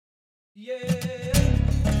Welcome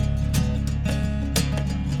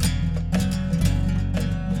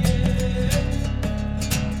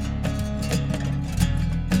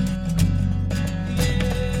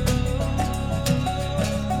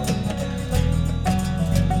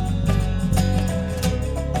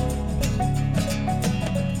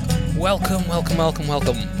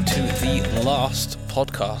to the last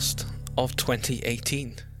podcast of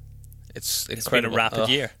 2018. It's incredible. Been a rapid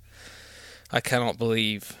year. I cannot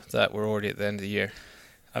believe that we're already at the end of the year.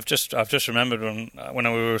 I've just remembered when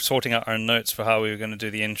we were sorting out our notes for how we were going to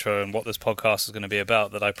do the intro and what this podcast is going to be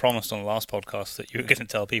about, that I promised on the last podcast that you were going to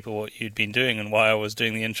tell people what you'd been doing and why I was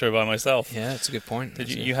doing the intro by myself. Yeah, that's a good point.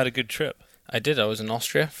 You had a good trip? I did. I was in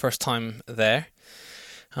Austria, first time there.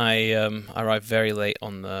 I arrived very late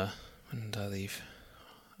on the... When did I leave?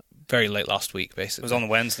 Very late last week, basically. It was on the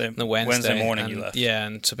Wednesday. Wednesday morning you left. Yeah,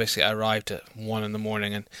 and so basically I arrived at 1 in the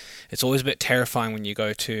morning, and it's always a bit terrifying when you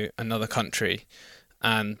go to another country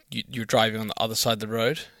and you're driving on the other side of the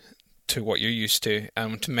road to what you're used to.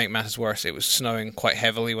 And to make matters worse, it was snowing quite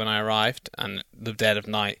heavily when I arrived, and the dead of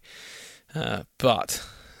night. But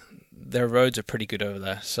their roads are pretty good over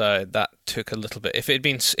there, so that took a little bit. If it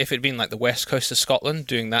had been like the west coast of Scotland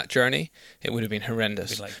doing that journey, it would have been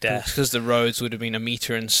horrendous. Like death, because the roads would have been a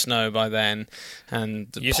metre in snow by then,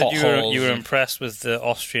 and the you potholes. said you were impressed with the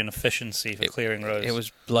Austrian efficiency for clearing roads. It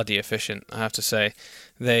was bloody efficient, I have to say.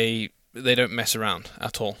 They don't mess around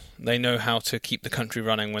at all. They know how to keep the country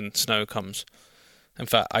running when snow comes. In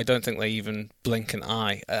fact, I don't think they even blink an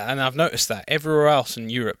eye. And I've noticed that everywhere else in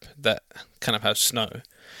Europe that kind of has snow,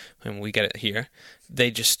 and we get it here,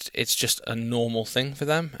 it's just a normal thing for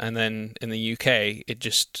them. And then in the UK, it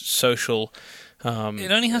just social...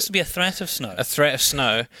 it only has to be a threat of snow. A threat of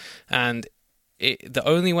snow. And the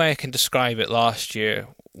only way I can describe it last year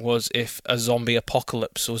was if a zombie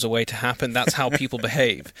apocalypse was a way to happen. That's how people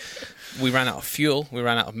behave. We ran out of fuel, we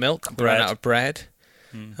ran out of milk, we ran out of bread.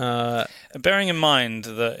 Bearing in mind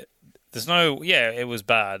that there's no... Yeah, it was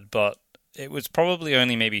bad, but it was probably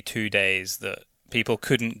only maybe 2 days that people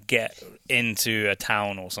couldn't get into a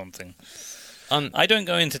town or something. I don't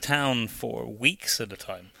go into town for weeks at a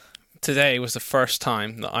time. Today was the first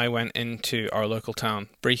time that I went into our local town,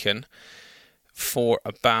 Brecon, for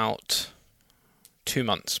about 2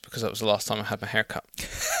 months, because that was the last time I had my haircut.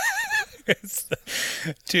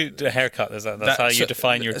 The haircut, that's how you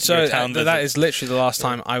define your town visit. That is literally the last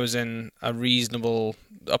time I was in a reasonable...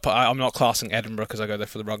 I'm not classing Edinburgh because I go there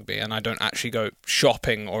for the rugby, and I don't actually go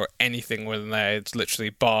shopping or anything within there. It's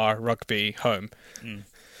literally bar, rugby, home.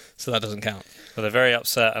 So that doesn't count. Well, they're very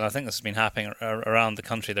upset, and I think this has been happening around the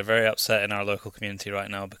country. They're very upset in our local community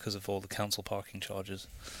right now because of all the council parking charges.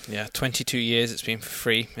 Yeah, 22 years it's been for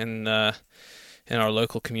free in our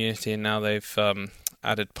local community, and now they've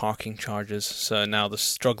added parking charges. So now the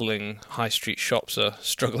struggling high street shops are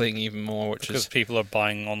struggling even more, because people are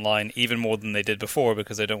buying online even more than they did before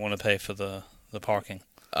because they don't want to pay for the parking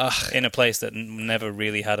in a place that never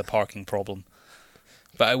really had a parking problem.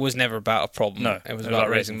 But it was never about a problem. No, it was about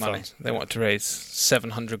raising money. Funds. They wanted to raise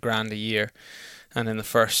 700 grand a year. And in the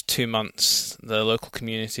first 2 months, the local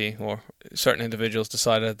community or certain individuals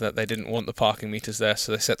decided that they didn't want the parking meters there,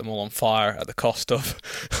 so they set them all on fire at the cost of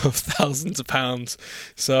thousands of pounds.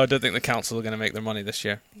 So I don't think the council are going to make their money this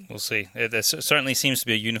year. We'll see. There certainly seems to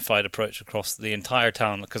be a unified approach across the entire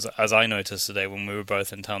town, because as I noticed today when we were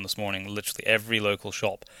both in town this morning, literally every local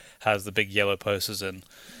shop has the big yellow posters in.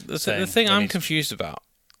 The thing I'm confused about,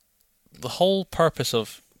 the whole purpose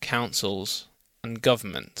of councils and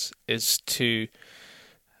government is to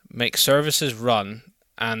make services run,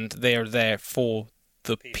 and they are there for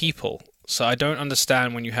the people. So I don't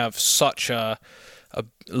understand when you have such a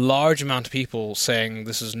large amount of people saying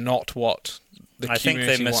this is not what the community wants. I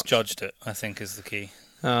think they misjudged it, I think, is the key.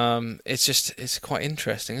 It's quite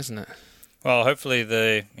interesting, isn't it? Well, hopefully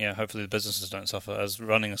the businesses don't suffer. As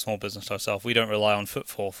running a small business ourselves, we don't rely on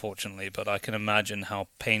footfall, fortunately, but I can imagine how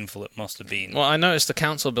painful it must have been. Well, I noticed the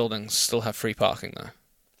council buildings still have free parking, though,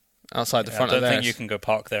 outside the front of theirs. I don't think you can go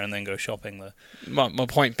park there and then go shopping there. My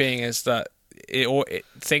point being is that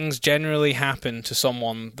things generally happen to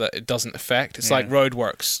someone that it doesn't affect. It's like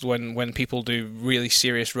roadworks. When people do really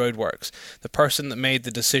serious roadworks, the person that made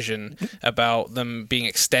the decision about them being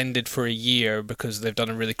extended for a year because they've done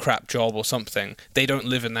a really crap job or something, they don't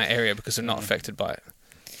live in that area because they're not affected by it.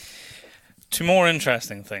 Two more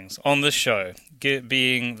interesting things on this show.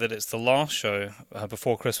 being that it's the last show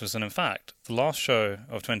before Christmas, and in fact, the last show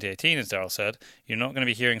of 2018, as Daryl said, you're not going to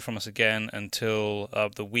be hearing from us again until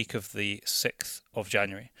the week of the 6th of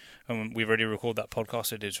January. And we've already recorded that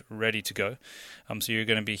podcast. It is ready to go. So you're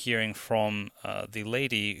going to be hearing from the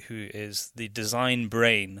lady who is the design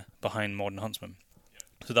brain behind Modern Huntsman.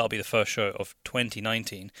 So that'll be the first show of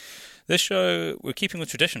 2019. This show, we're keeping with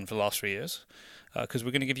tradition for the last 3 years, because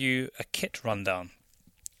we're going to give you a kit rundown,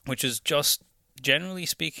 which is just, generally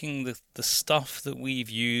speaking, the stuff that we've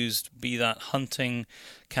used, be that hunting,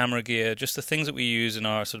 camera gear, just the things that we use in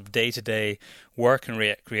our sort of day-to-day work and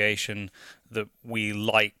recreation that we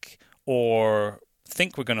like or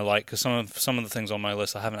think we're going to like, because some of the things on my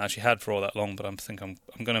list I haven't actually had for all that long, but I'm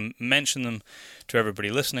going to mention them to everybody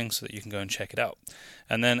listening so that you can go and check it out.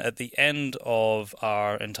 And then at the end of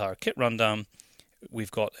our entire kit rundown, we've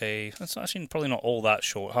got it's actually probably not all that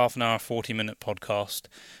short, half an hour, 40-minute podcast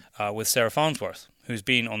with Sarah Farnsworth, who's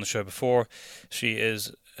been on the show before. She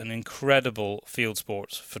is an incredible field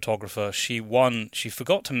sports photographer. She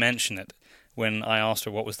forgot to mention it when I asked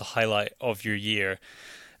her what was the highlight of your year.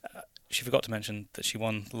 She forgot to mention that she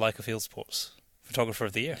won Leica Field Sports Photographer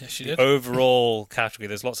of the Year. Yes, she did. Overall category.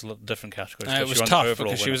 There's lots of different categories. It was tough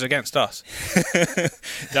because she was against us.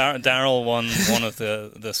 Daryl won one of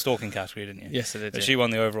the stalking category, didn't you? Yes, I did. But she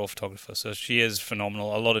won the overall photographer, so she is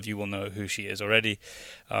phenomenal. A lot of you will know who she is already.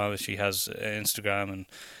 She has Instagram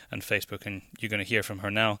and Facebook, and you're going to hear from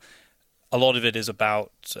her now. A lot of it is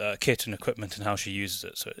about kit and equipment and how she uses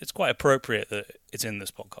it, so it's quite appropriate that it's in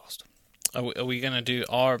this podcast. Are we going to do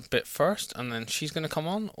our bit first, and then she's going to come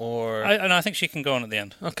on, or? I think she can go on at the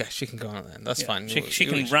end. Okay, she can go on at the end. That's fine. She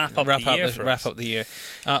can wrap up the year.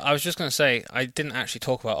 I was just going to say, I didn't actually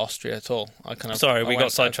talk about Austria at all. We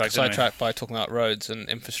got sidetracked. Sidetracked by talking about roads and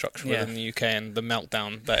infrastructure within the UK and the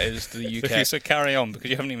meltdown that is the UK. So carry on, because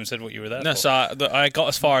you haven't even said what you were there for. No, so I got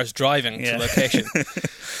as far as driving to location.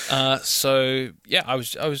 I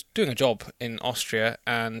was doing a job in Austria,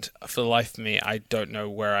 and for the life of me, I don't know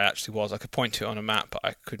where I actually was. I could point to it on a map, but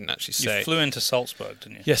I couldn't actually say. You flew into Salzburg,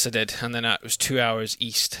 didn't you? Yes, I did. And then it was 2 hours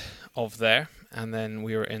east of there. And then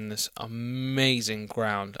we were in this amazing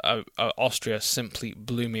ground. Austria simply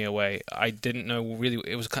blew me away. I didn't know really.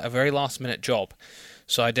 It was a very last-minute job.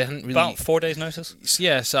 So I didn't really... About 4 days' notice?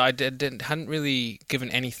 Yeah, so I hadn't really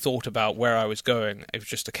given any thought about where I was going. It was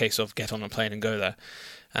just a case of get on a plane and go there.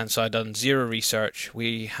 And so I'd done zero research.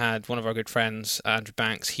 We had one of our good friends, Andrew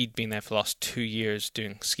Banks. He'd been there for the last 2 years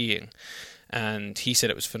doing skiing. And he said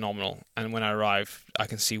it was phenomenal. And when I arrived, I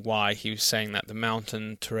can see why. He was saying that the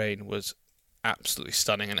mountain terrain was absolutely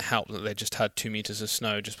stunning, and it helped that they just had 2 meters of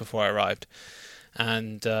snow just before I arrived.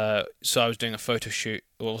 And so I was doing a photo shoot.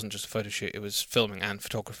 Well, it wasn't just a photo shoot, it was filming and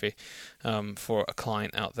photography for a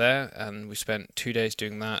client out there, and we spent 2 days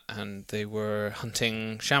doing that, and they were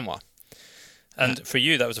hunting chamois. And for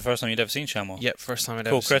you, that was the first time you'd ever seen chamois? Yep, first time I'd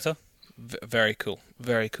ever seen. Cool critter? Very cool,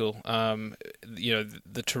 very cool.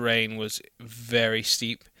 The terrain was very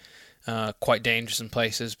steep, quite dangerous in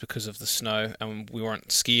places because of the snow, and we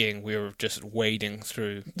weren't skiing, we were just wading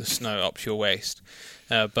through the snow up to your waist.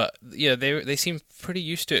 But yeah, they seemed pretty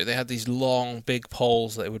used to it. They had these long, big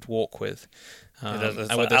poles that they would walk with. And with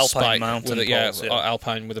like a alpine spike, mountain poles, yeah.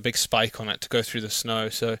 Alpine with a big spike on it to go through the snow.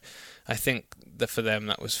 So I think that for them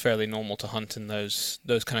that was fairly normal to hunt in those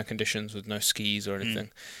kind of conditions with no skis or anything.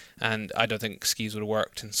 And I don't think skis would have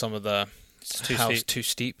worked in some of the too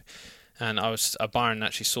steep. And Byron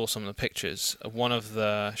actually saw some of the pictures. One of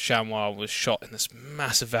the chamois was shot in this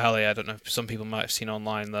massive valley. I don't know if some people might have seen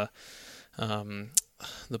online the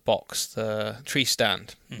box, the tree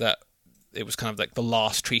stand that. It was kind of like the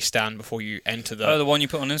last tree stand before you enter the one you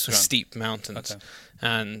put on Instagram, the steep mountains. Okay.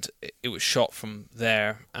 And it was shot from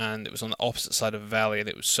there, and it was on the opposite side of a valley, and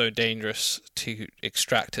it was so dangerous to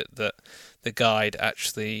extract it that the guide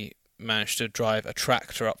actually managed to drive a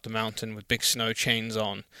tractor up the mountain with big snow chains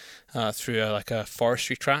on through a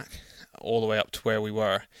forestry track all the way up to where we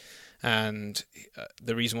were. And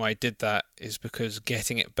the reason why I did that is because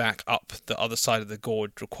getting it back up the other side of the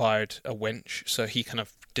gorge required a winch. So he kind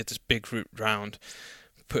of did this big route round,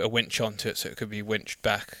 put a winch onto it so it could be winched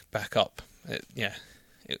back up.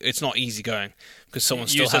 It's not easy going because someone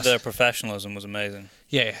still has... their professionalism was amazing.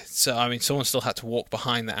 Yeah, so I mean, someone still had to walk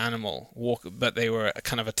behind the animal, but they were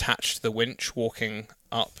kind of attached to the winch, walking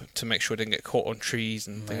up to make sure it didn't get caught on trees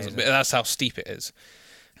and things. But that's how steep it is.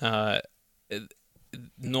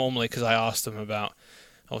 Normally, because I asked them about,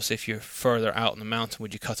 obviously, if you're further out in the mountain,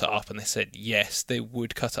 would you cut it up? And they said yes, they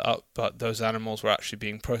would cut it up, but those animals were actually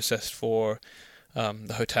being processed for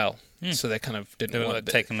the hotel, so they kind of didn't want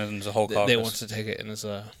to take them in as a whole carcass. They wanted to take it in as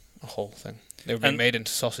a whole thing. They were being made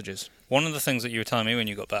into sausages. One of the things that you were telling me when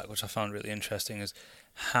you got back, which I found really interesting, is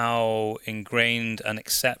how ingrained and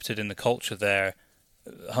accepted in the culture there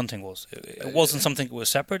hunting was. It wasn't something that was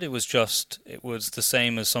separate. It was the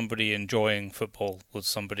same as somebody enjoying football was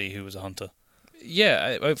somebody who was a hunter.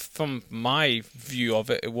 Yeah, from my view of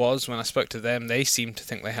it, it was. When I spoke to them, they seemed to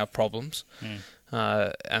think they have problems.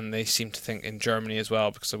 And they seem to think in Germany as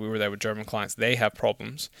well, because we were there with German clients, they have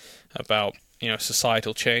problems about,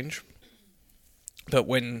 societal change. But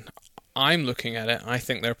when I'm looking at it, I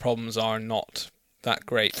think their problems are not that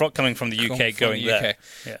great. Coming from the UK, going there.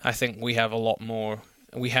 Yeah. I think we have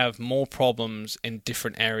more problems in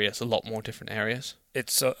different areas, a lot more different areas.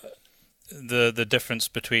 It's the difference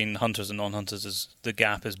between hunters and non-hunters the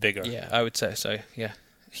gap is bigger. Yeah, I would say so, yeah.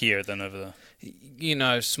 Here than over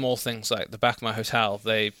there. Small things like the back of my hotel,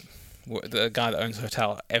 the guy that owns the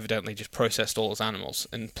hotel evidently just processed all his animals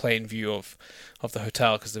in plain view of the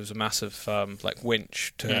hotel, because there was a massive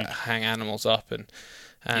winch to hang animals up, and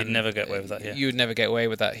you'd never get away with that here. You would never get away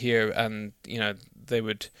with that here, and they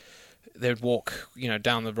would walk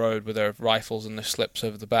down the road with their rifles and their slips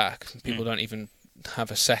over the back. People don't even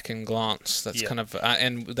have a second glance. That's kind of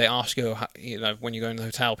and they ask you, when you go into the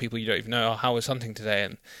hotel, people you don't even know, how was hunting today,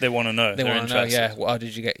 and they want to know. They want to know. Yeah, well,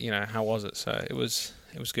 did you get? How was it? So it was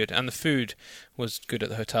good, and the food was good at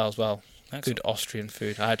the hotel as well. Excellent. Good Austrian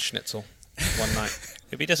food. I had schnitzel one night.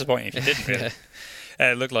 It'd be disappointing if you didn't. Really.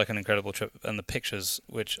 It looked like an incredible trip, and the pictures,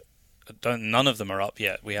 which none of them are up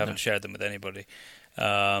yet. We haven't shared them with anybody.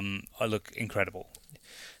 Look incredible.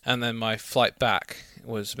 And then my flight back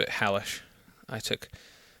was a bit hellish. I took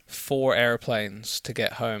 4 airplanes to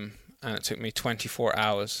get home, and it took me 24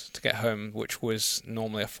 hours to get home, which was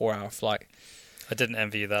normally a 4-hour flight. I didn't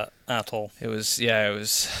envy you that at all. It was,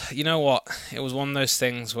 you know what? It was one of those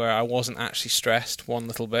things where I wasn't actually stressed one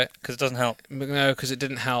little bit. Because it doesn't help. No, because it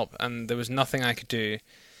didn't help, and there was nothing I could do.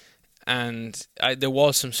 And there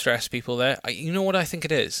was some stressed people there. You know what I think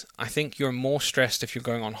it is? I think you're more stressed if you're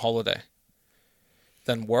going on holiday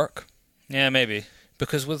than work. Yeah, maybe.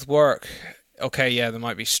 Because with work, okay, yeah, there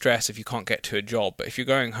might be stress if you can't get to a job, but if you're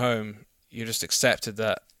going home, you're just accepted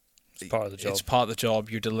that it's part of the job. It's part of the job.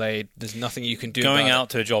 You're delayed. There's nothing you can do. Going out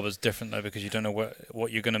to a job is different though, because you don't know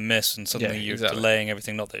what you're going to miss, and suddenly you're delaying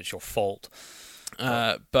everything. Not that it's your fault.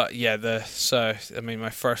 But yeah, my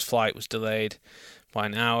first flight was delayed by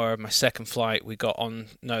an hour. My second flight,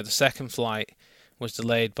 the second flight was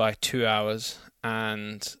delayed by 2 hours,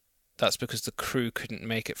 and that's because the crew couldn't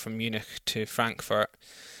make it from Munich to Frankfurt,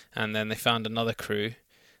 and then they found another crew,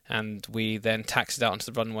 and we then taxied out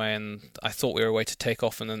onto the runway, and I thought we were away to take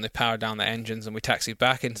off, and then they powered down the engines, and we taxied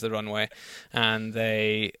back into the runway, and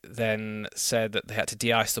they then said that they had to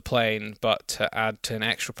de-ice the plane, but to add to an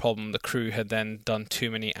extra problem, the crew had then done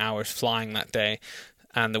too many hours flying that day,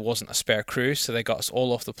 and there wasn't a spare crew, so they got us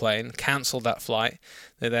all off the plane, cancelled that flight.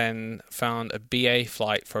 They then found a BA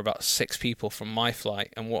flight for about 6 people from my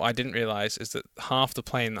flight, and what I didn't realise is that half the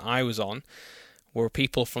plane that I was on were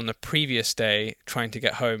people from the previous day trying to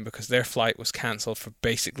get home because their flight was cancelled for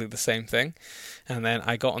basically the same thing. And then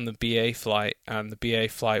I got on the BA flight, and the BA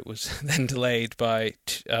flight was then delayed by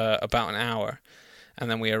about an hour.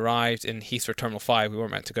 And then we arrived in Heathrow Terminal 5. We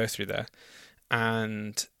weren't meant to go through there.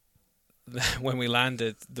 And when we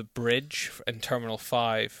landed, the bridge in Terminal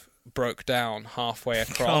 5 broke down halfway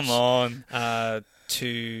across. Come on.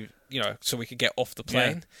 So we could get off the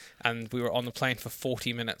plane, and we were on the plane for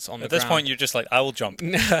 40 minutes on the ground. At this point, you're just like, I will jump.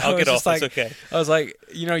 No, I'll get off, it's okay. I was like,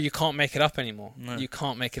 you can't make it up anymore. No. You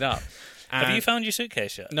can't make it up. And have you found your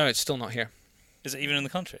suitcase yet? No, it's still not here. Is it even in the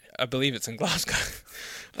country? I believe it's in Glasgow.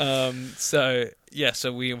 So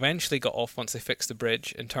we eventually got off once they fixed the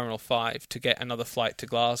bridge in Terminal 5 to get another flight to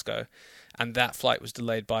Glasgow, and that flight was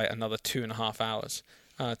delayed by another 2.5 hours.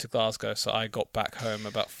 To Glasgow, so I got back home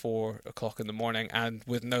about 4 o'clock in the morning, and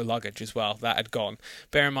with no luggage as well. That had gone.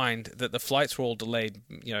 Bear in mind that the flights were all delayed.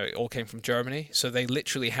 It all came from Germany, so they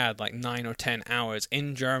literally had like 9 or 10 hours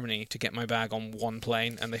in Germany to get my bag on one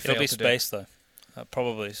plane, and they failed to do it. It'll be space though.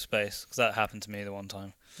 Probably space, because that happened to me the one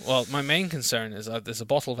time. Well, my main concern is there's a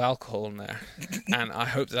bottle of alcohol in there, and I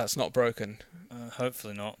hope that's not broken.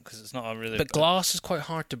 Hopefully not, because it's not a really... But glass is quite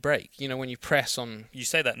hard to break, when you press on... You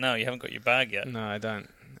say that now, you haven't got your bag yet. No, I don't.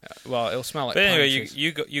 Well, it'll smell like... But anyway,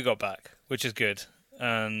 you got back, which is good.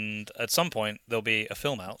 And at some point, there'll be a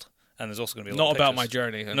film out, and there's also going to be a lot Not of about pictures. my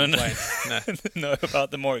journey. No,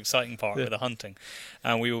 about the more exciting part with the hunting.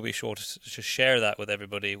 And we will be sure to share that with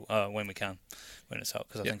everybody when we can, when it's out,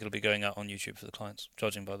 because I think it'll be going out on YouTube for the clients,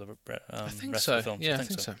 judging by the rest of the films. Yeah, I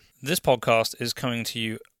think so. This podcast is coming to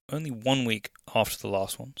you only 1 week after the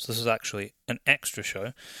last one, so this is actually an extra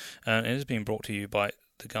show, and it is being brought to you by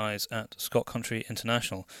the guys at Scott Country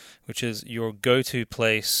International, which is your go-to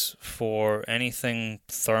place for anything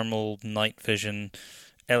thermal, night vision,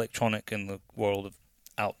 electronic in the world of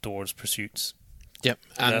outdoors pursuits. Yep,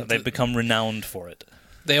 and they've become renowned for it.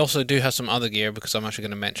 They also do have some other gear, because I'm actually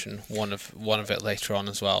going to mention one of it later on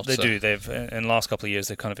as well. They do. They've in the last couple of years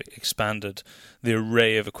they've kind of expanded the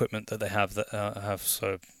array of equipment that they have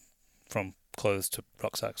so from clothes to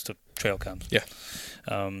rucksacks to trail cams. Yeah.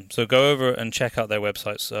 So go over and check out their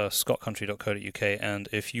websites, scottcountry.co.uk, and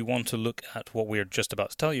if you want to look at what we're just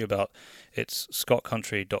about to tell you about, it's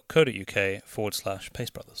scottcountry.co.uk/Pace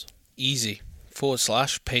Brothers. Easy.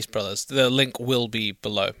 /Pace Brothers. The link will be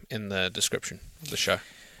below in the description of the show.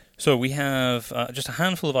 So we have just a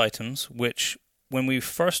handful of items which, when we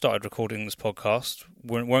first started recording this podcast,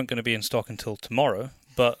 weren't going to be in stock until tomorrow.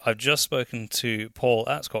 But I've just spoken to Paul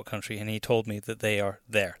at Scott Country, and he told me that they are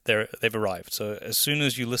there. They've arrived. So as soon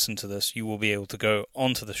as you listen to this, you will be able to go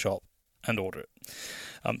onto the shop and order it.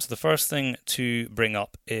 So the first thing to bring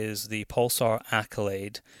up is the Pulsar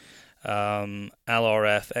Accolade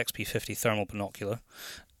LRF XP50 thermal binocular,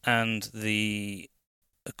 and the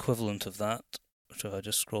equivalent of that, which if I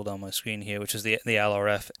just scroll down my screen here, which is the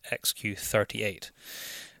LRF XQ38.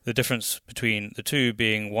 The difference between the two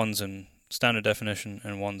being one's in standard definition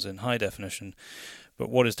and one's in high definition. But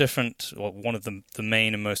what is different, or one of the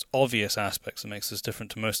main and most obvious aspects that makes this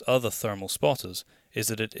different to most other thermal spotters, is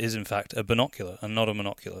that it is in fact a binocular and not a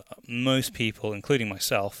monocular. Most people, including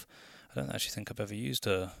myself, I don't actually think I've ever used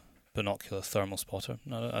a binocular thermal spotter.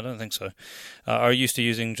 No, I don't think so. Are used to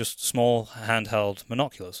using just small handheld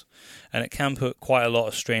monoculars, and it can put quite a lot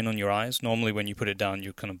of strain on your eyes. Normally when you put it down,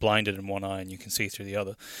 you're kind of blinded in one eye and you can see through the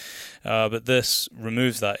other. But this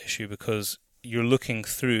removes that issue because you're looking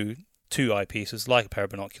through two eyepieces like a pair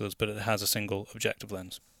of binoculars, but it has a single objective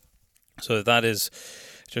lens. So that just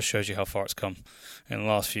shows you how far it's come in the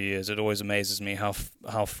last few years. It always amazes me how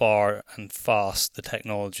far and fast the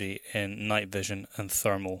technology in night vision and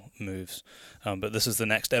thermal moves. But this is the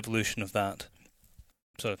next evolution of that.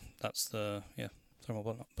 So that's the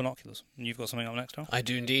thermal binoculars. And you've got something up next, Tom? I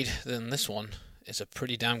do indeed. Then this one is a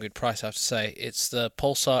pretty damn good price, I have to say. It's the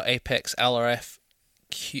Pulsar Apex LRF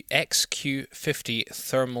XQ50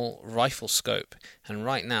 thermal rifle scope, and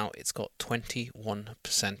right now it's got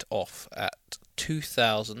 21% off at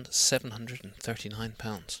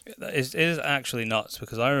 £2,739. It is actually nuts,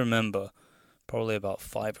 because I remember probably about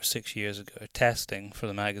 5 or 6 years ago testing for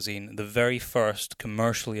the magazine the very first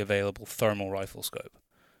commercially available thermal rifle scope,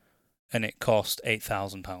 and it cost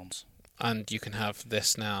 £8,000. And you can have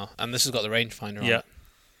this now, and this has got the rangefinder on it.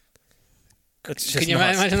 Can you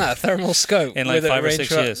imagine that? A thermal scope in like 5 or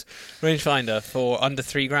 6 years. Rangefinder for under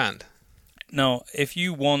 £3,000. Now, if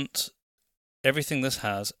you want everything this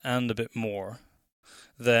has and a bit more,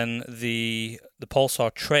 then the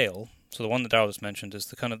Pulsar Trail, so the one that Darryl just mentioned, is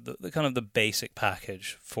the kind of the basic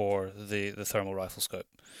package for the thermal rifle scope,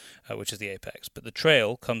 which is the Apex. But the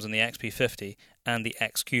Trail comes in the XP50 and the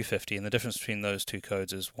XQ50, and the difference between those two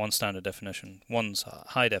codes is one's standard definition, one's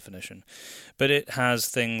high definition. But it has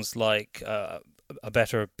things like a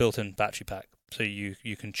better built-in battery pack, so you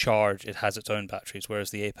can charge. It has its own batteries, whereas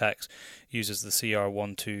the Apex uses the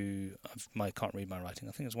CR12. I can't read my writing.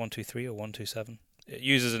 I think it's 123 or 127. It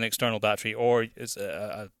uses an external battery, or it's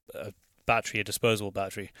a disposable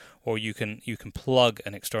battery, or you can plug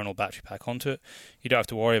an external battery pack onto it. You don't have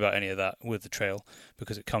to worry about any of that with the Trail,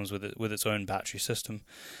 because it comes with its own battery system.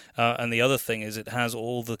 And the other thing is it has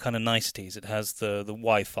all the kind of niceties. It has the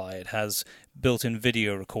Wi-Fi. It has built-in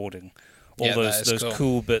video recording. All those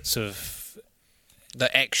cool bits of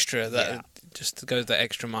the extra that just goes the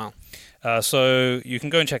extra mile. So you can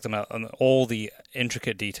go and check them out, and all the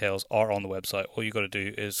intricate details are on the website. All you got to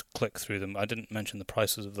do is click through them. I didn't mention the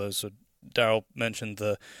prices of those, so Darryl mentioned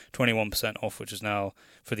the 21% off, which is now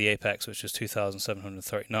for the Apex, which is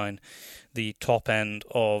 $2,739. The top end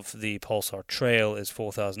of the Pulsar Trail is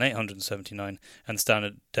 $4,879, and the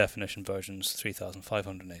standard definition version is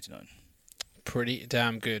 $3,589. Pretty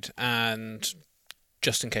damn good. And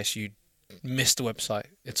just in case you missed the website,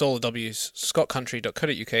 it's all the W's,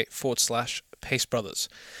 scottcountry.co.uk/Pace Brothers.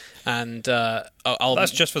 And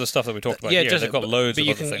that's just for the stuff that we talked about here. They've got loads of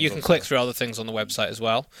other things. You can click through other things on the website as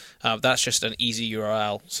well. That's just an easy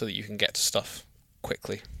URL so that you can get to stuff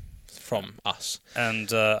quickly from us.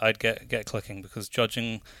 And I'd get clicking, because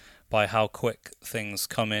judging by how quick things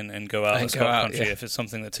come in and go out at Scott Country, if it's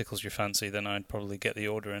something that tickles your fancy, then I'd probably get the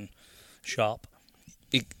order in sharp.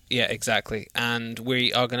 Yeah, exactly. And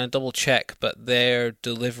we are going to double check, but their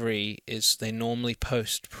delivery they normally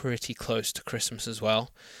post pretty close to Christmas as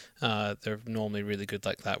well. They're normally really good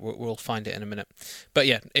like that. We'll find it in a minute. But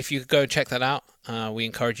yeah, if you could go check that out, we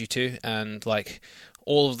encourage you to. And like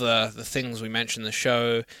all of the things we mentioned in the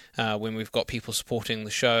show, when we've got people supporting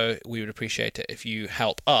the show, we would appreciate it if you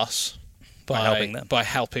help us by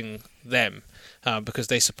helping them, because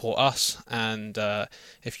they support us. And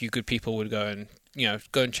if you good people would go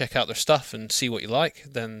and check out their stuff and see what you like,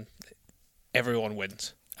 then everyone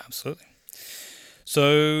wins. Absolutely.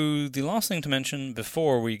 So the last thing to mention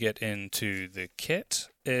before we get into the kit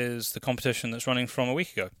is the competition that's running from a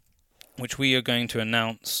week ago, which we are going to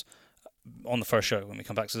announce on the first show when we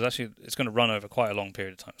come back. So it's going to run over quite a long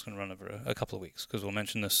period of time. It's going to run over a couple of weeks, because we'll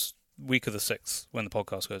mention this week of the 6th when the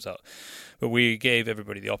podcast goes out. But we gave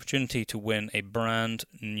everybody the opportunity to win a brand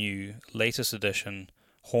new, latest edition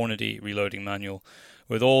Hornady reloading manual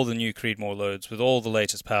with all the new Creedmoor loads, with all the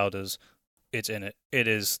latest powders. It's in it. It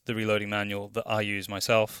is the reloading manual that I use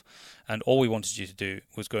myself, and all we wanted you to do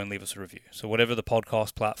was go and leave us a review. So whatever the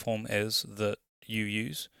podcast platform is that you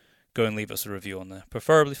use, go and leave us a review on there.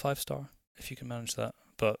 Preferably 5-star, if you can manage that.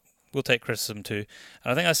 But we'll take criticism too.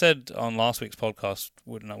 And I think I said on last week's podcast,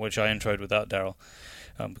 which I introed without Daryl,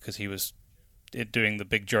 because he was doing the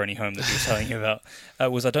big journey home that he was telling you about,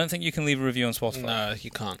 was I don't think you can leave a review on Spotify. No, you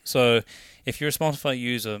can't. So if you're a Spotify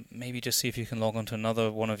user, maybe just see if you can log on to another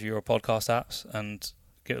one of your podcast apps and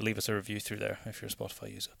leave us a review through there if you're a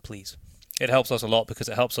Spotify user, please. It helps us a lot, because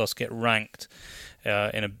it helps us get ranked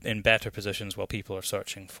in better positions while people are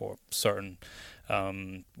searching for certain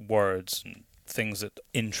words and things that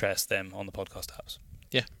interest them on the podcast apps.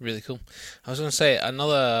 Yeah, really cool. I was going to say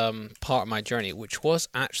another part of my journey, which was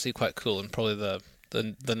actually quite cool and probably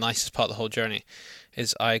the nicest part of the whole journey,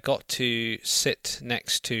 is I got to sit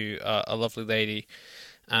next to a lovely lady,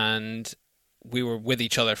 and we were with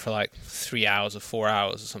each other for like 3 hours or 4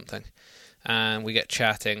 hours or something, and we get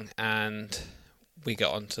chatting, and we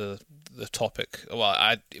got onto the topic.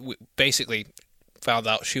 Well, we basically found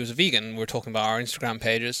out she was a vegan. We were talking about our Instagram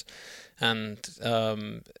pages, and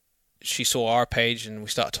she saw our page, and we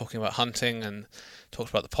started talking about hunting and talked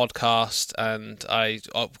about the podcast. And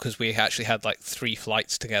because we actually had like 3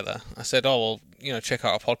 flights together, I said, check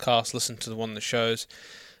out our podcast, listen to the one that shows.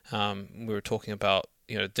 We were talking about,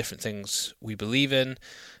 different things we believe in,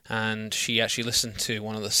 and she actually listened to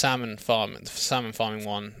one of the salmon farming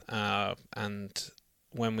one. And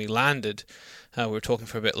when we landed, we were talking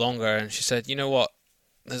for a bit longer, and she said, you know what?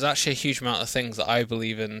 There's actually a huge amount of things that I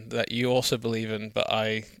believe in that you also believe in, but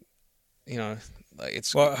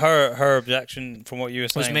it's... Well, her objection, from what you were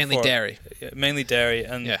saying, was mainly dairy. Mainly dairy,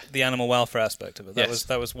 and the animal welfare aspect of it.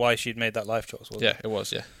 That was why she'd made that life choice, wasn't it? Yeah, it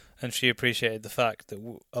was, yeah. And she appreciated the fact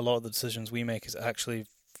that a lot of the decisions we make is actually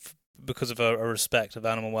because of a respect of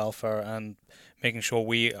animal welfare and making sure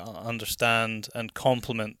we understand and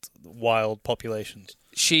complement wild populations.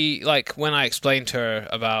 She, when I explained to her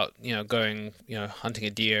about, going, hunting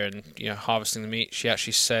a deer and, harvesting the meat, she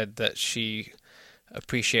actually said that she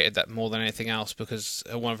appreciated that more than anything else, because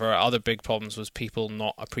one of her other big problems was people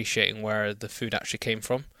not appreciating where the food actually came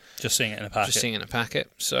from. Just seeing it in a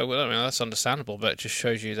packet. So, that's understandable, but it just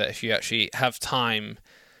shows you that if you actually have time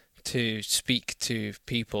to speak to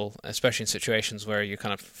people, especially in situations where you're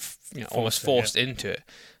kind of, almost forced into it,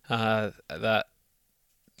 that,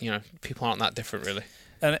 people aren't that different, really.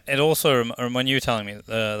 And it also, when you were telling me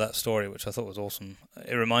that story, which I thought was awesome,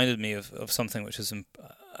 it reminded me of something which is,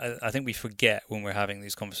 I think we forget when we're having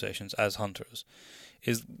these conversations as hunters,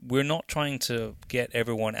 is we're not trying to get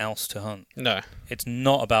everyone else to hunt. No. It's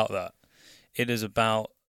not about that. It is about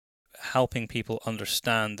helping people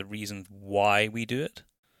understand the reasons why we do it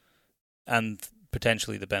and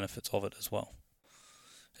potentially the benefits of it as well.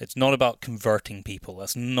 It's not about converting people.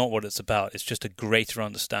 That's not what it's about. It's just a greater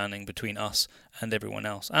understanding between us and everyone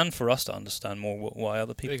else, and for us to understand more why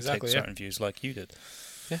other people take certain views like you did.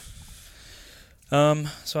 Yeah.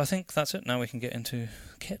 So I think that's it. Now we can get into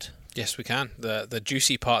kit. Yes, we can. The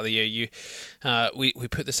juicy part of the year. We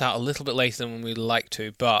put this out a little bit later than we'd like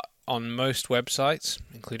to, but on most websites,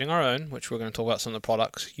 including our own, which we're going to talk about some of the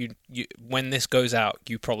products, you when this goes out,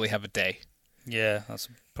 you probably have a day. Yeah, that's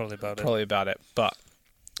probably about it. But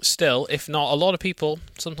still, if not, a lot of people,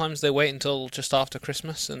 sometimes they wait until just after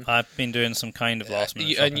Christmas. And I've been doing some kind of last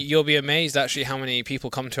minute shopping. And you'll be amazed actually how many people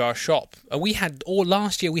come to our shop.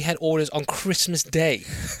 Last year we had orders on Christmas Day.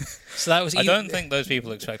 So that was. I don't think those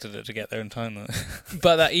people expected it to get there in time, though.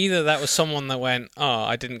 But that was someone that went,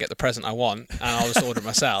 I didn't get the present I want, and I'll just order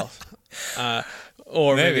myself.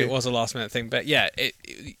 Or maybe Maybe. it was a last minute thing. But yeah,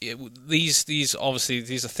 these obviously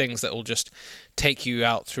these are things that will just take you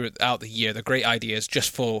out throughout the year. They're great ideas just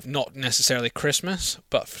for not necessarily Christmas,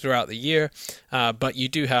 but throughout the year. But you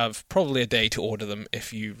do have probably a day to order them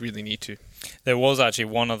if you really need to. There was actually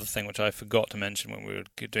one other thing which I forgot to mention when we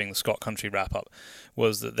were doing the Scott Country wrap-up,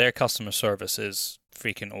 was that their customer service is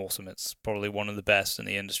freaking awesome. It's probably one of the best in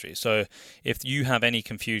the industry. So if you have any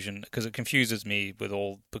confusion, because it confuses me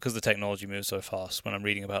because the technology moves so fast when I'm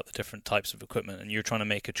reading about the different types of equipment, and you're trying to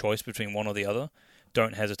make a choice between one or the other,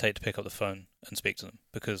 don't hesitate to pick up the phone and speak to them,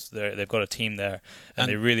 because they've got a team there and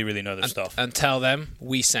they really, really know their stuff. And tell them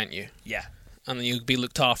we sent you. Yeah. And then you'll be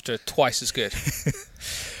looked after twice as good.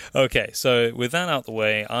 Okay, so with that out the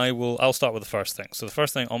way, I'll start with the first thing. So the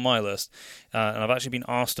first thing on my list, and I've actually been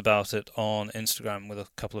asked about it on Instagram with a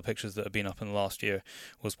couple of pictures that have been up in the last year,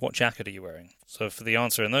 was what jacket are you wearing? So for the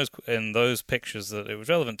answer in those pictures that it was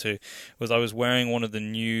relevant to, was I was wearing one of the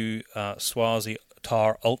new Swazi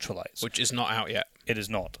Tar Ultralights. Which is not out yet. It is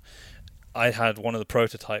not. I had one of the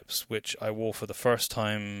prototypes, which I wore for the first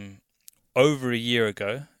time over a year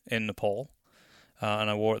ago in Nepal.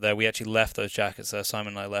 And I wore it there. We actually left those jackets there.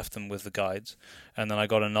 Simon and I left them with the guides. And then I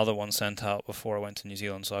got another one sent out before I went to New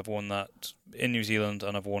Zealand. So I've worn that in New Zealand,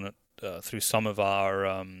 and I've worn it through some of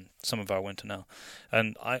our winter now.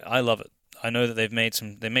 And I love it. I know that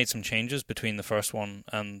they made some changes between the first one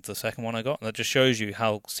and the second one I got. And that just shows you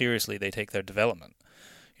how seriously they take their development.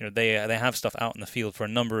 You know, they have stuff out in the field for a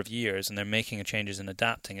number of years, and they're making changes and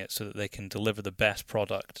adapting it so that they can deliver the best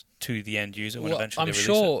product to the end user when eventually they release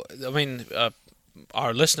it. I mean,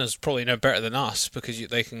 our listeners probably know better than us, because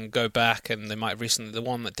they can go back and they might have recently, the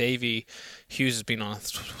one that Davey Hughes has been on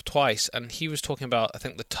twice, and he was talking about, I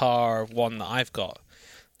think, the Tar one that I've got.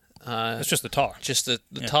 It's just the Tar. Just the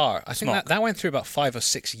Tar. I think that went through about 5 or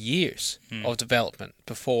 6 years of development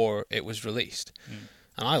before it was released.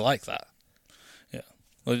 And I like that. Yeah.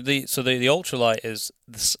 Well, the ultralight is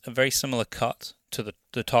a very similar cut to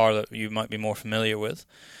the Tar that you might be more familiar with.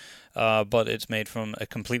 But it's made from a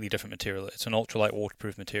completely different material. It's an ultralight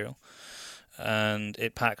waterproof material, and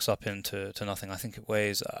it packs up into nothing. I think it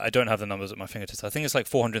weighs, I don't have the numbers at my fingertips, I think it's like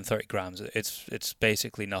 430 grams. It's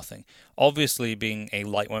basically nothing. Obviously, being a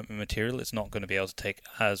lightweight material, it's not going to be able to take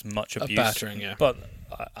as much abuse. Battering, yeah. But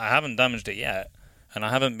I haven't damaged it yet, and I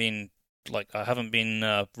haven't been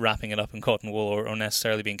wrapping it up in cotton wool or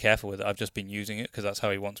necessarily being careful with it. I've just been using it because that's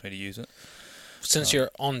how he wants me to use it. Since you're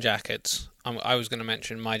on jackets, I was going to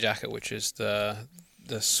mention my jacket, which is the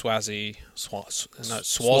Swazi. It's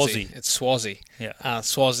Swazi. Yeah.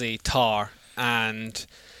 Swazi Tar, and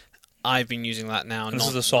I've been using that now. This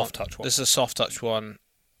is a soft touch one. This is a soft touch one.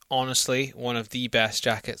 Honestly, one of the best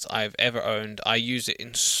jackets I've ever owned. I use it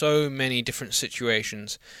in so many different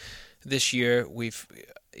situations. This year, we've,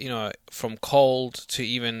 from cold to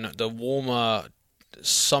even the warmer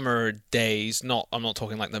summer days. I'm not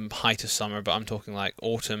talking like the height of summer, but I'm talking like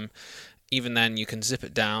autumn. Even then, you can zip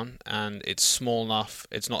it down, and it's small enough.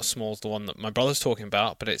 It's not as small as the one that my brother's talking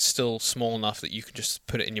about, but it's still small enough that you can just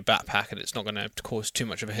put it in your backpack, and it's not going to cause too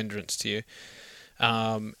much of a hindrance to you.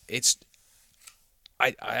 It's,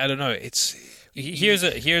 I don't know. It's here's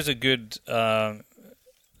a good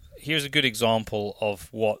example of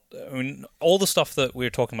what, I mean, all the stuff that we're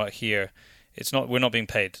talking about here. We're not being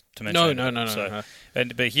paid to mention. No.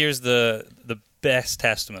 But here's the best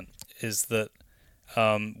testament is that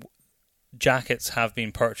jackets have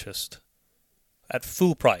been purchased at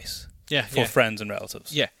full price for friends and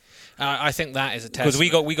relatives. Yeah, I think that is a testament.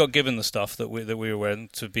 Because we got given the stuff that we were wearing,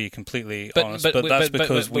 to be completely honest. But that's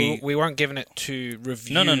because we weren't given it to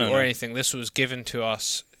review or anything. This was given to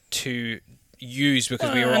us to use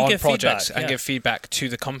because we were on projects and give feedback to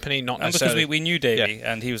the company, not necessarily. Because we knew Davey,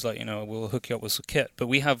 and he was like, we'll hook you up with some kit. But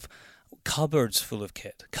we have cupboards full of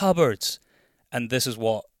kit. Cupboards. And this is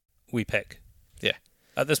what we pick. Yeah.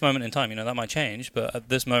 At this moment in time, that might change, but at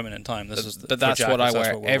this moment in time, this is... But that's jackets, what I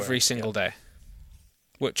wear every single day.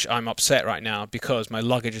 Which I'm upset right now because my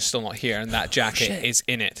luggage is still not here and that jacket is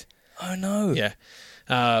in it. Oh, no. Yeah.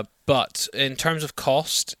 But in terms of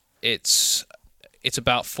cost, it's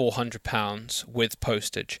about £400 with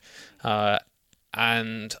postage.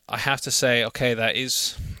 And I have to say, okay, that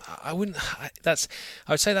is... I would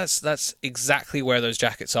say that's exactly where those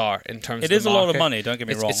jackets are in terms of the market. It is a lot of money, don't get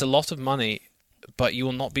me wrong. It's a lot of money, but you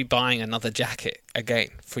will not be buying another jacket again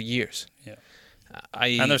for years. Yeah.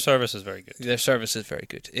 And their service is very good. Their service is very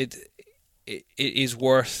good. It is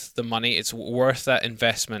worth the money. It's worth that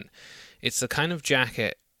investment. It's the kind of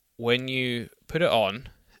jacket when you put it on,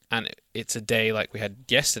 and it's a day like we had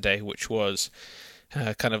yesterday, which was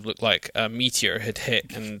kind of looked like a meteor had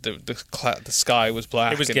hit and the sky was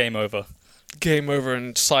black. It was and game over. Game over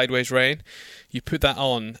and sideways rain. You put that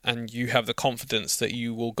on and you have the confidence that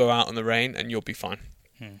you will go out in the rain and you'll be fine.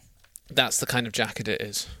 That's the kind of jacket it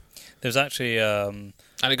is. There's actually... and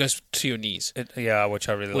it goes to your knees. Which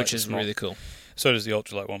I really like. Which is really cool. So does the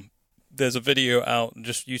ultralight one. There's a video out,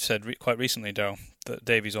 just you said quite recently, Daryl, that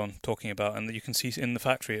Davey's on talking about, and that you can see in the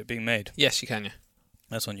factory it being made. Yes, you can, yeah.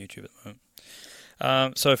 That's on YouTube at the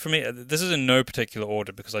moment. So for me, this is in no particular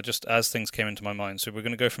order because as things came into my mind. So we're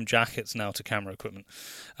going to go from jackets now to camera equipment.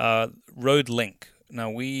 Rode Link.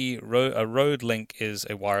 Now a Rode Link is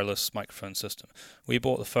a wireless microphone system. We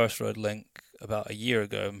bought the first Rode Link about a year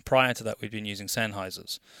ago, and prior to that we'd been using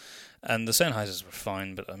Sennheisers. And the Sennheisers were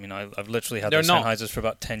fine, but I mean, I've literally had the Sennheisers for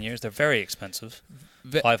about 10 years. They're very expensive,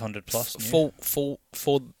 500 plus. For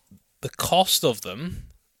the cost of them,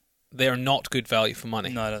 they are not good value for money.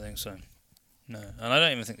 No, I don't think so. No, and I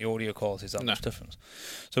don't even think the audio quality is that much difference.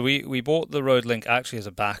 So we bought the Rode Link actually as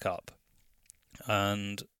a backup,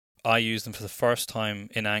 and I used them for the first time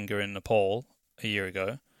in Angkor in Nepal a year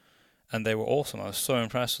ago, and they were awesome. I was so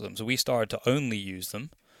impressed with them. So we started to only use them.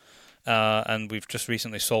 And we've just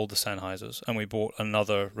recently sold the Sennheisers, and we bought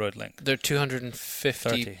another Rode Link. They're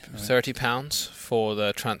 £230 for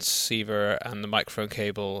the transceiver and the microphone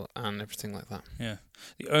cable and everything like that. Yeah.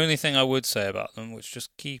 The only thing I would say about them, which just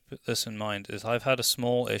keep this in mind, is I've had a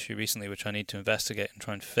small issue recently which I need to investigate and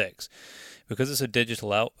try and fix. Because it's a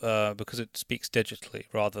digital because it speaks digitally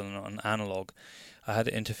rather than an analog, I had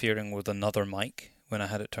it interfering with another mic when I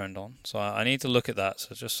had it turned on. So I need to look at that.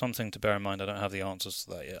 So just something to bear in mind. I don't have the answers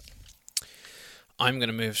to that yet. I'm going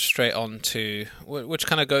to move straight on to which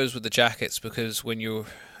kind of goes with the jackets, because we've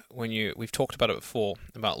talked about it before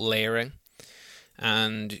about layering,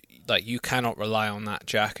 and like you cannot rely on that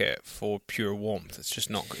jacket for pure warmth. It's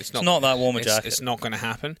not that warm a jacket. It's not going to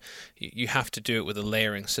happen. You have to do it with a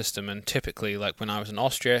layering system, and typically, like when I was in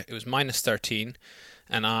Austria, it was -13,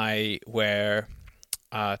 and I wear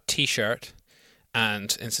a t-shirt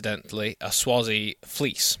and incidentally a Swazi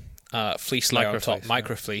fleece. Fleece layer on top,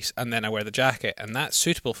 micro fleece, and then I wear the jacket, and that's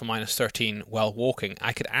suitable for -13 while walking.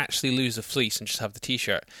 I could actually lose the fleece and just have the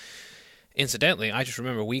t-shirt. Incidentally, I just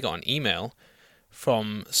remember we got an email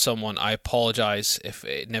from someone. I apologize if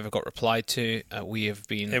it never got replied to. We have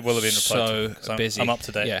been it will have been so busy. I'm up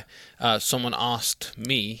to date. Yeah. Someone asked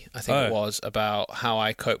me, I think it was, about how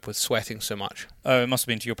I cope with sweating so much. Oh, it must have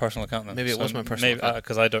been to your personal account then. Maybe it was my personal account.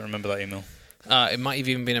 Because I don't remember that email. It might have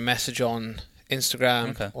even been a message on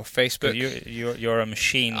Instagram or Facebook. You're a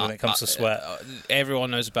machine when it comes to sweat.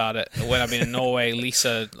 Everyone knows about it. When I've been in Norway,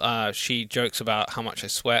 Lisa, she jokes about how much I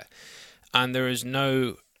sweat, and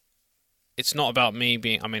it's not about me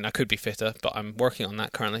being. I mean, I could be fitter, but I'm working on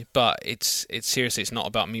that currently. But it's seriously, it's not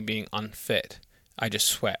about me being unfit. I just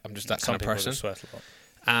sweat. I'm just that kind of person. Sweat a lot.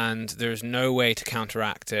 And there's no way to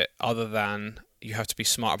counteract it other than you have to be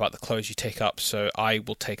smart about the clothes you take up. So I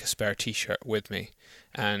will take a spare t-shirt with me.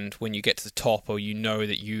 And when you get to the top, or you know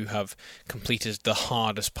that you have completed the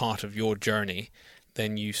hardest part of your journey,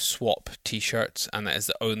 then you swap t-shirts, and that is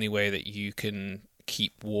the only way that you can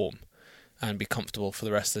keep warm and be comfortable for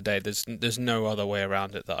the rest of the day. There's no other way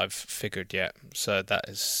around it that I've figured yet. So that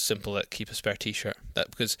is simple. Keep a spare t-shirt.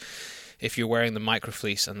 Because if you're wearing the micro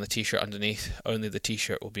fleece and the t-shirt underneath, only the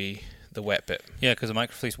t-shirt will be the wet bit. Yeah, because the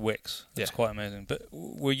micro fleece wicks. That's quite amazing. But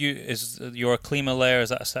is your Klima layer, is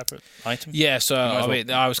that a separate item? Yeah, so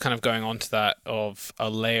I was kind of going on to that, of a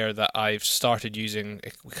layer that I've started using.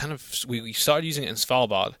 We started using it in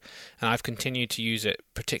Svalbard, and I've continued to use it,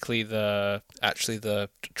 particularly the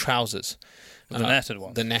trousers. The netted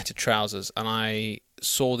ones? The netted trousers. And I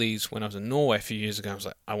saw these when I was in Norway a few years ago. I was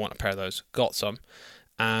like, I want a pair of those. Got some.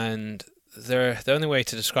 And the only way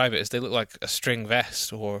to describe it is they look like a string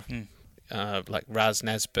vest, or like Raz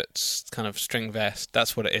Nesbitt's kind of string vest.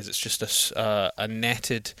 That's what it is. It's just a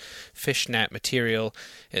netted fishnet material.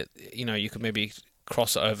 You could maybe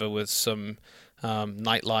cross it over with some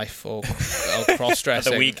nightlife or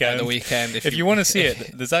cross-dressing at the weekend. If you want to see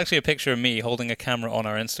it, there's actually a picture of me holding a camera on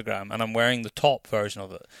our Instagram, and I'm wearing the top version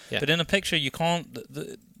of it. Yeah. But in a picture, you can't.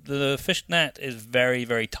 The fishnet is very,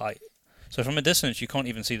 very tight. So from a distance, you can't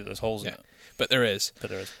even see that there's holes in it. But there is.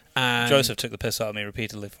 And Joseph took the piss out of me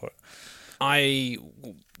repeatedly for it.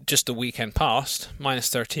 Just the weekend past,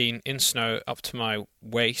 -13 in snow up to my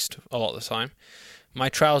waist a lot of the time. My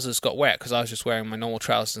trousers got wet because I was just wearing my normal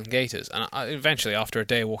trousers and gaiters. And eventually, after a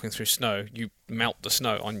day walking through snow, you melt the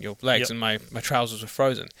snow on your legs, and my trousers were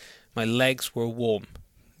frozen. My legs were warm.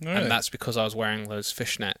 Really? And that's because I was wearing those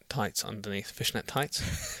fishnet tights underneath. Fishnet tights?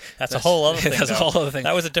 That's a whole other thing. That's a whole other thing.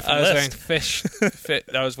 That was a different I was list. wearing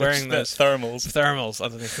I was wearing those thermals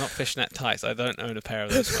underneath, not fishnet tights. I don't own a pair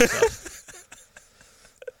of those myself.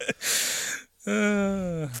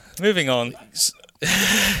 Moving on.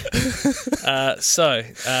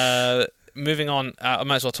 Moving on, I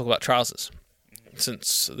might as well talk about trousers,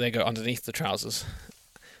 since they go underneath the trousers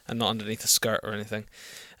and not underneath the skirt or anything.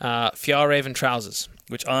 Fjallraven trousers,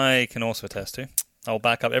 Which I can also attest to. I'll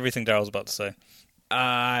back up everything Daryl's about to say.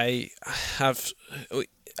 I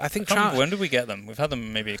think When did we get them? We've had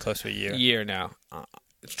them maybe close to a year. Year now.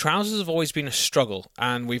 Trousers have always been a struggle,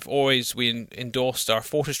 and we endorsed our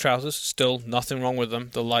Fortis trousers. Still, nothing wrong with them,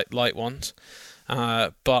 the light ones.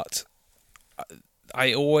 But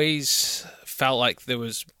I always felt like there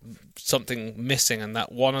was something missing, and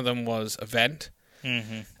that one of them was a vent,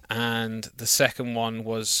 and the second one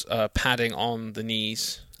was padding on the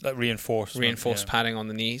knees. Like reinforced padding on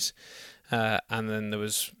the knees, and then there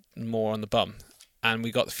was more on the bum. And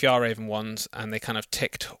we got the Fjallraven ones, and they kind of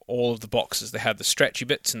ticked all of the boxes. They had the stretchy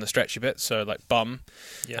bits and the stretchy bits, so like bum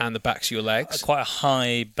and the backs of your legs. Quite a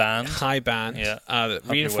high band.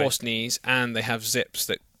 Reinforced knees, and they have zips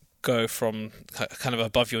that go from kind of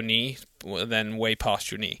above your knee, then way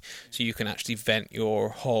past your knee. So you can actually vent your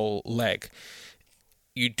whole leg.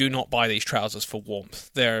 You do not buy these trousers for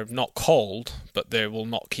warmth. They're not cold, but they will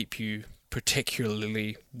not keep you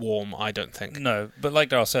particularly warm, I don't think. No, but like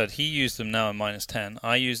Daryl said, he used them now in -10.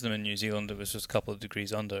 I used them in New Zealand. It was just a couple of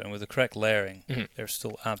degrees under, and with the correct layering, they're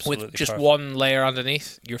still absolutely with just perfect. one layer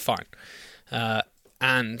underneath, you're fine.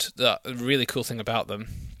 And the really cool thing about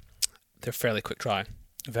them, they're fairly quick drying.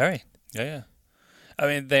 Very. Yeah. I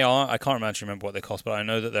mean, they are. I can't remember what they cost, but I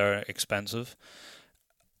know that they're expensive.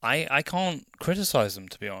 I can't criticize them,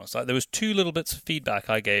 to be honest. There was 2 little bits of feedback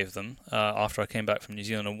I gave them after I came back from New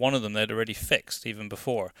Zealand, and one of them they'd already fixed even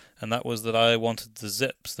before, and that was that I wanted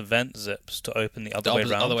the vent zips, to open the other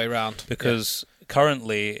way round. Because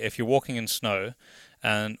currently, if you're walking in snow,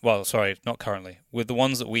 not currently. With the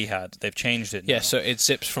ones that we had, they've changed it now. Yeah, so it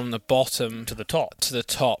zips from the bottom to the top.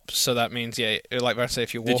 So that means, like I say,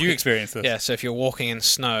 if you're walking... Did you experience this? Yeah, so if you're walking in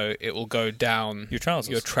snow, it will go down your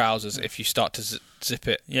trousers if you start to zip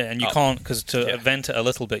it. Yeah, and you can't, because to vent it a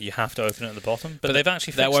little bit, you have to open it at the bottom. But they've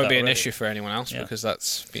actually fixed that won't be an already. issue for anyone else, because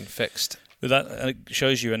that's been fixed. But that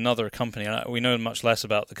shows you another company. We know much less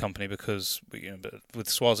about the company because with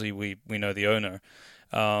Swazi, we know the owner.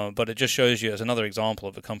 But it just shows you as another example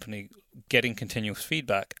of a company getting continuous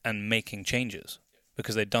feedback and making changes,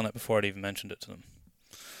 because they'd done it before I'd even mentioned it to them.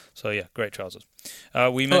 So yeah, great trousers. I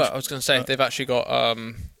was going to say, they've actually got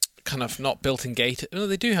kind of not built-in gate. No,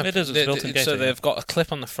 they do have. It is built-in gate. So they've got a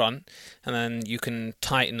clip on the front, and then you can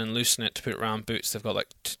tighten and loosen it to put it around boots. They've got like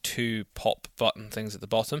 2 pop button things at the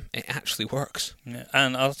bottom. It actually works. Yeah,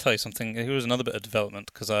 and I'll tell you something. Here was another bit of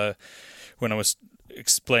development, because when I was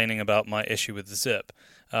explaining about my issue with the zip,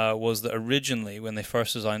 was that originally when they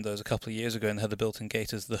first designed those a couple of years ago and had the built-in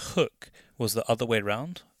gaiters, the hook was the other way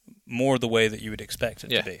round, more the way that you would expect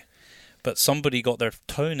it to be. But somebody got their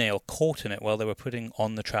toenail caught in it while they were putting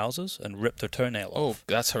on the trousers and ripped their toenail off. Oh,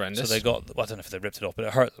 that's horrendous. So they got, I don't know if they ripped it off, but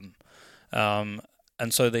it hurt them.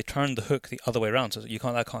 And so they turned the hook the other way around, so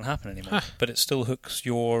that can't happen anymore. But it still hooks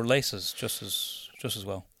your laces just as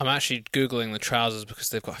well. I'm actually Googling the trousers because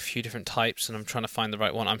they've got a few different types, and I'm trying to find the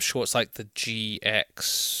right one. I'm sure it's like the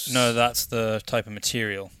GX. No, that's the type of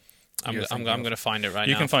material. I'm going to find it right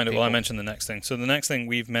now. You can find it while I mention the next thing. So the next thing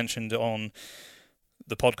we've mentioned on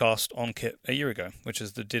the podcast on Kit a year ago, which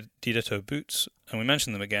is the Didetto boots, and we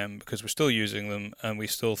mention them again because we're still using them and we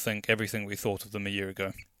still think everything we thought of them a year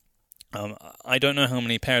ago. I don't know how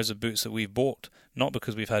many pairs of boots that we've bought, not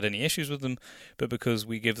because we've had any issues with them, but because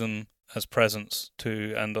we give them as presents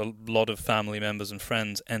to, and a lot of family members and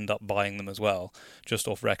friends end up buying them as well, just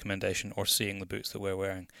off recommendation or seeing the boots that we're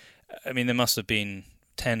wearing. I mean, there must have been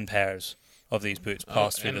 10 pairs of these boots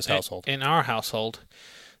passed through this household. In our household,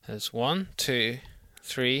 there's 1, 2,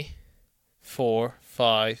 3, 4,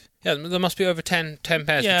 5. Yeah, there must be over 10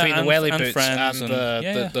 pairs between the welly boots and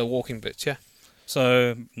the walking boots. Yeah.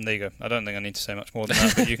 So there you go. I don't think I need to say much more than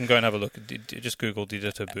that, but you can go and have a look. Just Google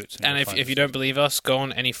Didetto boots. And if you don't believe us, go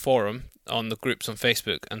on any forum on the groups on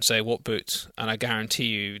Facebook and say what boots, and I guarantee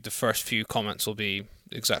you the first few comments will be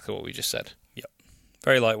exactly what we just said. Yep.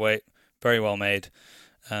 Very lightweight, very well made,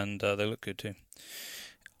 and they look good too.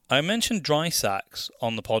 I mentioned dry sacks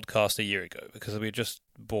on the podcast a year ago because we just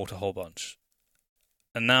bought a whole bunch.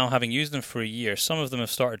 And now, having used them for a year, some of them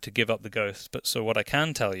have started to give up the ghost. But so what I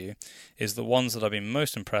can tell you is the ones that I've been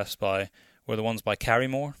most impressed by were the ones by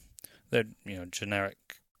Carrymore. They're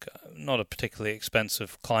generic not a particularly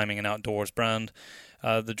expensive climbing and outdoors brand.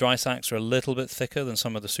 The dry sacks are a little bit thicker than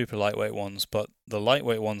some of the super lightweight ones, but the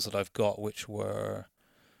lightweight ones that I've got, which were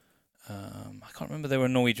I can't remember, they were a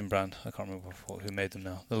Norwegian brand. I can't remember who made them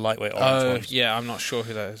now. The lightweight orange ones. Yeah, I'm not sure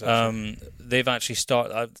who that is. They've actually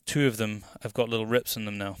two of them have got little rips in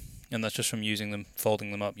them now, and that's just from using them,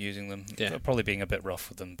 folding them up, using them. Yeah. Probably being a bit rough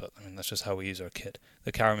with them, but I mean that's just how we use our kit.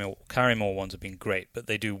 The Carrymore ones have been great, but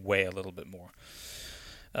they do weigh a little bit more.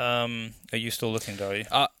 Are you still looking, Dari?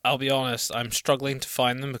 I'll be honest, I'm struggling to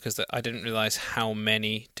find them because I didn't realise how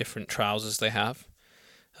many different trousers they have,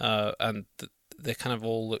 and they kind of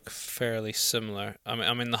all look fairly similar. I mean,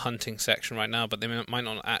 I'm in the hunting section right now, but they might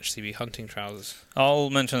not actually be hunting trousers. I'll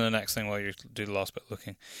mention the next thing while you do the last bit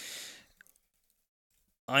looking.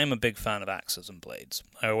 I'm a big fan of axes and blades.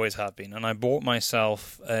 I always have been, and I bought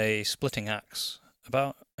myself a splitting axe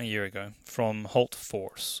about a year ago from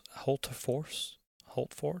Hultfors. Hultfors?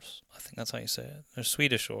 I think that's how you say it. They're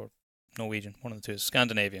Swedish or Norwegian, one of the two.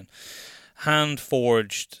 Scandinavian.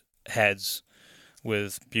 Hand-forged heads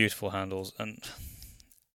with beautiful handles, and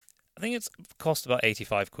I think it's cost about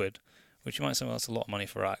 85 quid, which you might say, well, that's a lot of money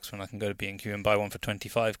for an axe when I can go to B&Q and buy one for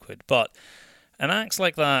 25 quid. But an axe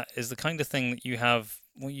like that is the kind of thing that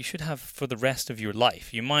you should have for the rest of your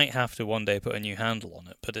life. You might have to one day put a new handle on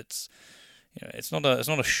it, but it's not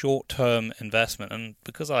a short-term investment, and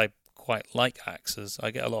because I quite like axes, I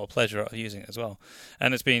get a lot of pleasure out of using it as well,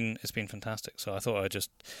 and it's been fantastic. So I thought I'd just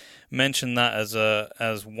mention that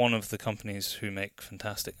as one of the companies who make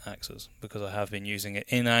fantastic axes, because I have been using it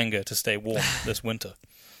in anger to stay warm this winter.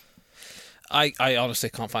 I honestly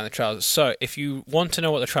can't find the trousers. So if you want to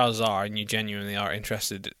know what the trousers are and you genuinely are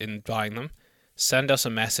interested in buying them, send us a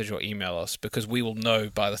message or email us, because we will know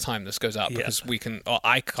by the time this goes out, because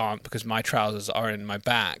I can't, because my trousers are in my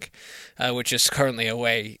bag, which is currently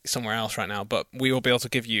away somewhere else right now, but we will be able to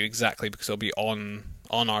give you exactly, because it'll be on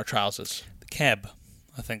our trousers. The Keb,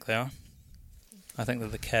 I think they are. I think they're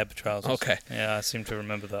the Keb trousers. Okay. Yeah, I seem to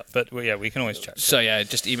remember that. But well, yeah, we can always check. So yeah,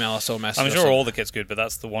 just email us or message us. I'm sure all the kit's good, but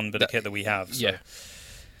that's the one bit of kit that we have. So.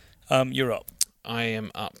 Yeah. You're up. I am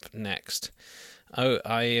up next.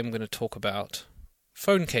 I am going to talk about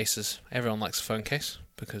phone cases. Everyone likes a phone case,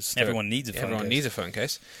 because everyone needs a phone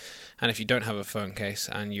case. And if you don't have a phone case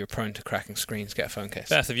and you're prone to cracking screens, get a phone case.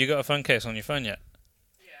 Beth, have you got a phone case on your phone yet?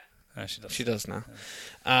 Yeah. She does. She does now.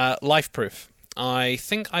 Yeah. LifeProof. I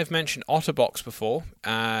think I've mentioned Otterbox before,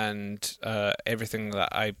 and everything that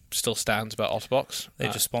I still stands about Otterbox. They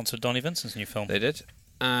just sponsored Donnie Vincent's new film. They did.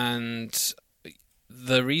 And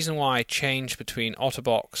the reason why I changed between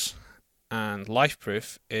Otterbox and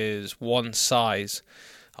LifeProof is one size,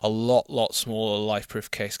 a lot smaller LifeProof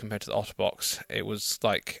case compared to the Otterbox. It was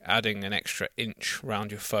like adding an extra inch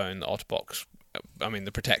around your phone. The Otterbox, I mean,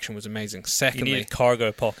 the protection was amazing. Secondly, you need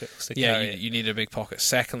cargo pockets to carry it. You need a big pocket.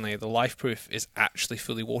 Secondly, the LifeProof is actually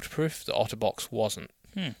fully waterproof. The Otterbox wasn't.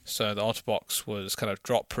 So the Otterbox was kind of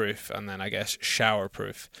drop proof and then I guess shower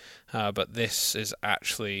proof. But this is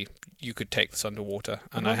actually, you could take this underwater.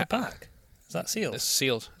 And I back. Is that sealed? It's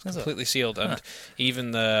sealed. It's completely sealed. And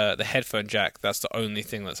even the headphone jack, that's the only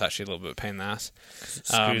thing that's actually a little bit of a pain in the ass.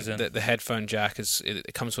 The headphone jack,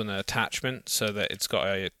 it comes with an attachment so that it's got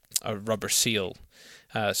a rubber seal.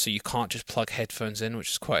 So you can't just plug headphones in, which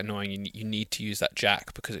is quite annoying. You need to use that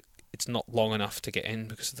jack because it's not long enough to get in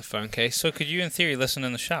because of the phone case. So could you, in theory, listen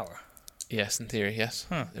in the shower? Yes, in theory, yes.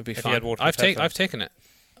 It'd be fine. You had waterproof I've taken it.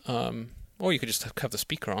 Or you could just have the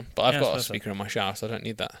speaker on. But I've got a speaker in my shower, so I don't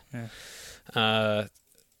need that. Yeah.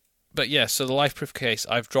 But yeah, so the LifeProof case,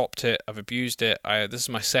 I've dropped it, I've abused it. This is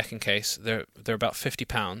my second case. They're about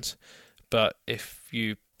 £50, but if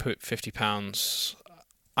you put £50,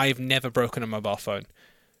 I've never broken a mobile phone,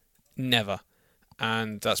 never,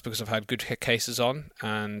 and that's because I've had good cases on.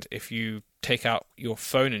 And if you take out your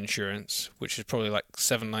phone insurance, which is probably like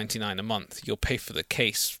 $7.99 a month, you'll pay for the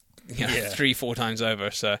case 3-4 times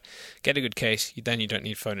over. So get a good case, then you don't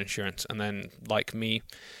need phone insurance. And then, like me,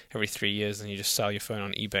 every 3 years, then you just sell your phone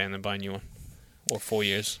on eBay and then buy a new one. Or 4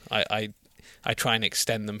 years. I try and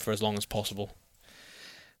extend them for as long as possible.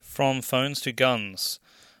 From phones to guns,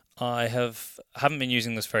 I haven't been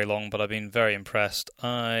using this very long, but I've been very impressed.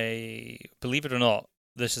 Believe it or not,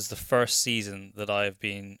 this is the first season that I've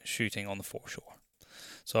been shooting on the foreshore.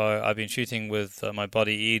 So I've been shooting with my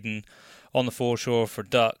buddy Eden on the foreshore for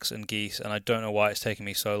ducks and geese, and I don't know why it's taken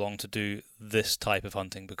me so long to do this type of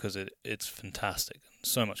hunting, because it's fantastic.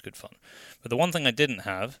 so much good fun. But the one thing I didn't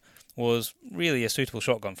have was really a suitable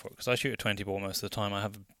shotgun for it, because I shoot a 20 ball most of the time. I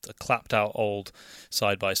have a clapped out old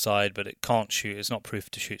side-by-side, but it can't shoot, it's not proof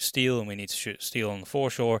to shoot steel, and we need to shoot steel on the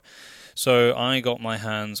foreshore. So I got my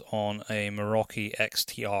hands on a Meraki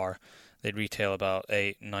XTR. They'd retail about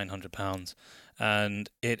 £800-900, and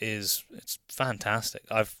it's fantastic.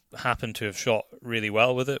 I've happened to have shot really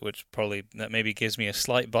well with it, which that maybe gives me a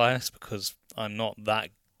slight bias, because I'm not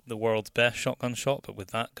the world's best shotgun shot, but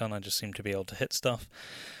with that gun I just seem to be able to hit stuff.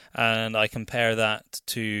 And I compare that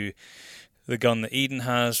to the gun that Eden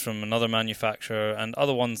has from another manufacturer, and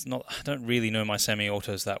other ones. I don't really know my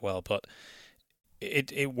semi-autos that well, but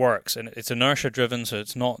it works, and it's inertia driven, so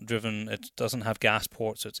it's not driven. It doesn't have gas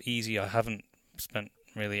ports, so it's easy. I haven't spent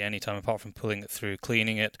really any time apart from pulling it through,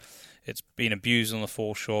 cleaning it. It's been abused on the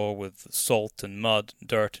foreshore with salt and mud,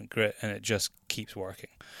 dirt and grit, and it just keeps working.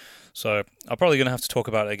 So I'm probably going to have to talk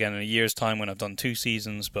about it again in a year's time when I've done 2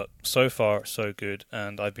 seasons, but so far, so good,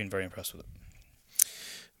 and I've been very impressed with it.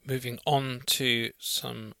 Moving on to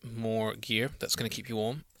some more gear that's going to keep you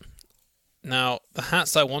warm. Now, the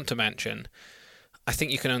hats I want to mention, I think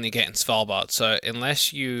you can only get in Svalbard, so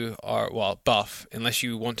unless you are, unless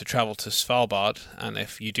you want to travel to Svalbard, and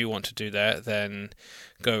if you do want to do that, then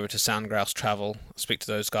go over to Sandgrouse Travel, speak to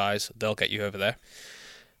those guys, they'll get you over there.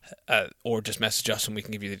 Or just message us and we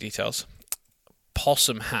can give you the details.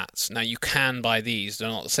 Possum hats. Now you can buy these. They're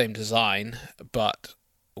not the same design, but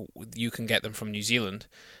you can get them from New Zealand.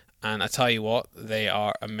 And I tell you what, they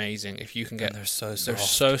are amazing. If you can get, they're so soft. They're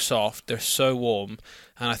so soft. They're so warm.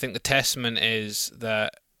 And I think the testament is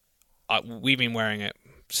that we've been wearing it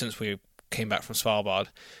since we came back from Svalbard,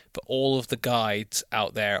 but all of the guides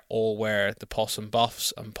out there all wear the Possum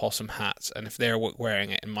buffs and Possum hats, and if they're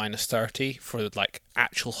wearing it in -30 for like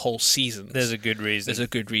actual whole seasons, there's a good reason. There's a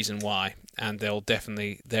good reason why, and they're not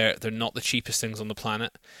the cheapest things on the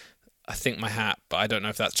planet. I think my hat, but I don't know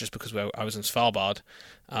if that's just because I was in Svalbard.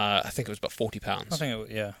 I think it was about £40. I think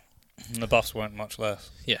yeah, and the buffs weren't much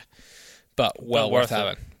less. Yeah, but well worth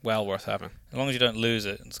having. Well worth having. As long as you don't lose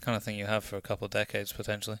it, it's the kind of thing you have for a couple of decades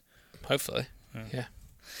potentially. Hopefully, yeah.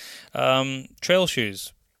 Trail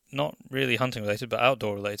shoes, not really hunting related, but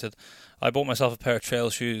outdoor related. I bought myself a pair of trail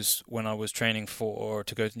shoes when I was training to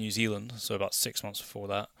go to New Zealand, so about 6 months before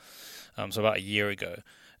that, so about a year ago.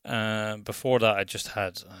 Before that, I just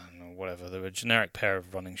had, they were a generic pair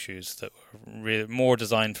of running shoes that were more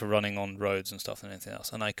designed for running on roads and stuff than anything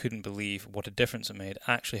else, and I couldn't believe what a difference it made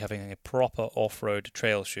actually having a proper off-road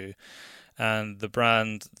trail shoe. And the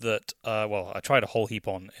brand that, I tried a whole heap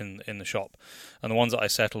on in the shop, and the ones that I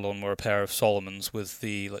settled on were a pair of Solomons with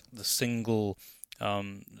the single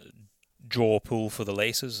jaw pull for the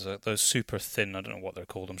laces, those super thin, I don't know what they're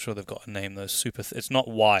called, I'm sure they've got a name, those it's not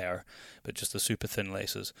wire, but just the super thin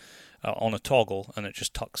laces on a toggle, and it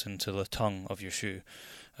just tucks into the tongue of your shoe,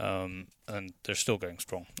 and they're still going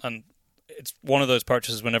strong. And it's one of those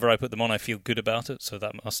purchases, whenever I put them on, I feel good about it, so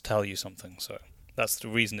that must tell you something, so... That's the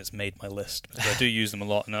reason it's made my list, because I do use them a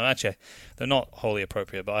lot. No, actually, they're not wholly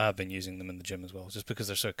appropriate, but I have been using them in the gym as well, just because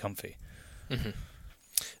they're so comfy. Mm-hmm.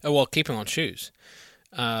 Oh, well, keeping on shoes,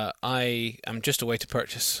 I am just away to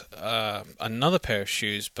purchase another pair of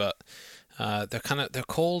shoes, but they're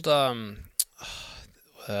called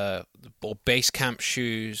base camp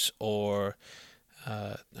shoes, or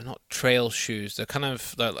they're not trail shoes. They're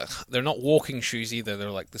not walking shoes either.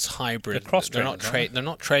 They're like this hybrid. They're cross trainers. They're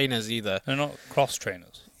not trainers either. They're not cross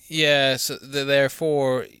trainers. Yeah, so they're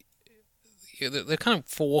kind of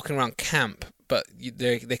for walking around camp, but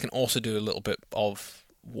they can also do a little bit of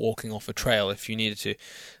walking off a trail if you needed to.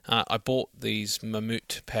 I bought these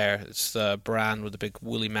Mammut pair. It's the brand with the big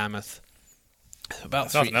woolly mammoth.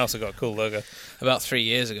 Nothing else. It got a cool logo. About 3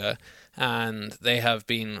 years ago. And they have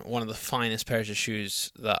been one of the finest pairs of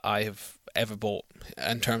shoes that I have ever bought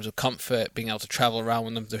in terms of comfort, being able to travel around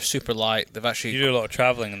with them. They're super light. They've actually... You do a lot of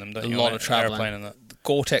travelling in them, don't you? A lot of travelling. Airplane and that.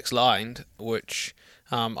 Gore-Tex lined, which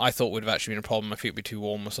I thought would have actually been a problem. My feet would be too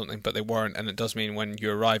warm or something, but they weren't. And it does mean when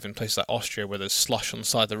you arrive in places like Austria where there's slush on the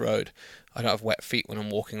side of the road, I don't have wet feet when I'm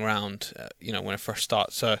walking around, when I first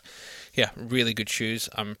start. So, yeah, really good shoes.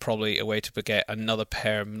 I'm probably away to get another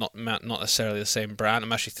pair, not necessarily the same brand.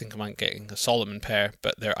 I'm actually thinking about getting a Solomon pair,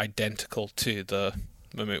 but they're identical to the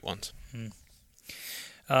Mammut ones.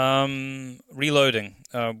 Reloading.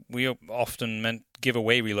 We often give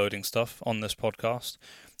away reloading stuff on this podcast,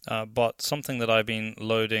 but something that I've been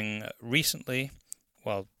loading recently,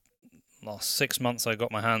 last 6 months I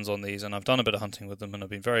got my hands on these, and I've done a bit of hunting with them, and I've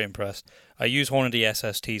been very impressed. I use Hornady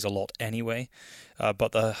SSTs a lot anyway,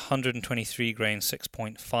 but the 123 grain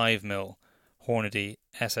 6.5mm Hornady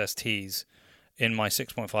SSTs in my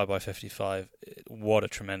 6.5 by 55. What a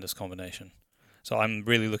tremendous combination. So I'm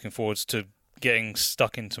really looking forward to getting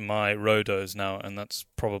stuck into my Rodos now, and that's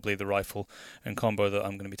probably the rifle and combo that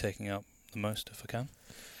I'm going to be taking up the most if I can.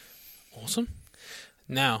 Awesome.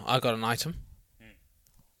 Now, I've got an item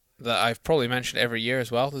that I've probably mentioned every year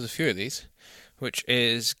as well. There's a few of these, which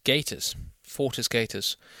is gaiters, Fortis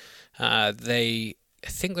gaiters. I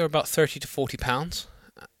think they're about 30 to 40 pounds.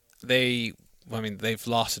 They've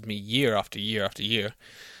lasted me year after year after year,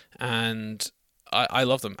 and I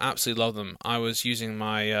love them, absolutely love them. I was using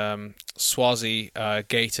my Swazi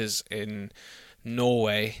gaiters in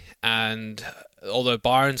Norway, and although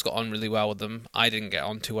Byron's got on really well with them, I didn't get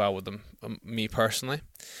on too well with them, me personally.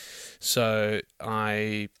 So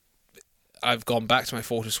I've gone back to my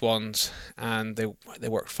Fortis ones, and they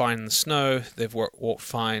work fine in the snow. They've worked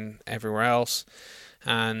fine everywhere else,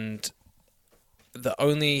 and the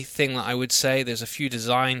only thing that I would say, there's a few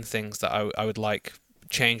design things that I would like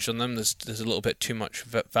changed on them. There's a little bit too much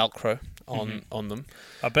Velcro on them.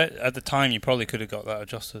 I bet at the time you probably could have got that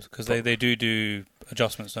adjusted, because they do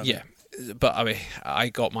adjustments, don't they? Yeah, but I mean, I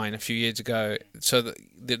got mine a few years ago, so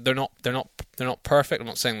they're not perfect. I'm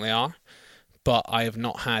not saying they are, but I have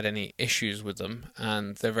not had any issues with them,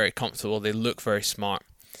 and they're very comfortable. They look very smart,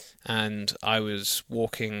 and I was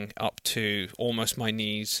walking up to almost my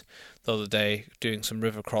knees the other day doing some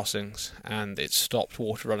river crossings, and it stopped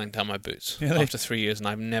water running down my boots after 3 years, and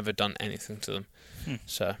I've never done anything to them.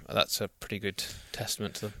 So that's a pretty good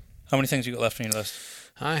testament to them. How many things you got left on your list?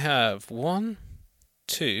 I have 1,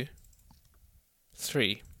 2,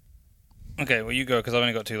 3. Okay, well you go, because I've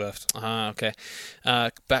only got 2 left. Okay.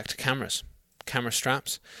 Back to cameras. Camera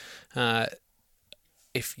straps.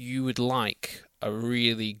 If you would like a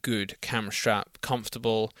really good camera strap,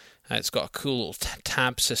 comfortable, it's got a cool little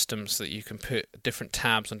tab system so that you can put different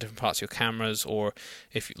tabs on different parts of your cameras, or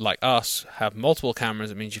if you, like us, have multiple cameras,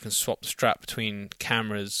 it means you can swap the strap between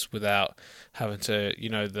cameras without having to,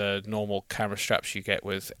 the normal camera straps you get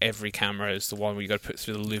with every camera is the one where you got to put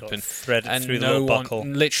through the loop and thread it through the little buckle.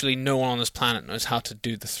 Literally no one on this planet knows how to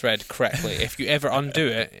do the thread correctly. If you ever undo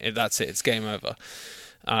it, that's it, it's game over.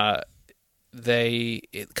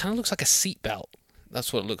 It kind of looks like a seatbelt.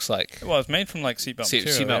 That's what it looks like. Well, it's made from like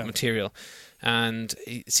seatbelt material. And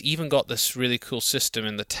it's even got this really cool system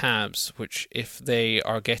in the tabs, which if they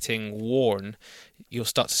are getting worn, you'll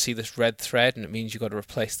start to see this red thread, and it means you've got to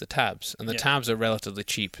replace the tabs. And the tabs are relatively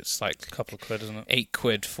cheap. It's like a couple of quid, isn't it?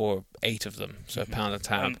 £8 for 8 of them, so £1 a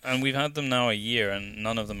tab. And we've had them now a year, and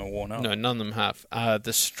none of them are worn out. No, none of them have.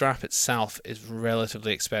 The strap itself is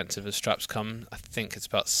relatively expensive. The straps come, I think it's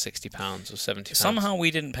about £60 or £70. Somehow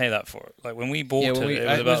we didn't pay that for it. Like when we bought it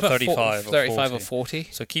was about 35 or 40.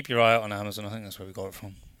 So keep your eye out on Amazon. I think that's where we got it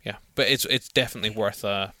from. Yeah, but it's definitely worth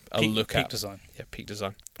a look at. Peak design. Yeah, peak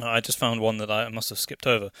design. I just found one that I must have skipped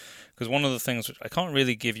over, because one of the things which I can't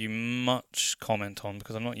really give you much comment on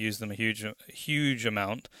because I've not used them a huge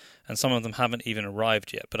amount, and some of them haven't even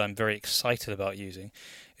arrived yet, but I'm very excited about using,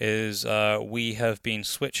 is we have been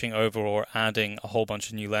switching over or adding a whole bunch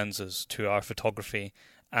of new lenses to our photography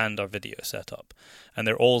and our video setup, and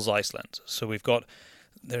they're all Zeiss lenses. So we've got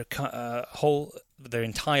their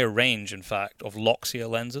entire range, in fact, of Loxia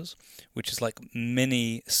lenses, which is like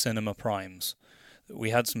mini cinema primes.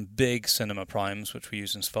 We had some big cinema primes, which we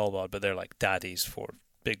use in Svalbard, but they're like daddies for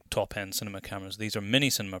big top-end cinema cameras. These are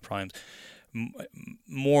mini cinema primes,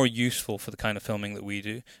 more useful for the kind of filming that we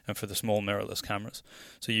do and for the small mirrorless cameras.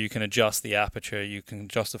 So you can adjust the aperture, you can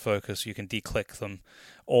adjust the focus, you can declick them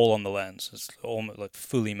all on the lens. It's almost like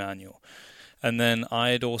fully manual. And then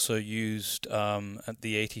I'd also used the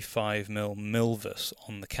 85mm Milvus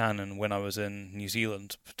on the Canon when I was in New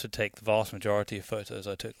Zealand to take the vast majority of photos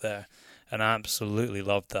I took there, and I absolutely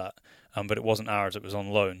loved that. But it wasn't ours, it was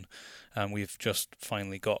on loan. And we've just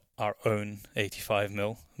finally got our own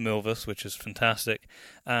 85mm Milvus, which is fantastic,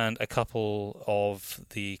 and a couple of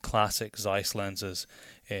the classic Zeiss lenses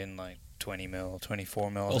in like 20mm,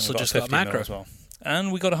 24mm. Also just got macro as well.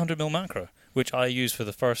 And we got a 100mm macro, which I used for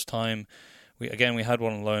the first time. We had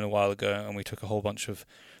one on loan a while ago, and we took a whole bunch of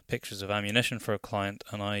pictures of ammunition for a client,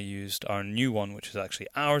 and I used our new one, which is actually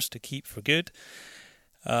ours to keep for good,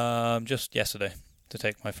 just yesterday to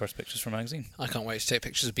take my first pictures for a magazine. I can't wait to take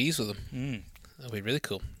pictures of bees with them. That'll be really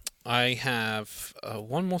cool. I have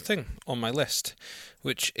one more thing on my list,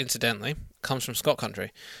 which incidentally comes from Scott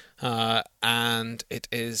Country, and it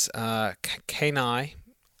is Kenai.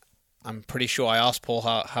 I'm pretty sure I asked Paul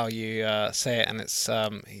how you say it, and it's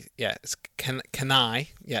it's Kenai.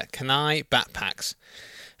 Yeah, Kenai backpacks,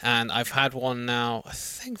 and I've had one now, I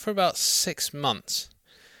think, for about 6 months,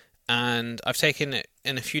 and I've taken it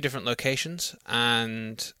in a few different locations,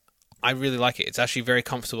 and I really like it. It's actually very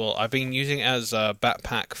comfortable. I've been using it as a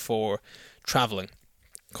backpack for traveling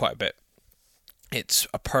quite a bit. It's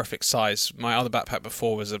a perfect size. My other backpack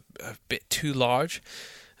before was a bit too large,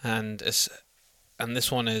 and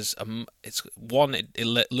this one is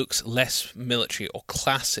it looks less military, or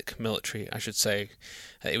classic military, I should say.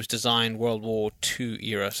 It was designed World War II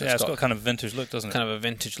era, so it's got kind of vintage look, doesn't it? Kind of a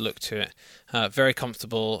vintage look to it. Very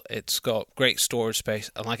comfortable. It's got great storage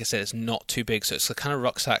space, and like I said, it's not too big. So it's the kind of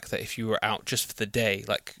rucksack that if you were out just for the day,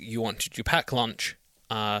 like you pack lunch,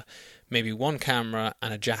 maybe one camera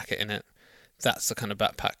and a jacket in it. That's the kind of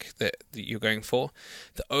backpack that you're going for.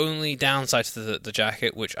 The only downside to the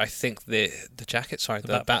jacket, which I think the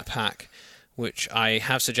backpack, which I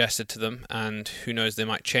have suggested to them, and who knows, they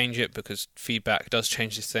might change it because feedback does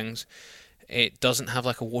change these things. It doesn't have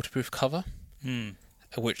like a waterproof cover,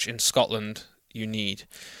 which in Scotland you need.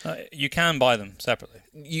 You can buy them separately.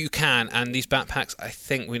 You can, and these backpacks, I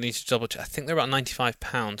think we need to double check. I think they're about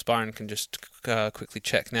 £95. Byron can just quickly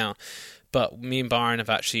check now. But me and Byron have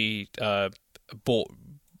actually bought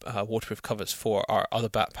waterproof covers for our other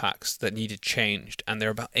backpacks that needed changed, and they're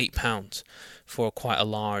about £8 for quite a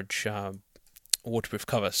large waterproof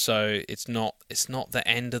cover. So it's not the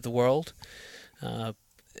end of the world. And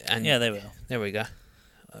yeah, they will. There we go.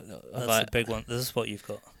 That's the big one. This is what you've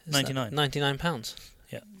got. £99.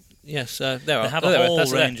 Yeah. Yes, there are. They have a whole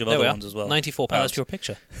range of other ones as well. £94. That's your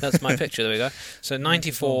picture. That's my picture. There we go. So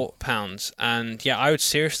 £94, and yeah, I would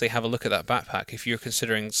seriously have a look at that backpack if you're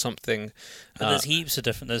considering something. There's heaps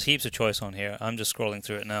of choice on here. I'm just scrolling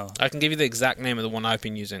through it now. I can give you the exact name of the one I've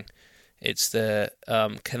been using. It's the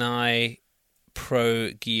Kanai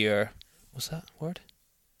Pro Gear. What's that word?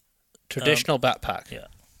 Traditional backpack. Yeah.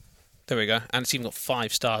 There we go. And it's even got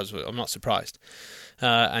 5 stars. I'm not surprised.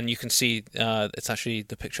 And you can see it's actually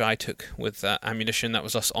the picture I took with ammunition. That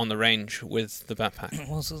was us on the range with the backpack. It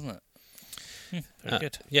was, isn't it? Very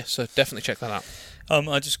good. Yeah, so definitely check that out.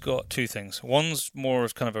 I just got 2 things. One's more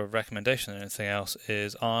of kind of a recommendation than anything else.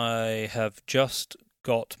 Is I have just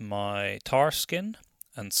got my tar skin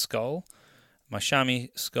and skull, my chamois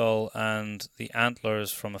skull, and the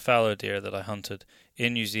antlers from a fallow deer that I hunted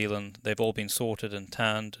in New Zealand. They've all been sorted and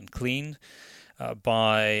tanned and cleaned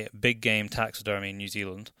by Big Game Taxidermy in New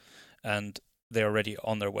Zealand, and they're already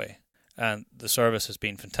on their way. And the service has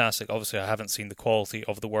been fantastic. Obviously, I haven't seen the quality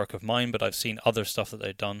of the work of mine, but I've seen other stuff that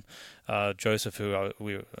they've done. Joseph, who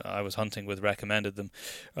I was hunting with, recommended them,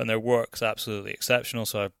 and their work's absolutely exceptional.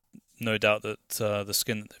 So I've no doubt that the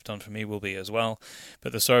skin that they've done for me will be as well.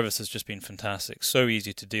 But the service has just been fantastic. So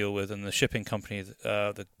easy to deal with, and the shipping company,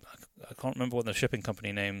 I can't remember what the shipping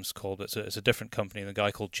company name's called, but it's a different company. The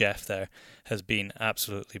guy called Jeff there has been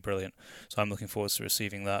absolutely brilliant. So I'm looking forward to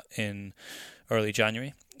receiving that in early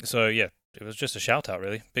January. So yeah, it was just a shout out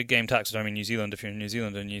really. Big Game Taxidermy New Zealand. If you're in New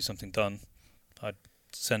Zealand and you need something done, I'd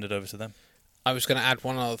send it over to them. I was going to add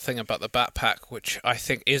one other thing about the backpack, which I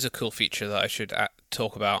think is a cool feature that I should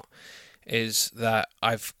talk about, is that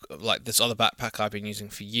I've this other backpack I've been using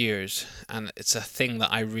for years, and it's a thing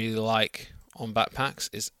that I really like on backpacks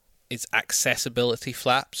is its accessibility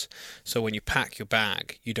flaps. So when you pack your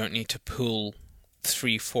bag, you don't need to pull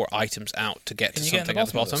 3-4 items out to get to something at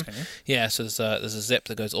the bottom. Yeah, so there's a zip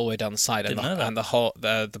that goes all the way down the side, and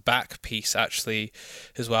the back piece actually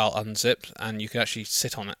as well unzips, and you can actually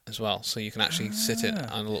sit on it as well. So you can actually sit it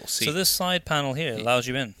on a little seat. So this side panel here allows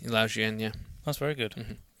you in. It allows you in, yeah. That's very good.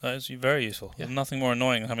 Mm-hmm. That is very useful. Yeah. Nothing more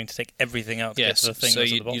annoying than having to take everything out to get to the thing. So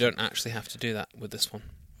that's at the bottom. you don't actually have to do that with this one.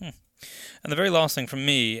 And the very last thing from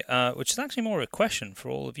me, which is actually more a question for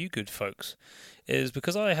all of you good folks, is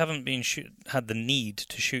because I haven't been had the need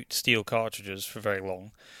to shoot steel cartridges for very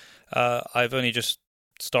long, I've only just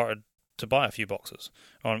started to buy a few boxes.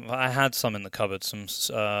 I had some in the cupboard, some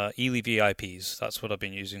Ely VIPs. That's what I've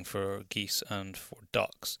been using for geese and for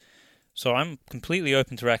ducks. So I'm completely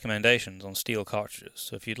open to recommendations on steel cartridges.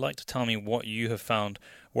 So if you'd like to tell me what you have found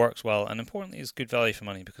works well, and importantly is good value for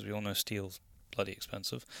money, because we all know steel's bloody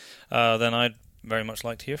expensive, then I'd very much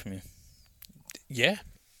like to hear from you. Yeah.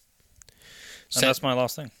 And that's my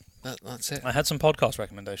last thing. That's it. I had some podcast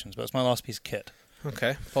recommendations, but it's my last piece of kit.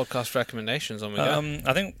 Okay, podcast recommendations on we go.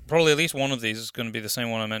 I think probably at least one of these is going to be the same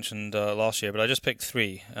one I mentioned last year, but I just picked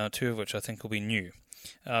 3, 2 of which I think will be new.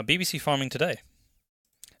 BBC Farming Today.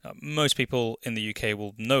 Most people in the UK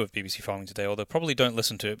will know of BBC Farming Today, although probably don't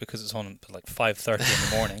listen to it because it's on at like 5:30 in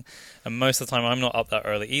the morning. And most of the time I'm not up that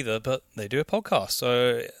early either, but they do a podcast.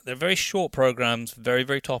 So they're very short programs, very,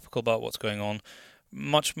 very topical about what's going on,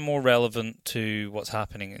 much more relevant to what's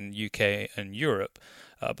happening in the UK and Europe,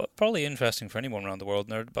 but probably interesting for anyone around the world.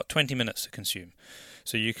 And they're about 20 minutes to consume.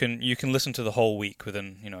 So you can listen to the whole week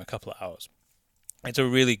within a couple of hours. It's a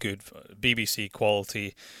really good BBC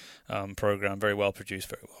quality program, very well produced,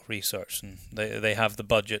 very well researched, and they have the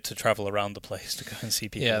budget to travel around the place to go and see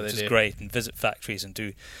people, which is great, and visit factories and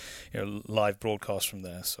do live broadcasts from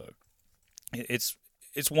there. So it's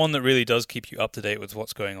one that really does keep you up to date with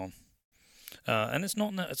what's going on. And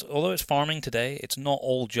although it's farming today, it's not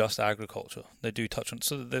all just agriculture. They do touch on,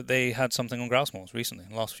 so they had something on grouse moors recently,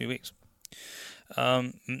 in the last few weeks.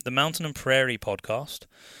 The Mountain and Prairie podcast,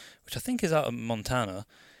 which I think is out of Montana.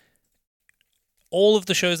 All of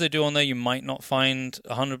the shows they do on there, you might not find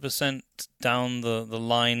 100% down the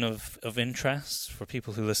line of interest for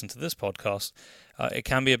people who listen to this podcast. It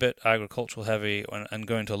can be a bit agricultural heavy and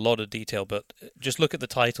go into a lot of detail, but just look at the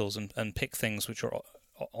titles and pick things which are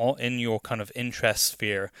all in your kind of interest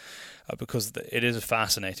sphere, because it is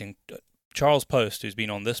fascinating. Charles Post, who's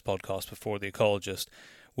been on this podcast before, The Ecologist,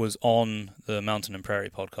 was on the Mountain and Prairie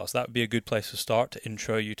podcast. That would be a good place to start to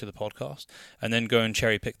intro you to the podcast, and then go and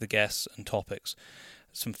cherry pick the guests and topics.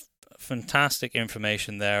 Some fantastic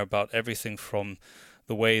information there about everything from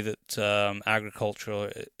the way that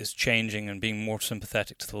agriculture is changing and being more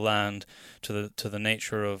sympathetic to the land, to the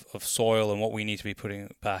nature of soil and what we need to be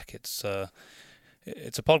putting back. It's a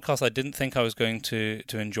podcast I didn't think I was going to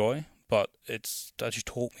enjoy, but it's actually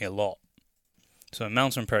taught me a lot. So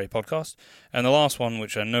Mountain and Prairie podcast. And the last one,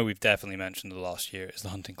 which I know we've definitely mentioned the last year, is the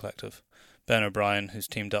Hunting Collective. Ben O'Brien, who's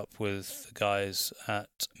teamed up with the guys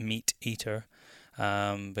at Meat Eater,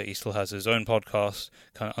 but he still has his own podcast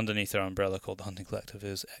kind of underneath their umbrella called the Hunting Collective,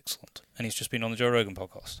 is excellent. And he's just been on the Joe Rogan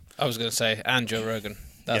podcast. I was going to say, and Joe Rogan.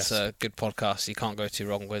 That's Yes. a good podcast. You can't go too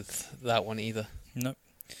wrong with that one either. Nope.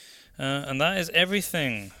 And that is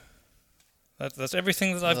everything. That's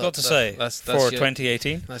everything that I've got to say for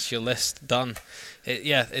 2018. That's your list done.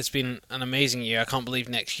 It's been an amazing year. I can't believe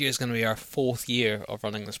next year is going to be our 4th year of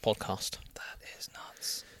running this podcast. That is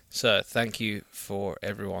nuts. So thank you for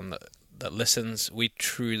everyone that listens. We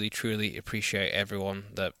truly, truly appreciate everyone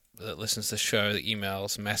that listens to the show, that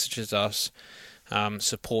emails, messages us,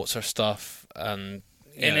 supports our stuff, and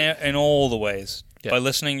in all the ways. Yeah. By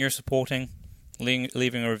listening, you're supporting.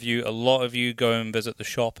 Leaving a review. A lot of you go and visit the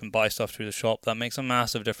shop and buy stuff through the shop. That makes a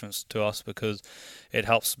massive difference to us because it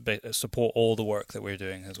helps support all the work that we're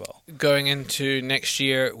doing as well. Going into next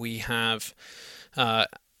year, we have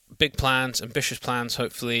big plans, ambitious plans.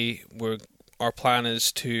 Hopefully, our plan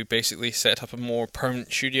is to basically set up a more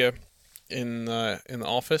permanent studio in the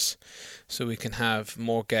office, so we can have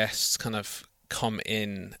more guests kind of come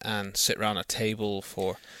in and sit around a table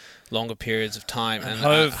for longer periods of time, and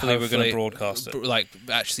hopefully we're going to broadcast it, like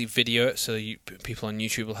actually video it, so people on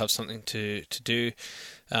YouTube will have something to do.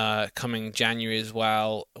 Coming January as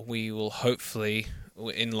well, we will hopefully,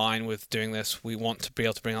 in line with doing this, we want to be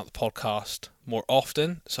able to bring out the podcast more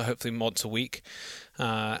often, so hopefully once a week,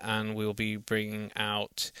 and we'll be bringing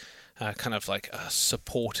out kind of like a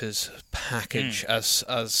supporters package as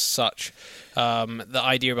such. The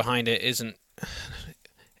idea behind it isn't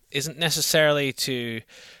necessarily to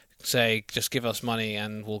say just give us money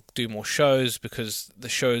and we'll do more shows, because the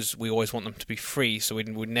shows, we always want them to be free, so we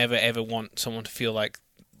would never ever want someone to feel like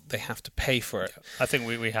they have to pay for it. I think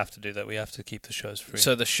we have to do that. We have to keep the shows free.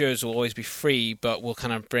 So the shows will always be free, but we'll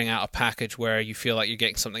kind of bring out a package where you feel like you're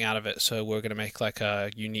getting something out of it. So we're going to make like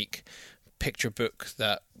a unique picture book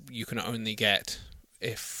that you can only get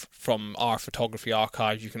if from our photography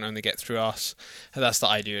archive, you can only get through us. And that's the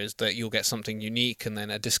idea, is that you'll get something unique and then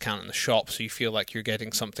a discount in the shop, so you feel like you're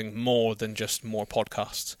getting something more than just more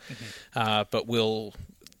podcasts. But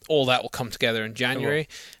all that will come together in January,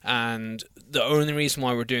 and the only reason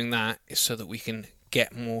why we're doing that is so that we can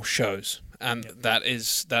get more shows. And that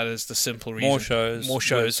is the simple reason. More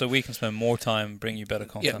shows, so we can spend more time, bring you better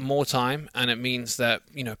content. Yeah, more time, and it means that,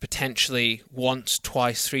 potentially once,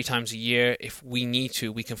 twice, 3 times a year, if we need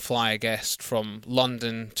to, we can fly a guest from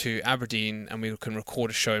London to Aberdeen, and we can record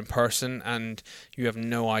a show in person, and you have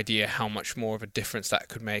no idea how much more of a difference that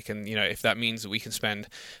could make. And, if that means that we can spend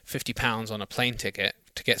 £50 on a plane ticket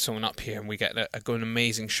to get someone up here and we get an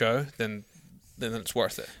amazing show, then it's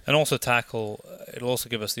worth it. And also it'll also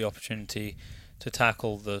give us the opportunity to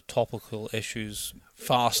tackle the topical issues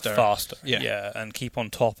faster. Yeah, and keep on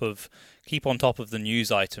top of the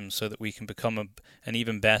news items, so that we can become an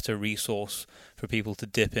even better resource for people to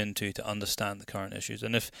dip into to understand the current issues.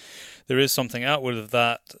 And if there is something outward of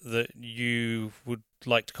that you would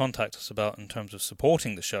like to contact us about in terms of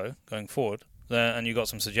supporting the show going forward, and you got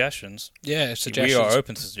some suggestions, we are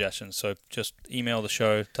open to suggestions. So just email the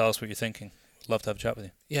show, tell us what you're thinking. Love to have a chat with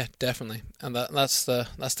you. Yeah, definitely. And that's the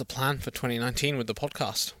plan for 2019 with the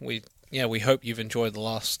podcast. We hope you've enjoyed the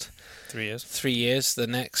last 3 years. 3 years.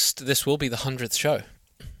 This will be the 100th show.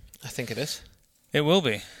 I think it is. It will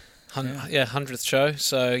be. 100th show.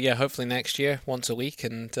 So yeah, hopefully next year, once a week,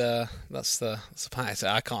 and that's the plan.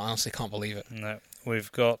 I honestly can't believe it. No,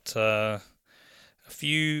 we've got a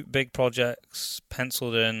few big projects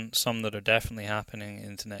penciled in, some that are definitely happening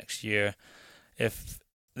into next year. If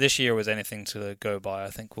this year was anything to go by, I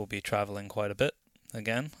think we'll be traveling quite a bit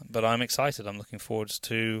again. But I'm excited. I'm looking forward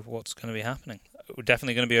to what's going to be happening. We're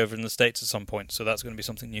definitely going to be over in the States at some point, so that's going to be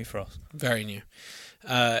something new for us. Very new.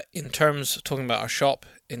 In terms, talking about our shop,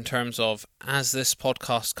 in terms of as this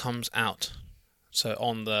podcast comes out, so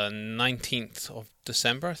on the 19th of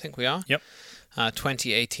December, I think we are. Yep.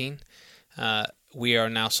 2018. We are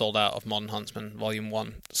now sold out of Modern Huntsman Volume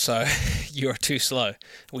 1. So you're too slow.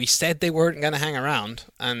 We said they weren't going to hang around,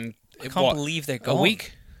 and I can't believe they're gone. A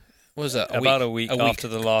week? What was it? About a week after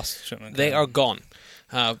the last shipment. They are gone.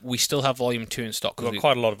 We still have Volume 2 in stock. We've got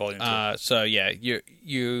quite a lot of Volume 2. So yeah,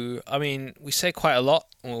 I mean, we say quite a lot.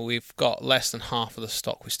 Well, we've got less than half of the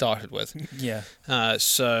stock we started with. Yeah.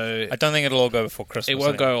 So I don't think it'll all go before Christmas. It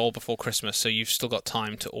won't go all before Christmas, so you've still got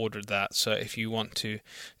time to order that. So if you want to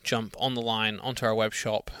jump on the line onto our web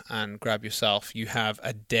shop and grab yourself, you have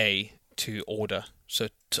a day to order. So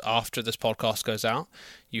after this podcast goes out,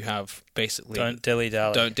 you have basically... Don't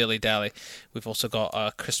dilly-dally. Don't dilly-dally. We've also got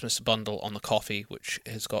a Christmas bundle on the coffee, which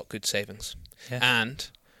has got good savings. Yeah. And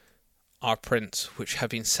our prints, which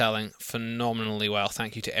have been selling phenomenally well.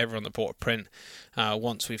 Thank you to everyone that bought a print.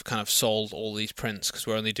 Once we've kind of sold all these prints, because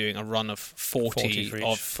we're only doing a run of 40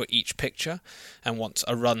 for each picture, and once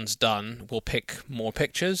a run's done, we'll pick more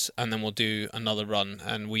pictures, and then we'll do another run,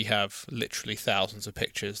 and we have literally thousands of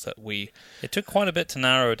pictures that we... It took quite a bit to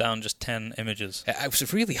narrow down just 10 images. It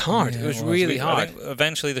was really hard. Yeah, it was really hard. I think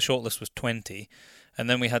eventually the shortlist was 20. And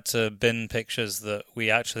then we had to bin pictures that we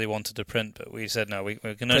actually wanted to print, but we said no, we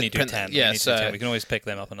can only do 10. Yeah, so 10. We can always pick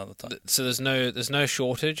them up another time. So there's no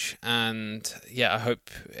shortage, and yeah, I hope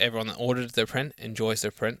everyone that ordered their print enjoys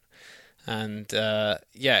their print, and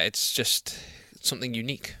yeah, it's just something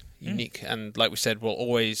unique. And like we said, we'll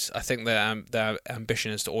always. I think the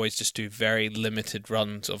ambition is to always just do very limited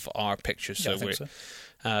runs of our pictures. Yeah, I think so.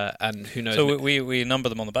 And who knows? So we number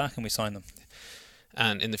them on the back and we sign them.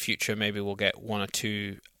 And in the future, maybe we'll get one or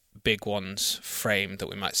two big ones framed that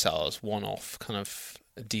we might sell as one-off kind of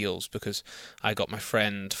deals, because I got my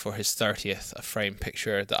friend for his 30th a framed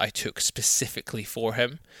picture that I took specifically for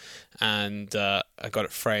him, and I got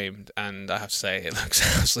it framed, and I have to say it looks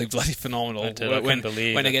absolutely bloody phenomenal. I couldn't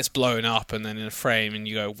believe when it gets blown up and then in a frame, and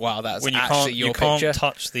you go, wow, that's when you actually your picture. You can't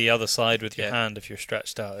touch the other side with your hand if you're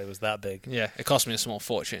stretched out. It was that big. Yeah, it cost me a small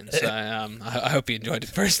fortune, so I hope he enjoyed it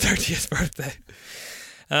for his 30th birthday.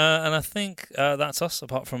 And I think that's us,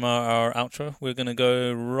 apart from our outro. We're going to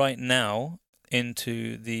go right now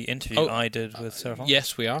into the interview I did with Sarah Fox.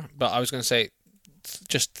 Yes, we are. But I was going to say,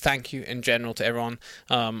 just thank you in general to everyone.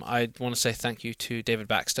 I want to say thank you to David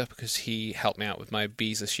Baxter, because he helped me out with my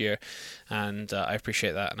bees this year, and I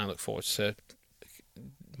appreciate that, and I look forward to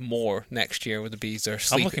more next year with the bees. They're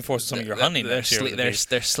sleeping. I'm looking forward to some of your honey next year.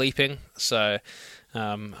 They're sleeping, so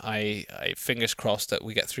I fingers crossed that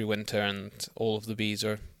we get through winter and all of the bees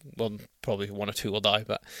are, well, probably one or two will die,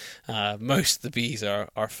 but most of the bees are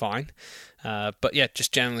fine. But yeah,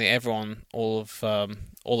 just generally everyone, all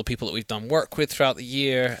the people that we've done work with throughout the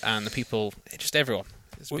year, and the people, just everyone.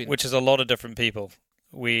 Which is a lot of different people.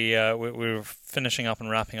 We're finishing up and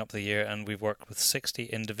wrapping up the year, and we've worked with 60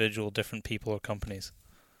 individual different people or companies.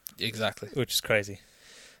 Exactly. Which is crazy.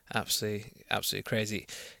 Absolutely crazy.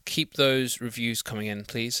 Keep those reviews coming in,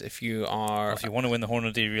 please. If you want to win the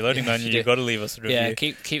Hornady Reloading Manual, you've got to leave us a review. Yeah,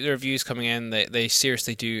 keep the reviews coming in. They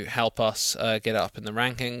seriously do help us get up in the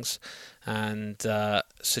rankings. And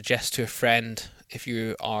suggest to a friend, if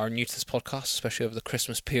you are new to this podcast, especially over the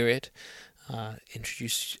Christmas period,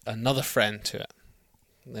 introduce another friend to it.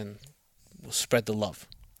 Then we'll spread the love.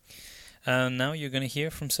 And now you're going to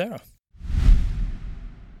hear from Sarah.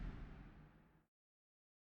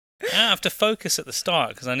 I have to focus at the start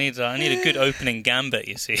because I need a good opening gambit,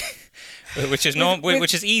 you see, which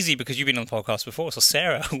is easy because you've been on the podcast before. So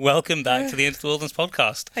Sarah, welcome back to the Into the Wilderness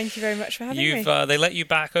podcast. Thank you very much for having me. They let you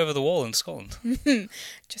back over the wall in Scotland.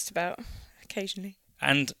 Just about, occasionally.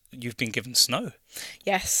 And you've been given snow.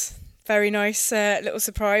 Yes, very nice little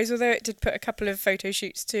surprise. Although it did put a couple of photo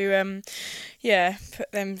shoots to,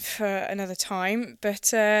 put them for another time.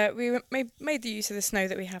 But we made the use of the snow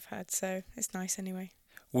that we have had, so it's nice anyway.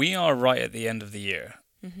 We are right at the end of the year.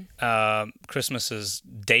 Mm-hmm. Christmas is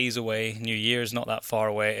days away. New Year's not that far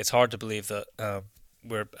away. It's hard to believe that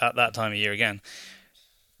we're at that time of year again.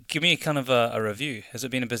 Give me kind of a review. Has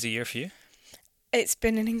it been a busy year for you? It's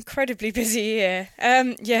been an incredibly busy year.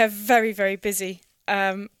 Very, very busy.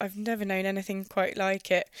 I've never known anything quite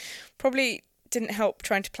like it. Probably didn't help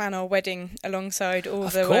trying to plan our wedding alongside all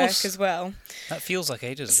the work as well. That feels like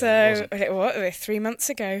ages ago. So, it was 3 months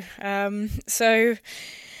ago. So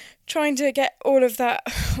trying to get all of that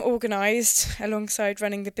organised alongside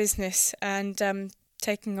running the business and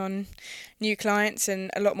taking on new clients and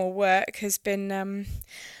a lot more work has been, I'm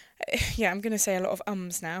going to say a lot of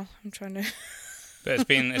ums now. I'm trying to... But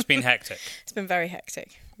it's been hectic. It's been very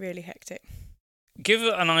hectic, really hectic. Give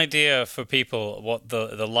an idea for people what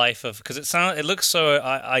the life of, because it looks so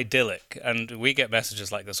idyllic, and we get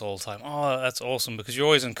messages like this all the time. Oh, that's awesome, because you're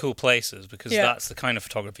always in cool places, because that's the kind of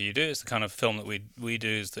photography you do. It's the kind of film that we do,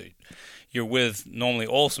 is that you're with normally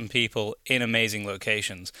awesome people in amazing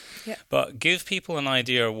locations. Yeah. But give people an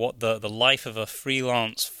idea of what the life of a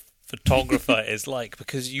freelance photographer is like,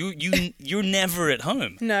 because you're never at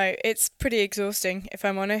home. No, it's pretty exhausting, if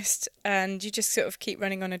I'm honest, and you just sort of keep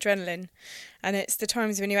running on adrenaline. And it's the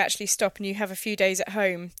times when you actually stop and you have a few days at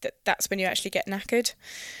home that's when you actually get knackered,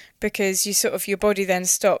 because your body then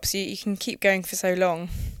stops. You can keep going for so long.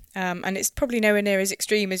 And it's probably nowhere near as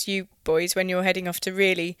extreme as you boys when you're heading off to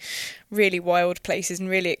really, really wild places and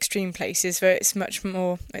really extreme places where it's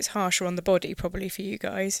it's harsher on the body probably for you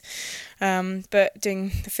guys. But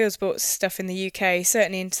doing the field sports stuff in the UK,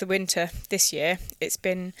 certainly into the winter this year, it's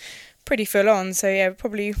been pretty full on. So yeah,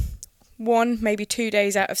 probably 1, maybe 2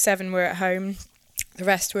 days out of 7 we're at home. The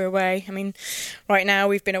rest were away. I mean, right now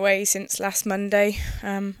we've been away since last Monday.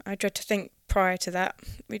 I dread to think prior to that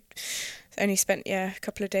we'd only spent a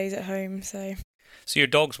couple of days at home. So your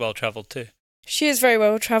dog's well travelled too. She is very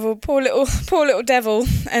well travelled. Poor little devil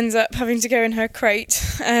ends up having to go in her crate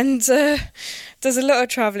and does a lot of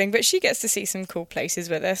travelling, but she gets to see some cool places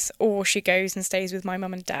with us, or she goes and stays with my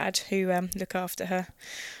mum and dad who look after her,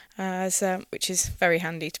 which is very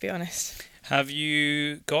handy, to be honest. Have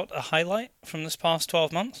you got a highlight from this past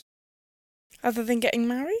 12 months? Other than getting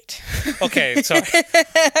married? Okay, sorry.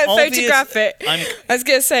 Photograph it. I was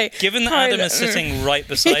going to say. Given that Adam is sitting right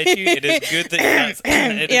beside you, it is good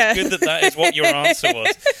that that is what your answer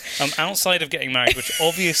was. Outside of getting married, which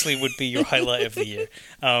obviously would be your highlight of the year,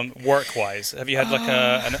 work-wise, have you had like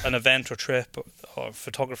an event or trip or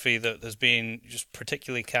photography that has been just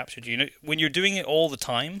particularly captured you? When you're doing it all the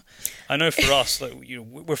time, I know for us,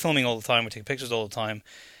 we're filming all the time, we're taking pictures all the time,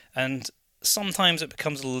 and sometimes it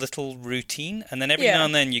becomes a little routine, and then every now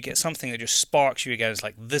and then you get something that just sparks you again. It's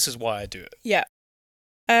like, this is why I do it. Yeah.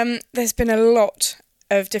 There's been a lot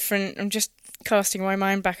of different... I'm just casting my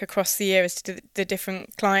mind back across the year as to the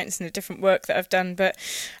different clients and the different work that I've done. But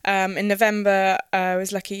in November, I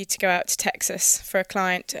was lucky to go out to Texas for a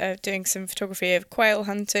client doing some photography of quail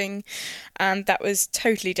hunting, and that was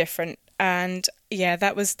totally different. And yeah,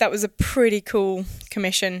 that was a pretty cool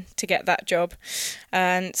commission to get that job.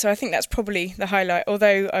 And so I think that's probably the highlight.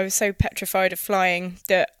 Although I was so petrified of flying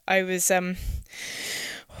that I was I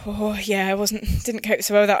didn't cope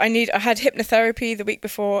so well with that. I had hypnotherapy the week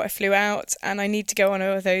before I flew out, and I need to go on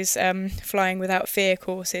all of those flying without fear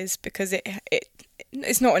courses, because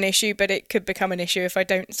it's not an issue, but it could become an issue if I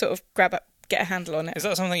don't sort of get a handle on it. Is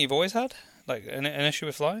that something you've always had? Like an issue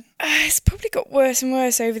with flying? It's probably got worse and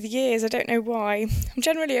worse over the years. I don't know why. I'm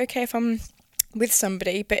generally okay if I'm with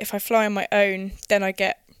somebody, but if I fly on my own, then I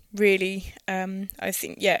get really,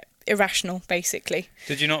 irrational, basically.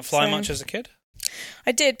 Did you not fly much as a kid?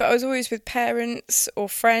 I did, but I was always with parents or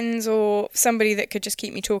friends or somebody that could just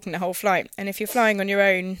keep me talking the whole flight. And if you're flying on your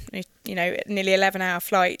own, nearly 11-hour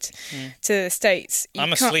flight to the States,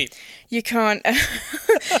 I'm asleep. You can't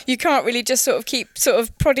you can't really just sort of keep sort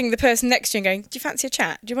of prodding the person next to you and going, do you fancy a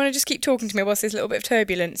chat? Do you want to just keep talking to me whilst this little bit of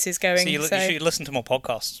turbulence is going? So you should listen to more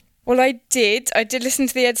podcasts. Well, I did listen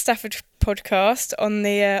to the Ed Stafford podcast on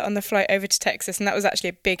the flight over to Texas, and that was actually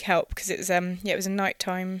a big help, because it was a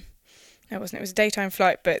nighttime. No, it wasn't. It was a daytime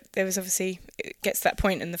flight, but there was obviously, it gets to that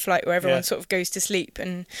point in the flight where everyone sort of goes to sleep,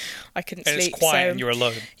 and I couldn't sleep. It's quiet and you're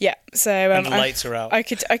alone. Yeah, so and the lights are out. I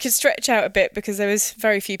could stretch out a bit because there was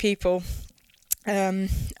very few people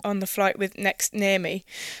on the flight near me,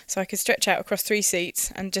 so I could stretch out across 3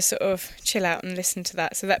 seats and just sort of chill out and listen to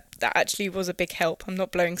that. So that actually was a big help. I'm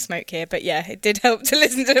not blowing smoke here, but yeah, it did help to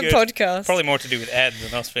listen to the podcast. Probably more to do with Ed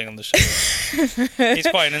than us being on the show. He's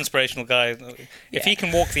quite an inspirational guy. If he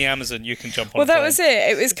can walk the Amazon, you can jump on. Well, that was it.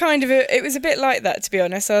 It was kind of it was a bit like that, to be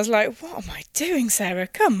honest. I was like, what am I doing, Sarah?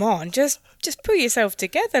 Come on, just pull yourself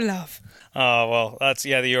together, love. Oh, well, that's,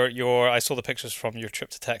 your I saw the pictures from your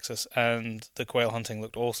trip to Texas, and the quail hunting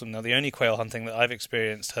looked awesome. Now, the only quail hunting that I've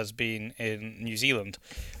experienced has been in New Zealand.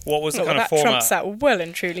 What was the kind of format? That trumps that well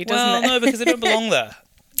and truly, doesn't it? Well, no, because they don't belong there.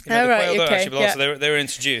 You know, Oh, the right, quail don't okay, actually belong, yeah. so they were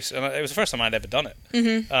introduced, and it was the first time I'd ever done it.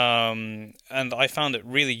 Mm-hmm. And I found it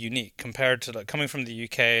really unique compared to coming from the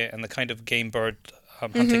UK and the kind of game bird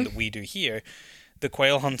hunting that we do here. The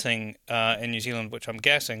quail hunting in New Zealand, which I'm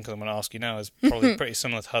guessing, because I'm going to ask you now, is probably pretty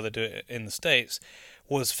similar to how they do it in the States,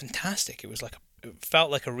 was fantastic. It was it felt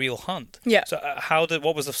like a real hunt. Yeah. So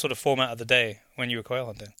what was the sort of format of the day when you were quail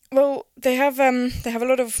hunting? Well, they have a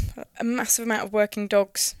massive amount of working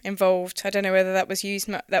dogs involved. I don't know whether that was used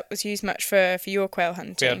much for your quail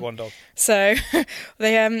hunting. We had one dog. So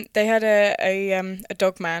they had a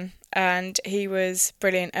dog man, and he was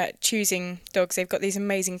brilliant at choosing dogs. They've got these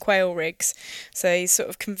amazing quail rigs, so he's sort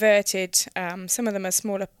of converted. Some of them are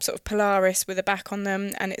smaller, sort of Polaris with a back on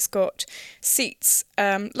them, and it's got seats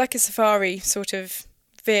like a safari sort of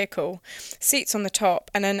vehicle, seats on the top,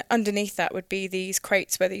 and then underneath that would be these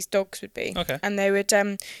crates where these dogs would be. Okay. And they would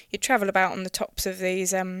you'd travel about on the tops of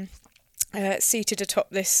these seated atop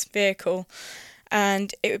this vehicle,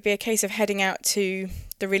 and it would be a case of heading out to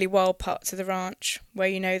the really wild parts of the ranch where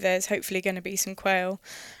you know there's hopefully going to be some quail,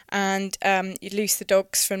 and you'd loose the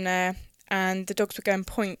dogs from there, and the dogs would go and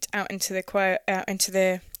point out into the quail, out into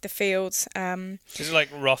the fields. Is it like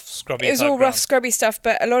rough, scrubby? It was all rough, scrubby stuff,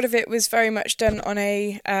 but a lot of it was very much done on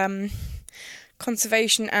a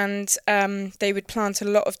conservation, and they would plant a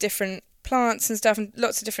lot of different plants and stuff, and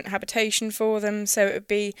lots of different habitation for them. So it would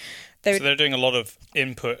be So they're doing a lot of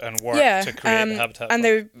input and work to create the habitat. And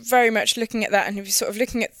they were very much looking at that, and sort of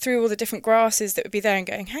looking at through all the different grasses that would be there and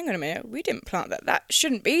going, hang on a minute, we didn't plant that. That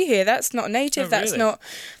shouldn't be here. That's not native. Oh, really?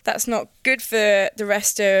 That's not good for the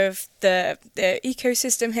rest of the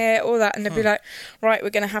ecosystem here, all that. And they'd be like, right, we're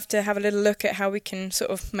going to have a little look at how we can sort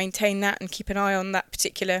of maintain that and keep an eye on that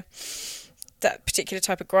particular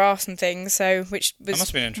type of grass and things. So which was, that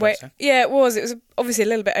must have been interesting. Yeah, it was obviously a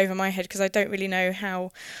little bit over my head because I don't really know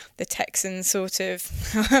how the Texan sort of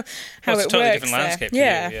how it's it a totally works different landscape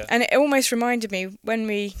there. for you, yeah. And it almost reminded me when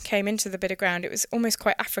we came into the bit of ground, it was almost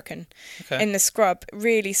quite African in the scrub,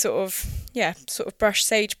 really sort of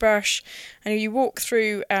sagebrush, and you walk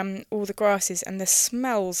through all the grasses, and the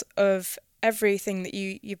smells of everything that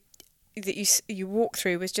you walk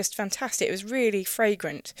through was just fantastic. It was really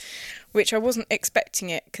fragrant, which I wasn't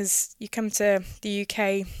expecting it, because you come to the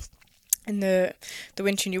UK in the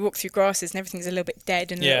winter and you walk through grasses and everything's a little bit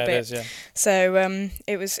dead and a little bit. It is, yeah. So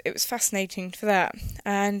it was fascinating for that.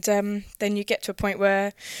 And then you get to a point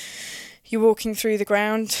where you're walking through the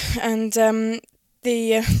ground, and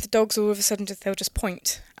the dogs all of a sudden they'll just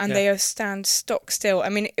point, and they'll stand stock still. I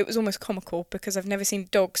mean, it was almost comical because I've never seen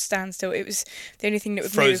dogs stand still. It was the only thing that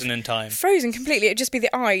would frozen move. in time. Frozen completely. It'd just be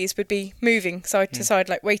the eyes would be moving side to side,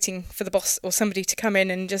 like waiting for the boss or somebody to come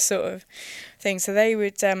in and just sort of thing. So they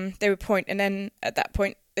would point, and then at that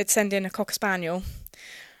point they'd send in a cocker spaniel,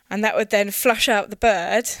 and that would then flush out the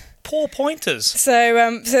bird. Poor pointers.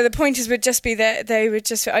 So the pointers would just be there. They would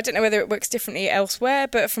just. I don't know whether it works differently elsewhere,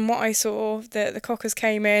 but from what I saw, the cockers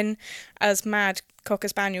came in as mad cocker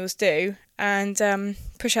spaniels do, and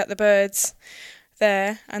push out the birds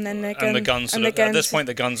there, and then the guns. At this point,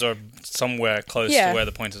 the guns are somewhere close to where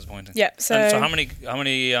the pointers are pointing. Yeah. So how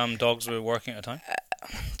many dogs were working at a time?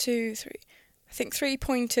 2, 3. I think 3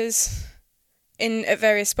 pointers in at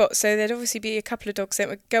various spots. So there'd obviously be a couple of dogs that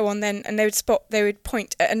would go on then, and they would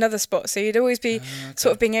point at another spot. So you'd always be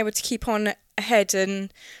sort of being able to keep on ahead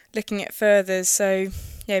and looking at furthers. So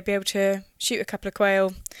yeah, be able to shoot a couple of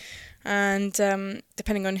quail, and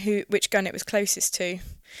depending on which gun it was closest to,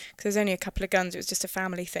 because there's only a couple of guns, it was just a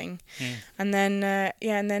family thing. And then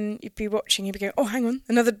and then you'd be watching, you'd be going, oh, hang on,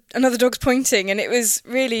 another dog's pointing, and it was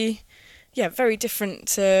really very different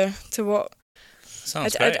to what.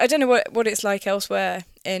 Sounds great. I don't know what it's like elsewhere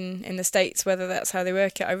in the States, whether that's how they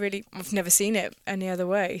work it. I've never seen it any other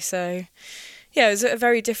way. So yeah, it was a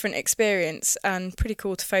very different experience and pretty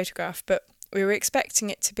cool to photograph, but we were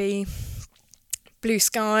expecting it to be blue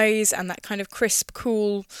skies and that kind of crisp,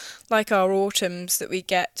 cool, like our autumns that we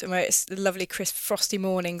get, where it's the lovely crisp frosty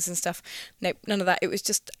mornings and stuff. Nope, none of that. It was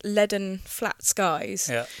just leaden flat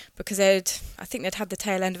skies, because I think they'd had the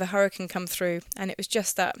tail end of a hurricane come through, and it was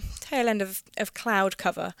just that tail end of cloud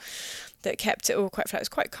cover that kept it all quite flat. It was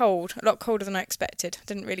quite cold, a lot colder than I expected. I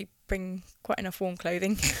didn't really bring quite enough warm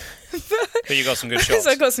clothing. But you got some good shots.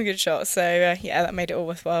 So I got some good shots, so that made it all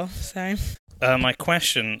worthwhile. So my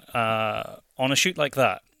question, on a shoot like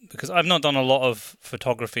that, because I've not done a lot of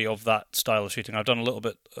photography of that style of shooting. I've done a little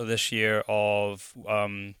bit this year of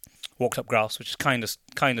walked up grouse, which is kind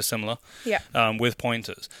of similar, with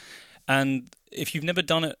pointers. And if you've never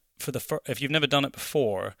done it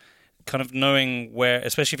before, kind of knowing where,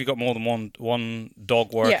 especially if you've got more than one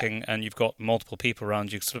dog working and you've got multiple people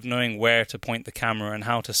around you, sort of knowing where to point the camera and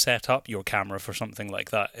how to set up your camera for something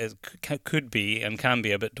like that could be and can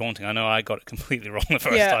be a bit daunting. I know I got it completely wrong the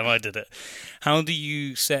first time I did it. How do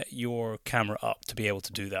you set your camera up to be able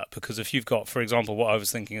to do that? Because if you've got, for example, what I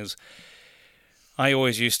was thinking is, I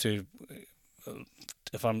always used to,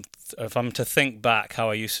 if I'm to think back how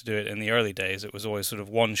I used to do it in the early days, it was always sort of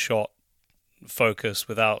one shot focus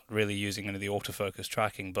without really using any of the autofocus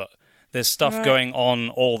tracking, but there's stuff going on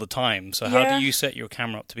all the time. So how do you set your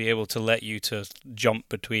camera up to be able to let you to jump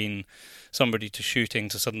between somebody to shooting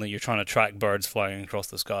to suddenly you're trying to track birds flying across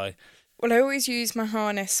the sky? Well, I always use my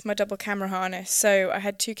harness, my double camera harness. So I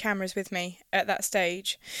had 2 cameras with me at that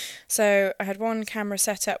stage. So I had one camera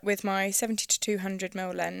set up with my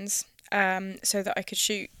 70-200mm lens, so that I could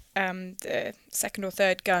shoot the second or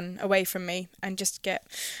third gun away from me and just get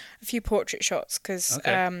a few portrait shots, because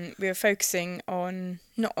we were focusing on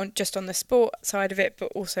not just on the sport side of it,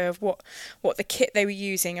 but also of what the kit they were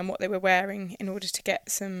using and what they were wearing in order to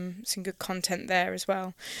get some good content there as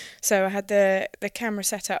well. So I had the camera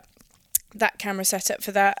set up,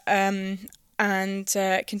 for that, and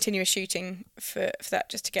continuous shooting for that,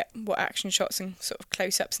 just to get what action shots and sort of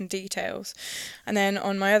close-ups and details. And then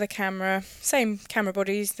on my other camera, same camera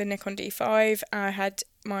bodies, the Nikon D5, I had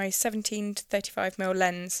my 17-35mm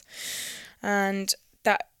lens, and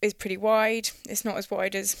that is pretty wide. It's not as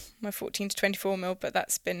wide as my 14-24mm, but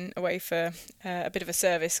that's been away for a bit of a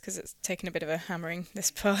service because it's taken a bit of a hammering this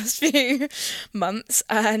past few months.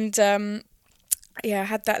 And I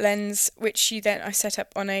had that lens, which I set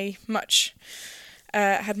up on a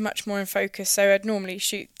had much more in focus. So I'd normally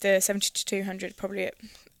shoot the 70-200 probably at,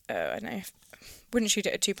 I don't know, wouldn't shoot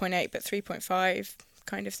it at 2.8, but 3.5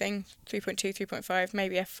 kind of thing, 3.2, 3.5,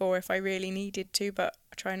 maybe f4 if I really needed to, but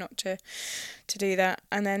I try not to do that.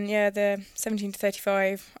 And then, the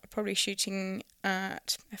 17-35, I'm probably shooting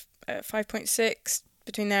at 5.6,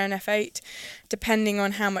 between there and f8, depending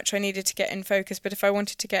on how much I needed to get in focus. But if I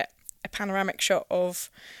wanted to get a panoramic shot of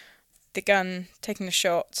the gun taking the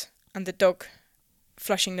shot and the dog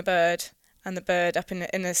flushing the bird and the bird up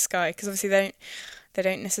in the sky, because obviously they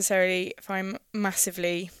don't necessarily fly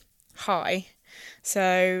massively high,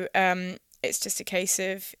 so it's just a case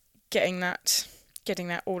of getting that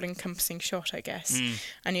all-encompassing shot, I guess.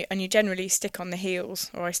 And you generally stick on the heels,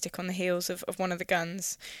 or I stick on the heels of one of the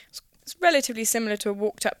guns. It's relatively similar to a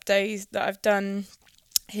walked up days that I've done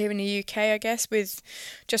here in the UK, I guess, with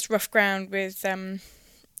just rough ground with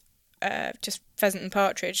just pheasant and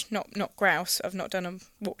partridge, not grouse. I've not done a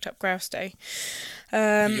walked up grouse day.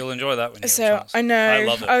 You'll enjoy that when you have a chance. I know. I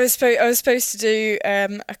love it. I was supposed to do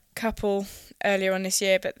a couple earlier on this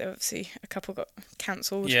year, but obviously a couple got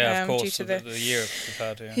cancelled. Yeah, of course. Due to the year we've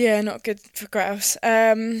had. Yeah, not good for grouse.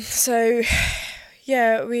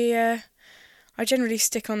 I generally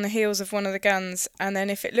stick on the heels of one of the guns, and then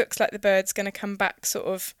if it looks like the bird's going to come back, sort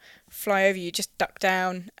of fly over you, just duck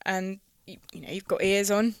down, and you've got ears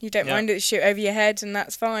on. You don't mind it shoot over your head, and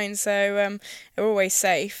that's fine. So they're always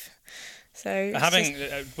safe. So having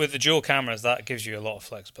with the dual cameras, that gives you a lot of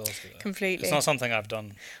flexibility there. Completely. It's not something I've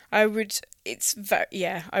done. I wouldn't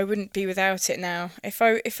be without it now. If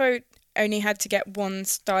I only had to get one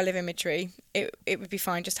style of imagery, it would be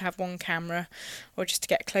fine just to have one camera, or just to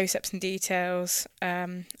get close-ups and details.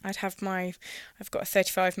 I've got a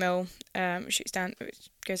 35mm, which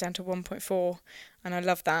goes down to 1.4, and I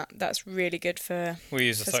love that. That's really good for. We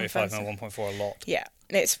use the 35mm 1.4 a lot. Yeah,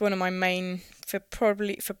 it's one of my main for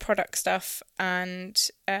product stuff and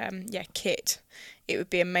kit. It would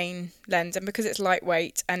be a main lens, and because it's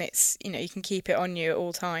lightweight and it's you can keep it on you at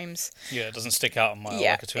all times. Yeah, it doesn't stick out on my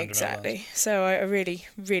like a 200mm exactly. lens. So I really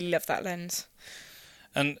love that lens.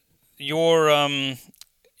 And your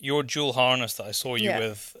dual harness that I saw you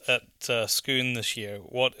with at Scone this year,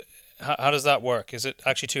 how does that work? Is it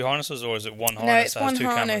actually 2 harnesses, or is it one harness? No, it's that has one 2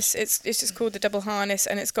 harness. cameras? It's just called the double harness,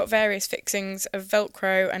 and it's got various fixings of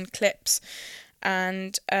Velcro and clips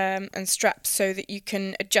and straps, so that you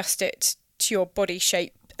can adjust it to your body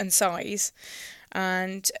shape and size,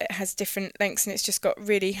 and it has different lengths, and it's just got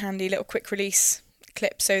really handy little quick release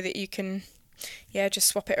clips, so that you can just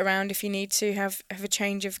swap it around if you need to have a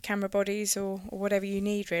change of camera bodies or whatever you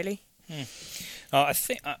need, really.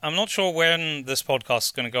 I'm not sure when this podcast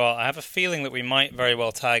is going to go out. I have a feeling that we might very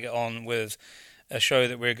well tag it on with a show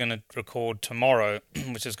that we're going to record tomorrow,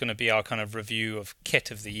 which is going to be our kind of review of kit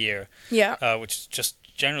of the year. Yeah. Which is just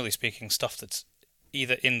generally speaking stuff that's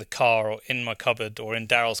either in the car or in my cupboard or in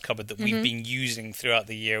Daryl's cupboard that we've been using throughout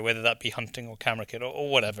the year, whether that be hunting or camera kit or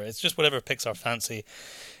whatever. It's just whatever picks our fancy.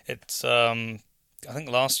 It's I think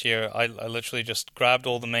last year I literally just grabbed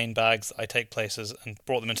all the main bags that I take places and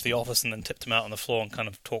brought them into the office and then tipped them out on the floor and kind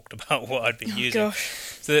of talked about what I'd be using.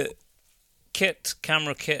 Gosh. The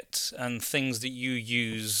camera kit, and things that you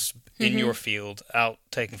use in your field out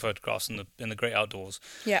taking photographs in the great outdoors.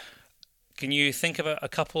 Yeah. Can you think about a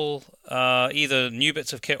couple, either new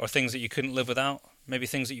bits of kit or things that you couldn't live without? Maybe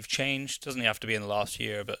things that you've changed. Doesn't have to be in the last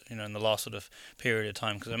year, but in the last sort of period of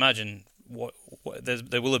time. Because I imagine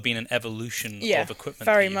there will have been an evolution of equipment.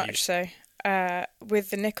 Very much so. With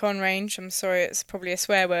the Nikon range, I'm sorry, it's probably a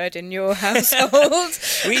swear word in your household.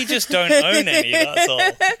 We just don't own any, that's all.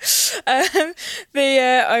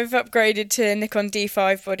 I've upgraded to Nikon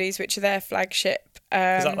D5 bodies, which are their flagship.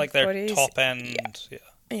 Is that like their bodies. top end?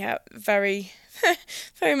 Yeah, very,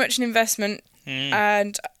 very much an investment.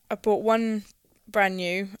 And I bought one brand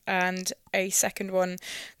new and a second one,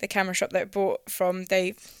 the camera shop that I bought from,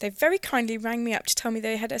 they very kindly rang me up to tell me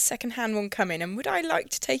they had a second-hand one coming and would I like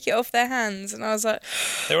to take it off their hands, and I was like,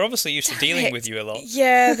 they were obviously used to dealing with you a lot.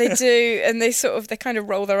 Yeah, they do, and they kind of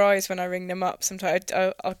roll their eyes when I ring them up. Sometimes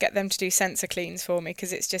I'll get them to do sensor cleans for me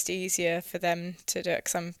because it's just easier for them to do it,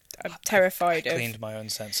 because I'm terrified I cleaned my own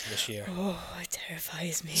sensor this year. Oh, it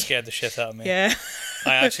terrifies me. It scared the shit out of me. Yeah.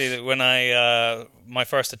 I actually, when my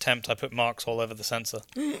first attempt, I put marks all over the sensor,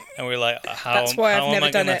 and we were like, how am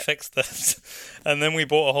I going to fix this? And then we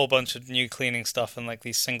bought a whole bunch of new cleaning stuff and like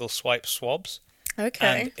these single swipe swabs.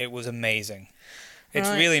 Okay. And it was amazing. It's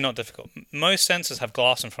really not difficult. Most sensors have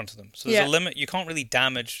glass in front of them, so there's a limit. You can't really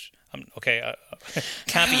damage.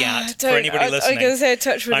 Caveat for anybody listening. I was going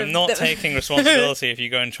to say, I'm not taking responsibility if you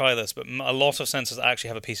go and try this, but a lot of sensors actually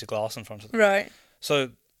have a piece of glass in front of them. Right.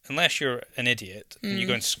 So unless you're an idiot and you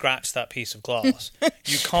go and scratch that piece of glass,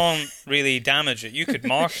 you can't really damage it. You could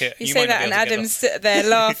mark it. You say that and Adam's sitting there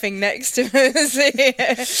laughing next to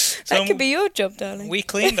us. That could be your job, darling. We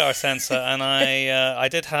cleaned our sensor, and I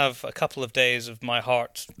did have a couple of days of my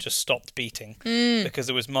heart just stopped beating because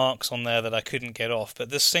there was marks on there that I couldn't get off. But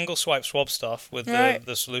this single swipe swab stuff with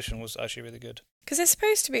the solution was actually really good. Because they're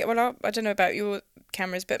supposed to be, well, I don't know about your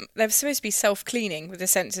cameras, but they're supposed to be self-cleaning with the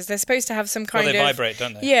sensors. They're supposed to have some kind of... Well, they vibrate,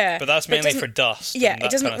 don't they? Yeah. But that's mainly for dust. Yeah, it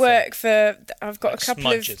doesn't work for... I've got like a couple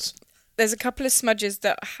smudges. There's a couple of smudges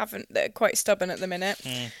that are quite stubborn at the minute.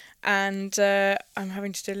 And I'm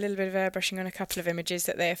having to do a little bit of airbrushing on a couple of images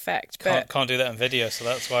that they affect. But can't do that in video, so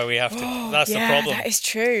that's why we have to... That's the problem. That is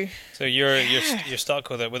true. So you're stuck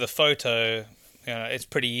with it. With a photo, it's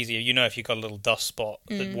pretty easy. If you've got a little dust spot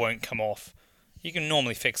that won't come off, you can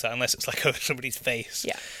normally fix that unless it's like over somebody's face.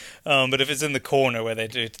 Yeah. But if it's in the corner where they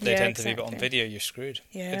tend to be, but on video you're screwed.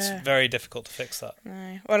 Yeah. It's very difficult to fix that.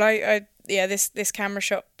 No. Well, this camera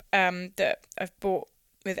shop that I've bought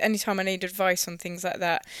with, anytime I need advice on things like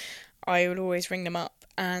that, I will always ring them up,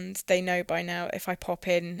 and they know by now if I pop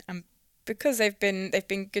in, and because they've been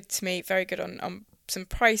good to me, very good on some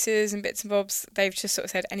prices and bits and bobs. They've just sort of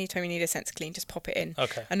said anytime you need a sensor clean, just pop it in.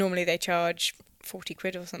 Okay. And normally they charge 40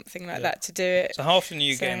 quid or something like that to do it. So how often are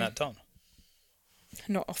you getting that done?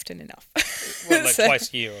 Not often enough. Well, like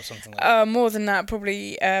twice a year or something like that? More than that,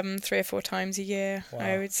 probably 3 or 4 times a year,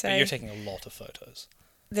 I would say. But you're taking a lot of photos.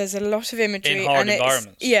 There's a lot of imagery. In hard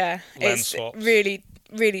environments? It's swaps. really,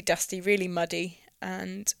 really dusty, really muddy,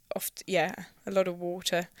 and a lot of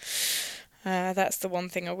water. That's the one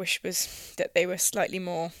thing I wish was that they were slightly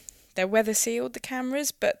more... They're weather sealed, the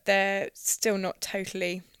cameras, but they're still not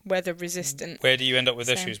totally weather resistant. Where do you end up with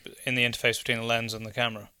issues in the interface between the lens and the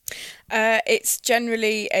camera? It's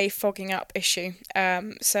generally a fogging up issue.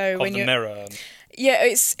 So when the mirror. Yeah,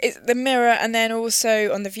 it's the mirror, and then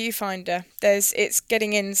also on the viewfinder. It's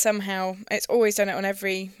getting in somehow. It's always done it on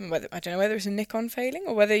every. I don't know whether it's a Nikon failing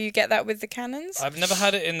or whether you get that with the Canons. I've never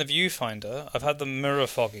had it in the viewfinder. I've had the mirror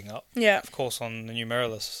fogging up. Yeah. Of course, on the new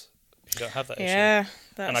mirrorless, you don't have that issue. Yeah.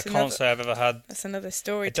 And I can't say I've ever had... That's another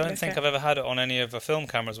story. I don't think I've ever had it on any of the film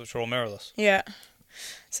cameras, which are all mirrorless. Yeah.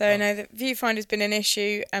 So no, the viewfinder's been an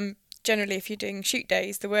issue, and generally, if you're doing shoot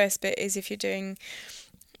days, the worst bit is if you're doing,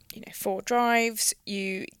 4 drives,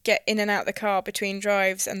 you get in and out the car between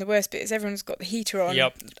drives, and the worst bit is everyone's got the heater on,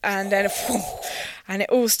 and then and it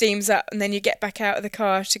all steams up, and then you get back out of the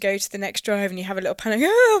car to go to the next drive, and you have a little panic.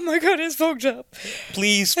 Oh my god, it's fogged up!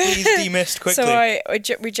 Please demist quickly. So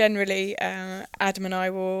we generally, Adam and I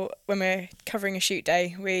will, when we're covering a shoot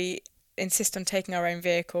day, we insist on taking our own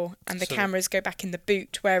vehicle, and the cameras go back in the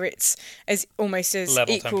boot where it's almost as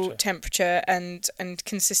level equal temperature and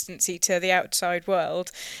consistency to the outside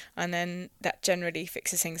world, and then that generally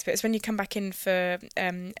fixes things. But it's when you come back in for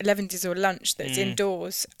 11s or lunch that's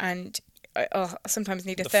indoors, and I sometimes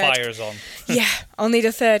need a third. The fire's on. Yeah, I'll need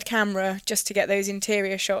a third camera just to get those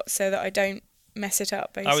interior shots so that I don't mess it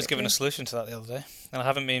up, basically. I was given a solution to that the other day, and I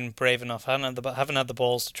haven't been brave enough. I haven't had the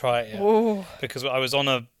balls to try it yet. Oh. Because I was on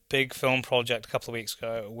a big film project a couple of weeks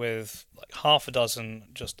ago with like half a dozen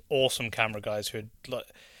just awesome camera guys who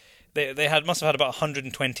had must have had about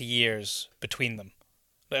 120 years between them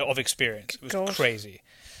of experience. It was crazy.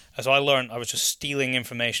 And so I was just stealing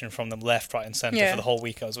information from them left, right, and centre for the whole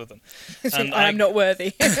week I was with them. And I'm not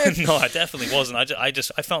worthy. No, I definitely wasn't. I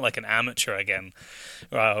felt like an amateur again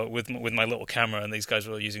with my little camera, and these guys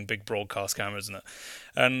were using big broadcast cameras in it.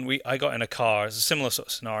 And I got in a car. It's a similar sort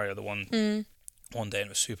of scenario. One day, and it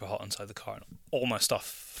was super hot inside the car, and all my stuff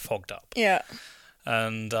fogged up. Yeah.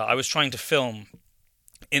 And I was trying to film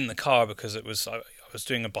in the car because I was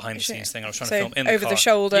doing a behind-the-scenes thing. I was trying to film in the car. Over the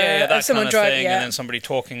shoulder, that someone kind of driving, thing, and then somebody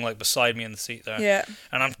talking like beside me in the seat there. Yeah.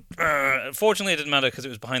 And fortunately, it didn't matter because it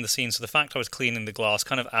was behind the scenes. So the fact I was cleaning the glass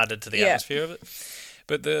kind of added to the atmosphere of it.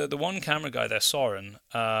 But the one camera guy there, Soren,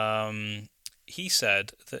 he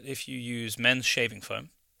said that if you use men's shaving foam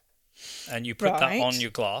and you put that on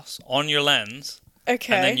your glass, on your lens, and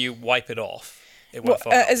then you wipe it off, it won't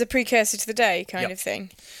fog up. As a precursor to the day kind of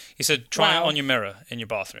thing. He said, try it on your mirror in your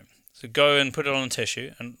bathroom. So go and put it on a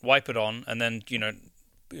tissue and wipe it on, and then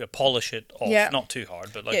polish it off. Yeah. Not too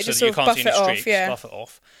hard, but so that you can't see any streaks. Buff it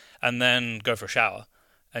off, and then go for a shower,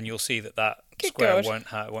 and you'll see that square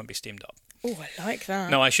won't be steamed up. Oh, I like that.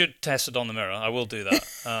 No, I should test it on the mirror. I will do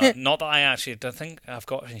that. Not that I actually don't think I've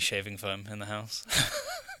got any shaving foam in the house.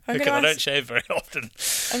 Because I don't shave very often.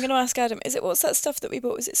 I'm going to ask Adam, what's that stuff that we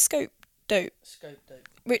bought? Was it Scope Dope? Scope Dope.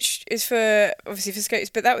 Which is obviously for scopes,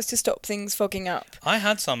 but that was to stop things fogging up. I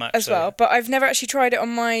had some actually. As well, but I've never actually tried it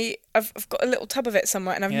on I've got a little tub of it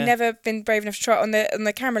somewhere, and I've never been brave enough to try it on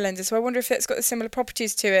the camera lenses, so I wonder if it's got the similar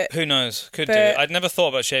properties to it. Who knows? Could do. I'd never thought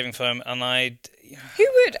about shaving foam, and Who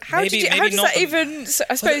would? How does that even?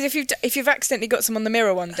 I suppose if you've accidentally got some on the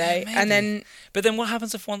mirror one day, and then. But then what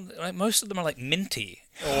happens if most of them are like minty,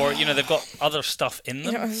 or they've got other stuff in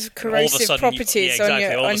them? Corrosive properties. All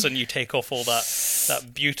of a sudden you take off all that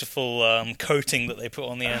beautiful coating that they put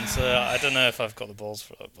on the end. So I don't know if I've got the balls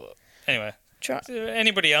for it. But anyway,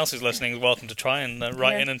 anybody else who's listening is welcome to try and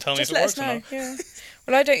write in and tell me if it works or not. Yeah.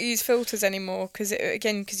 Well, I don't use filters anymore because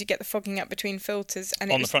you get the fogging up between filters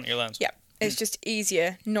and on the front of your lens. Yeah. It's just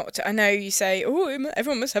easier not to. I know you say,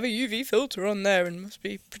 everyone must have a UV filter on there and must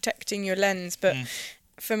be protecting your lens, but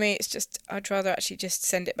for me, it's just I'd rather actually just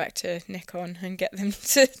send it back to Nikon and get them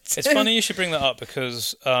to. It's funny you should bring that up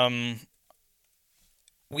because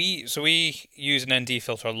we use an ND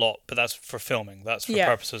filter a lot, but that's for filming. That's for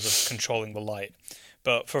purposes of controlling the light.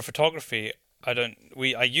 But for photography, I don't.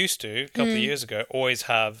 I used to a couple of years ago always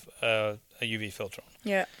have a UV filter on.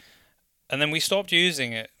 Yeah. And then we stopped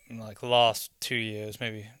using it in like the last 2 years,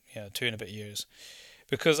 maybe 2 and a bit years,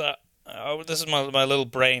 because this is my little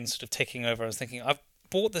brain sort of ticking over. I was thinking, I've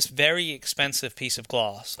bought this very expensive piece of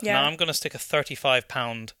glass, and now I'm going to stick a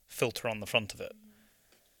 £35 filter on the front of it.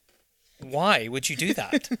 Why would you do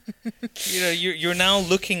that? You're now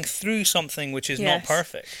looking through something which is not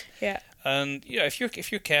perfect. Yeah. And if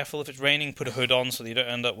you're careful, if it's raining, put a hood on so that you don't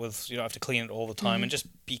end up with you don't have to clean it all the time, and just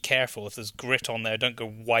be careful if there's grit on there. Don't go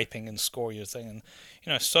wiping and score your thing.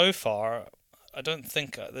 And so far, I don't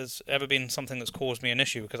think there's ever been something that's caused me an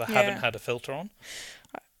issue because I haven't had a filter on.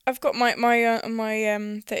 I've got my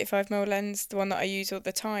 35mm lens, the one that I use all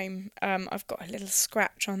the time. I've got a little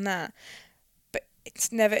scratch on that.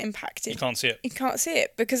 It's never impacted. You can't see it. You can't see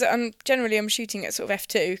it because I'm shooting at sort of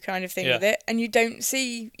f2 kind of thing with it, and you don't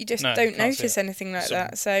notice anything like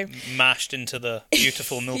that. So mashed into the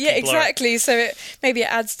beautiful milky blur. Exactly. So maybe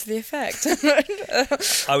it adds to the effect.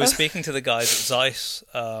 I was speaking to the guys at Zeiss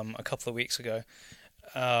a couple of weeks ago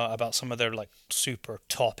about some of their like super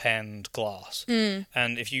top end glass,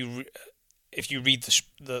 and if you read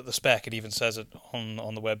the spec, it even says it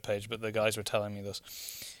on the webpage. But the guys were telling me this.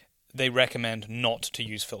 They recommend not to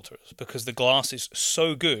use filters because the glass is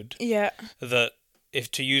so good that if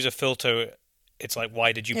to use a filter, it's like,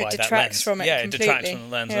 why did you buy that lens? It detracts from it completely. It detracts from the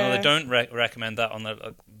lens. No, they don't recommend that on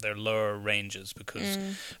their lower ranges because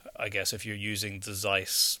I guess if you're using the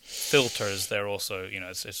Zeiss filters, they're also,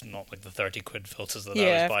 it's not like the 30 quid filters that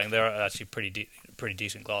I was buying. They're actually pretty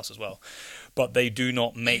decent glass as well. But they do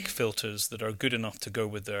not make filters that are good enough to go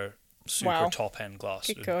with their super top-end glass.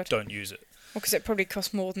 Don't use it. Well, because it probably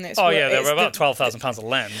costs more than it's worth. Oh, yeah, they were about £12,000 a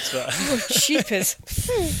lens. But cheapers.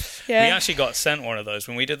 We actually got sent one of those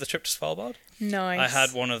when we did the trip to Svalbard. Nice. I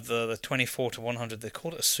had one of the 24-100. They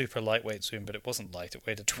called it a super lightweight zoom, but it wasn't light. It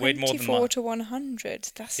weighed more than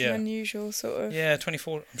 24-100. That's an unusual sort of... Yeah,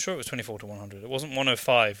 24. I'm sure it was 24-100. It wasn't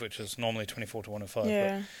 105, which is normally 24-105.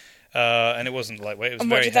 Yeah. And it wasn't lightweight. It was And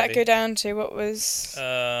very what did heavy. that go down to? What was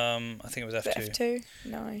I think it was the F2. F2?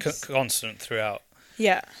 Nice. Constant throughout.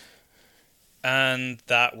 Yeah. And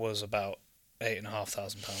that was about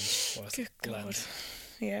 £8,500 worth Good of God. lens.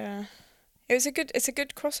 Yeah. It's a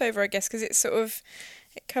good crossover, I guess, because it's sort of,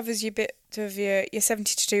 it covers you a bit of your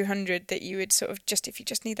 70 to 200 that you would sort of just, if you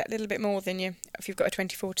just need that little bit more than if you've got a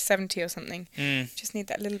 24 to 70 or something, just need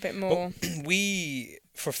that little bit more. Well,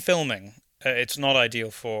 for filming, it's not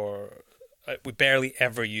ideal for, we barely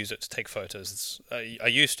ever use it to take photos. I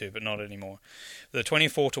used to, but not anymore. The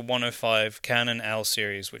 24 to 105 Canon L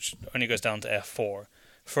series, which only goes down to f4,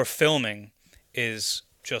 for filming is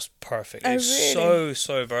just perfect. Oh, It's really?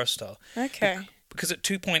 so versatile. Okay. Because at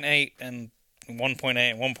 2.8 and 1.8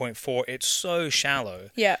 and 1.4, it's so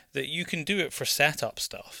shallow Yeah. that you can do it for setup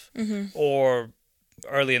stuff or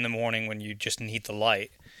early in the morning when you just need the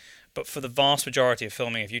light. But for the vast majority of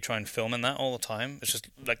filming, if you try and film in that all the time, it's just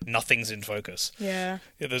like nothing's in focus. Yeah.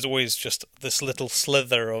 There's always just this little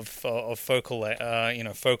slither of focal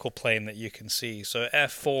plane that you can see. So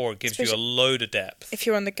f4 gives you a load of depth. If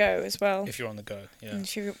you're on the go as well. If you're on the go, yeah. And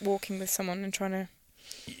if you're walking with someone and trying to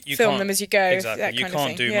You film can't- them as you go. Exactly. That You kind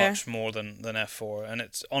can't of thing. do Yeah. much more than f4, and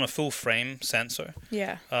it's on a full frame sensor.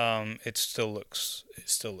 Yeah. It still looks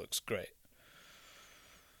great.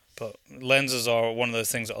 But lenses are one of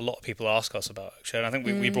those things that a lot of people ask us about, actually. And I think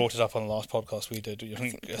we brought it up on the last podcast we did. I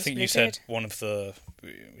think possibly you said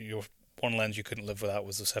did. your one lens you couldn't live without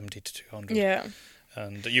was the 70 to 200. Yeah.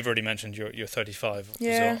 And you've already mentioned your 35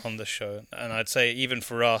 Yeah. on this show. And I'd say even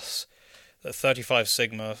for us, the 35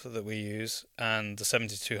 Sigma that we use and the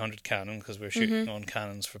 70 to 200 Canon, because we're shooting on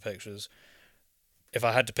Canons for pictures, if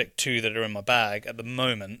I had to pick two that are in my bag at the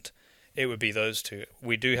moment, it would be those two.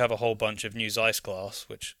 We do have a whole bunch of new Zeiss glass,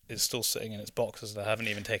 which is still sitting in its boxes and I haven't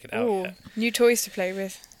even taken out Ooh, yet. new toys to play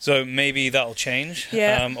with. So maybe that'll change.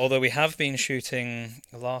 Yeah. Although we have been shooting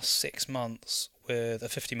the last 6 months with a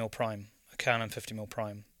 50mm prime, a Canon 50mm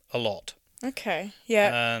prime, a lot. Okay.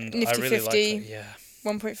 Yeah. And Nifty I really 50. like that. Yeah.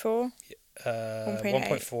 1.4.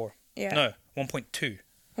 1.4. Yeah. No, 1.2.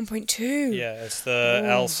 1.2. Yeah, it's the Ooh.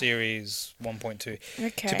 L series 1.2.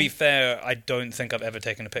 Okay. To be fair, I don't think I've ever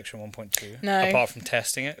taken a picture in 1.2. No. Apart from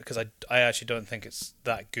testing it, because I actually don't think it's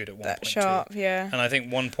that good at 1.2. that sharp, yeah. And I think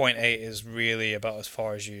 1.8 is really about as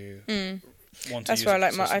far as you want to That's use why I it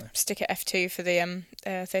like I consistently. stick at f2 for the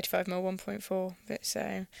 35mm 1.4 bit.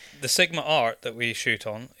 So The Sigma Art that we shoot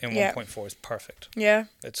on in Yeah. 1.4 is perfect. yeah,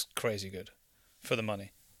 It's crazy good for the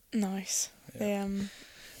money. nice. The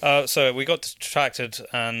So we got distracted,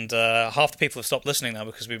 and half the people have stopped listening now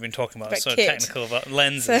because we've been talking about About so kit. technical about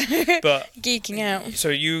lenses. But geeking out. so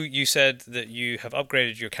you said that you have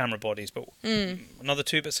upgraded your camera bodies, but another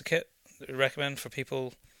 2 bits of kit that you recommend for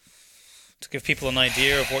people to give people an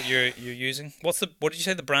idea of what you're using. What did you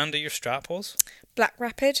say the brand of your strap was? Black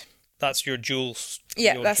Rapid. That's your dual.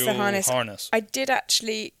 Yeah, your that's the dual harness. I did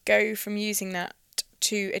actually go from using that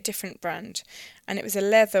to a different brand, and it was a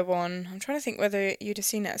leather one. I'm trying to think whether you'd have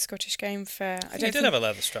seen it at Scottish Game Fair. I think you did have a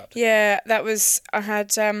leather strap. Yeah, that was. I had.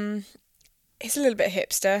 It's a little bit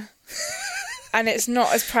hipster, and it's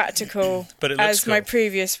not as practical But it looks as my cool.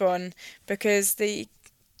 previous one because the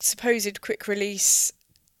supposed quick release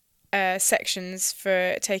sections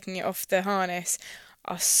for taking it off the harness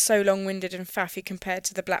are so long-winded and faffy compared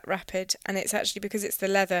to the Black Rapid, and it's actually because it's the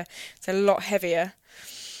leather, it's a lot heavier.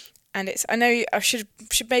 And it's, I know I should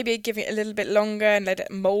maybe give it a little bit longer and let it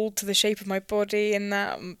mould to the shape of my body and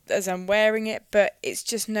that as I'm wearing it, but it's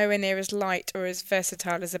just nowhere near as light or as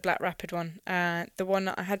versatile as the Black Rapid one. The one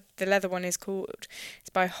that I had, the leather one, is called, it's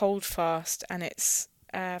by Holdfast, and it's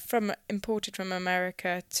imported from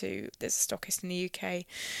America there's a stockist in the UK,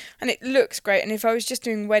 and it looks great. And if I was just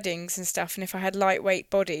doing weddings and stuff, and if I had lightweight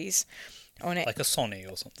bodies on it, Like a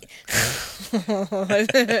Sony or something.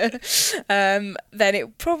 then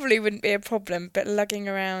it probably wouldn't be a problem. But lugging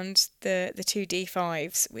around the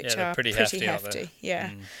 2D5s, which they're are pretty hefty, aren't they?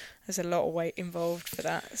 yeah, there's a lot of weight involved for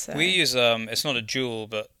that. So. We use it's not a dual,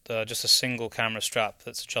 but just a single camera strap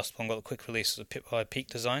that's adjustable and got a quick release by Peak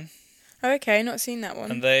Design. Oh, okay, not seen that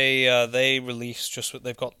one. And they release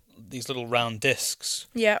they've got these little round discs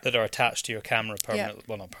Yeah, that are attached to your camera permanently.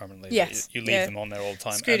 Well, not permanently. but Yes, you leave yeah. them on there all the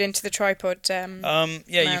time. screwed into the tripod. Yeah,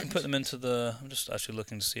 you mount. can put them into the. I'm just actually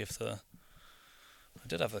looking to see if I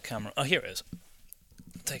did have the camera. Oh, here it is.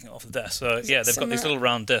 I'm taking it off the desk. So Is yeah, it they've got these somewhere- little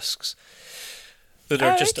round discs that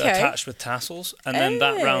are just okay. attached with tassels, and then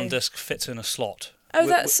that Oh. round disc fits in a slot. Oh,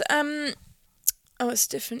 that's oh, it's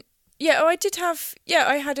different. Yeah, I did have. Yeah,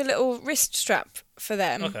 I had a little wrist strap for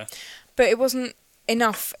them. Okay. But it wasn't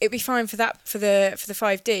enough. It'd be fine for that for the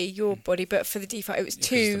 5D your body, but for the D5 it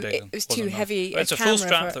was too heavy. It's a full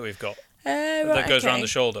strap that we've got. That goes around the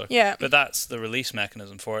shoulder. Yeah. But that's the release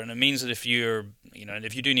mechanism for it, and it means that if you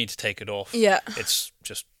do need to take it off, it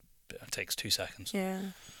takes 2 seconds. Yeah.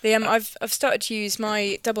 I've started to use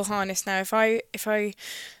my double harness now. If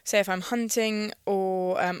I'm hunting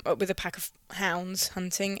or with a pack of hounds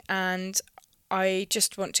hunting, and I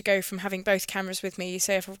just want to go from having both cameras with me.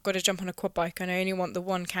 Say if I've got to jump on a quad bike and I only want the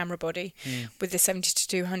one camera body with the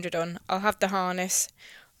 70-200 on, I'll have the harness,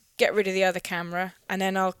 get rid of the other camera, and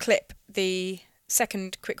then I'll clip the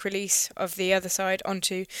second quick release of the other side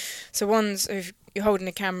onto. So one's if you're holding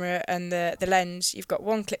the camera and the lens, you've got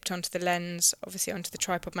one clipped onto the lens, obviously onto the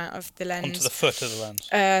tripod mount of the lens. Onto the foot of the lens.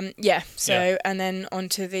 And then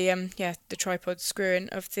onto the tripod screwing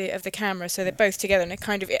of the camera. So they're both together, and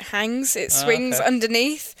it hangs, it swings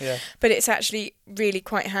underneath. Yeah. But it's actually really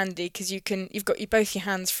quite handy because you've got both your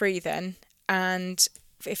hands free then, and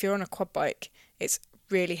if you're on a quad bike, it's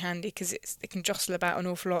really handy because it can jostle about an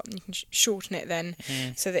awful lot, and you can shorten it then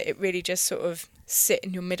so that it really just sort of sit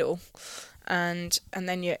in your middle. And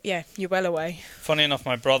then you're well away. Funny enough,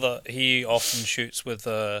 my brother, he often shoots with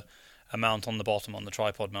a mount on the bottom on the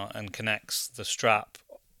tripod mount and connects the strap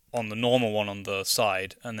on the normal one on the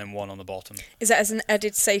side and then one on the bottom. Is that as an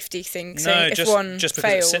added safety thing? So no, if just one because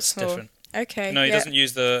fails, it sits different. Okay. No, he doesn't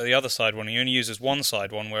use the other side one. He only uses one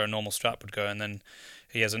side one where a normal strap would go, and then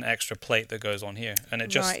he has an extra plate that goes on here, and it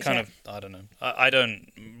just I don't know. I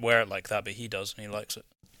don't wear it like that, but he does, and he likes it.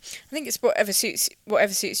 I think it's whatever suits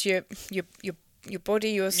your body,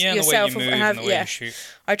 yourself. The way you move and the way you shoot.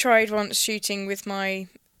 I tried once shooting with my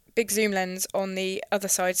big zoom lens on the other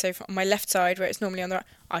side, so on my left side where it's normally on the right.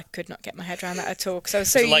 I could not get my head around that at all because I was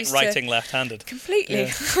so used to writing left-handed. Completely,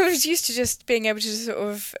 yeah. I was used to just being able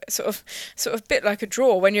to sort of bit like a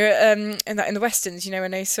draw when you're in the westerns,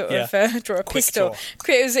 when they sort of draw a quick pistol.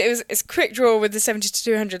 Draw. It's a quick draw with the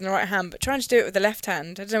 70-200 in the right hand, but trying to do it with the left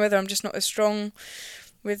hand, I don't know whether I'm just not as strong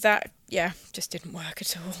with that. Yeah, just didn't work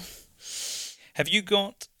at all. Have you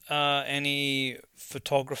got any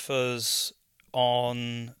photographers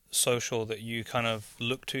on social that you kind of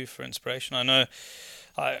look to for inspiration? I know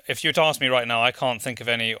if you were to ask me right now, I can't think of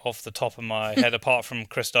any off the top of my head apart from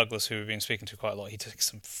Chris Douglas, who we've been speaking to quite a lot. He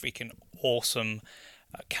takes some freaking awesome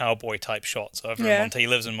cowboy type shots over in Montana. He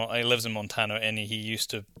lives in Montana, and he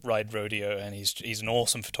used to ride rodeo, and he's an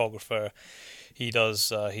awesome photographer. He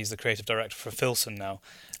does. He's the creative director for Filson now,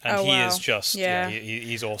 and is just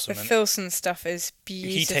he's awesome. The Filson stuff is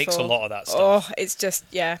beautiful. He takes a lot of that stuff. Oh, it's just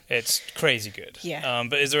it's crazy good. Yeah.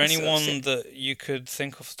 But is there anyone that you could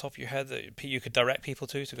think off the top of your head that you could direct people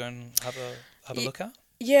to go and have a look at?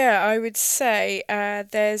 Yeah, I would say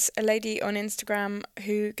there's a lady on Instagram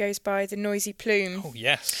who goes by the Noisy Plume. Oh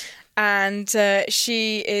yes. And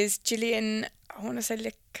she is Gillian. I want to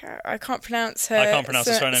say I can't pronounce her. I can't pronounce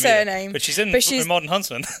her surname. But she's in Modern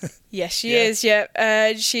Huntsman. Yes, she is. Yeah,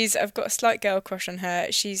 I've got a slight girl crush on her.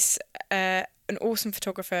 She's an awesome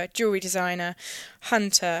photographer, jewelry designer,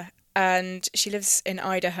 hunter, and she lives in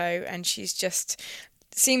Idaho. And she's just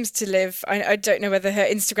seems to live. I don't know whether her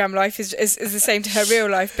Instagram life is the same to her real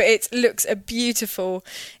life, but it looks a beautiful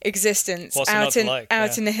existence out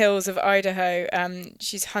in the hills of Idaho.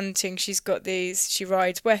 She's hunting. She's got these. She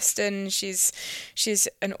rides Western. She's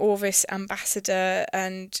an Orvis ambassador,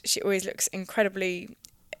 and she always looks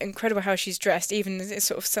incredible how she's dressed, even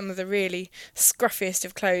sort of some of the really scruffiest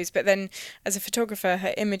of clothes. But then as a photographer,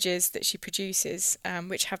 her images that she produces,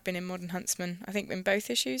 which have been in Modern Huntsman, I think in both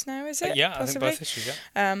issues now, is it? Yeah, possibly? I think both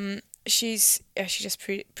issues, yeah. She just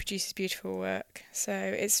produces beautiful work. So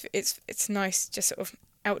it's nice, just sort of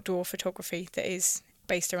outdoor photography that is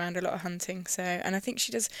based around a lot of hunting. So, and I think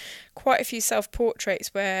she does quite a few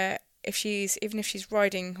self-portraits where even if she's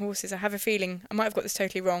riding horses, I have a feeling, I might have got this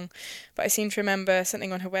totally wrong, but I seem to remember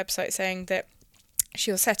something on her website saying that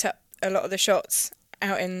she'll set up a lot of the shots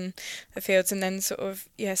out in the fields and then sort of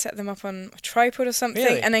set them up on a tripod or something,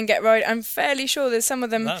 really? And then get ride. I'm fairly sure there's some of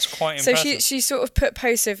them. That's quite impressive. So she sort of put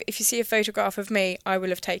posts of, if you see a photograph of me, I will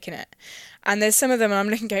have taken it. And there's some of them, and I'm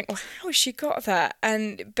looking, going, well, how has she got that?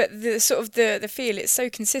 But the sort of the feel, it's so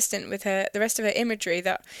consistent with the rest of her imagery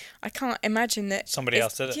that I can't imagine that somebody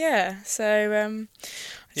else did it. Yeah, so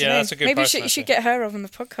that's a good. Maybe you should get her on the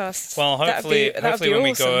podcast. Well, hopefully when awesome.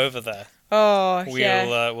 We go over there,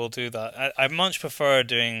 we'll do that. I much prefer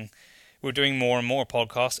we're doing more and more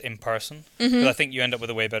podcasts in person, because I think you end up with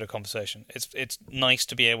a way better conversation. It's nice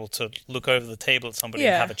to be able to look over the table at somebody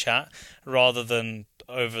and have a chat rather than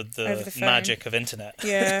over the magic of internet.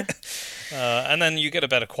 Yeah. And then you get a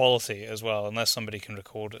better quality as well, unless somebody can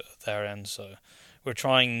record at their end. So we're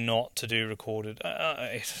trying not to do recorded.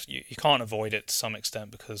 You can't avoid it to some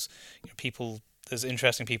extent because there's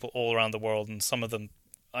interesting people all around the world, and some of them,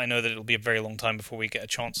 I know that it'll be a very long time before we get a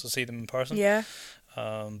chance to see them in person. Yeah.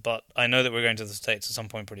 But I know that we're going to the States at some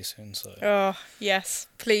point pretty soon. So. Oh yes,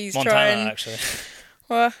 please Montana, try and. actually.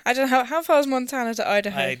 Well, I don't know how far is Montana to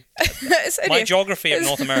Idaho. My geography of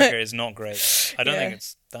North America is not great. I don't think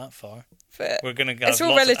it's that far. But we're going to have it's all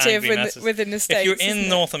lots relative of angry within the States. If you're in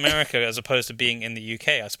North America as opposed to being in the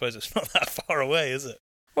UK, I suppose it's not that far away, is it?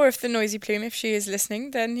 Or if the Noisy Plume, if she is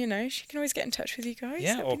listening, then she can always get in touch with you guys.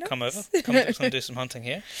 Yeah, That'd or be come nice. over, come do some hunting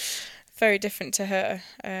here. Very different to her.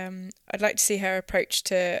 I'd like to see her approach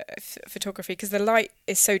to photography because the light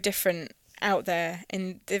is so different out there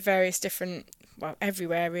in the various different. Well,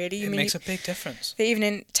 everywhere really. It makes a big difference. Even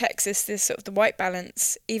in Texas, this sort of the white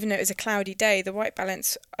balance, even though it was a cloudy day, the white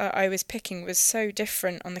balance I was picking was so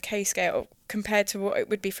different on the K scale compared to what it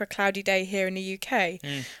would be for a cloudy day here in the UK.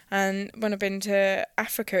 And when I've been to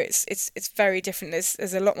Africa, it's very different.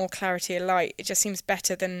 There's a lot more clarity of light. It just seems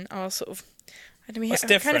better than our sort of. It's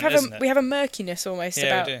different, isn't it? We have a murkiness almost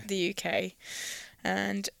about the UK.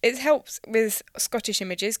 And it helps with Scottish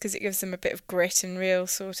images because it gives them a bit of grit and real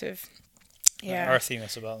sort of. Yeah.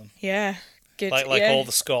 Earthiness about them. Yeah, good. Like all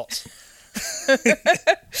the Scots.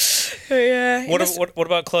 Yeah. What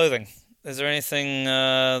about clothing? Is there anything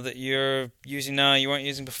that you're using now you weren't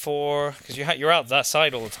using before? Because you're out that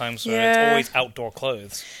side all the time, so it's always outdoor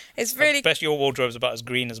clothes. It's really. I bet your wardrobe's about as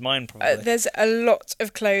green as mine, probably. There's a lot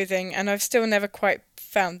of clothing, and I've still never quite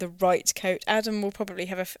found the right coat. Adam will probably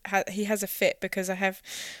he has a fit because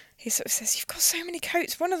he sort of says, you've got so many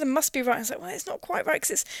coats. One of them must be right. I was like, well, it's not quite right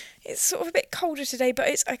because it's sort of a bit colder today, but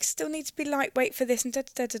I still need to be lightweight for this and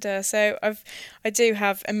da-da-da-da-da. So I do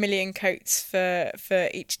have a million coats for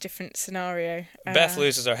each different scenario. Beth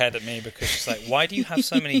loses her head at me because she's like, why do you have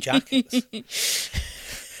so many jackets?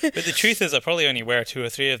 But the truth is I probably only wear 2 or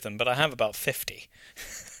 3 of them, but I have about 50.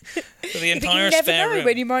 So the entire but you spare never know room.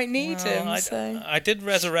 when you might need them. I did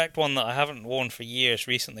resurrect one that I haven't worn for years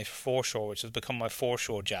recently for foreshore, which has become my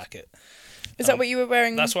foreshore jacket. Is that what you were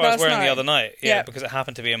wearing? That's what I was wearing night? the other night. Yeah, Yeah. because it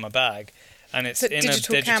happened to be in my bag, and it's So in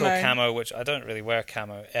digital a digital camo. camo, which I don't really wear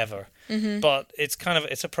camo ever. But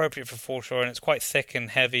it's appropriate for foreshore, and it's quite thick and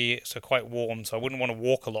heavy, so quite warm. So I wouldn't want to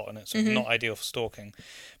walk a lot in it. So it's not ideal for stalking.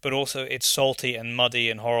 But also it's salty and muddy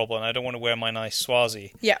and horrible, and I don't want to wear my nice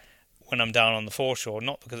Swazi. Yeah. When I'm down on the foreshore,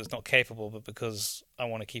 not because it's not capable, but because I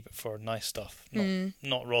want to keep it for nice stuff,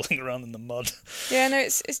 not rolling around in the mud. Yeah, no,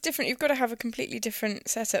 it's different. You've got to have a completely different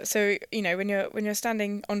setup. So when you're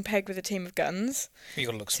standing on peg with a team of guns, You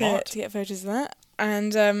got to look smart. to get photos of that.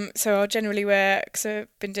 And so I'll generally wear, because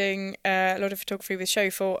I've been doing a lot of photography with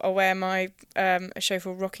Showful, I'll wear my a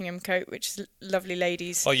Showful Rockingham coat, which is lovely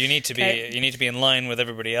ladies. Well, you need to be in line with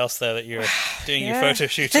everybody else there that you're doing your photo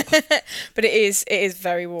shoot on. But it is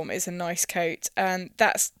very warm. It's a nice coat, and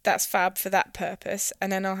that's fab for that purpose.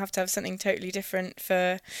 And then I'll have to have something totally different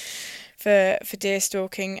for deer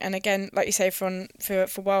stalking. And again, like you say, for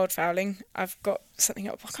wildfowling, I've got something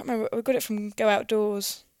up. I can't remember. We got it from Go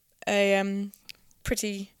Outdoors.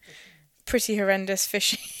 Pretty horrendous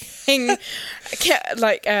fishing,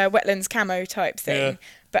 like wetlands camo type thing. Yeah.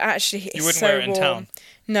 But actually, it's You wouldn't so wear it in warm. town?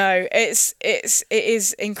 No, it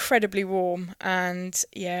is incredibly warm, and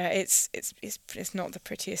yeah, it's not the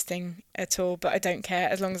prettiest thing at all. But I don't care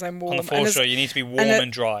as long as I'm warm. On the foreshore, you need to be warm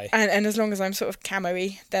and dry. And as long as I'm sort of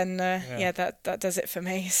camo-y, then that does it for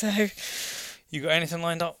me. So. You got anything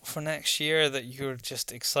lined up for next year that you're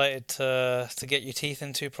just excited to get your teeth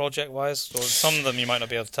into project-wise? Or some of them you might not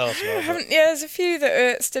be able to tell us about. There's a few that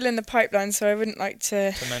are still in the pipeline, so I wouldn't like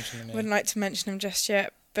to mention them. Wouldn't like to mention them just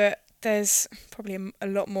yet. But there's probably a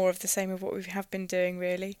lot more of the same of what we have been doing,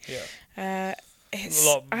 really. Yeah. It's a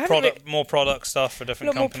lot more product stuff for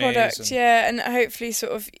different companies. More product, and hopefully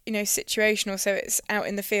sort of situational, so it's out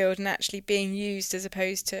in the field and actually being used as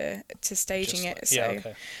opposed to staging it. So,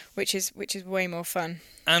 which is way more fun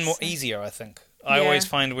and more easier, I think. I always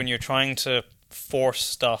find when you're trying to force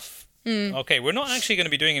stuff. Okay, we're not actually going to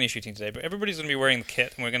be doing any shooting today, but everybody's going to be wearing the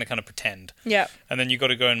kit, and we're going to kind of pretend. Yeah. And then you got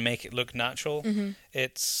to go and make it look natural.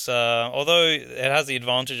 It's although it has the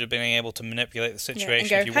advantage of being able to manipulate the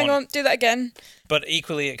situation. And go, hang on, do that again. But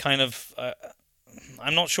equally, it kind of.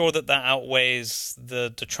 I'm not sure that outweighs the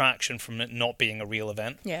detraction from it not being a real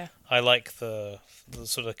event. Yeah. I like the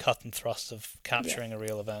sort of cut and thrust of capturing a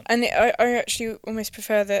real event. And I actually almost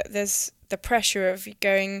prefer that there's the pressure of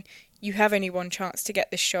going. You have only one chance to get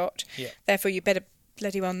this shot, therefore you better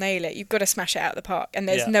bloody well nail it. You've got to smash it out of the park, and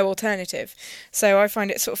there's no alternative. So I find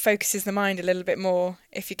it sort of focuses the mind a little bit more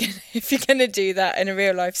if you're gonna do that in a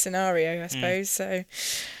real life scenario, I suppose. So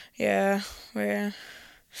Yeah, we're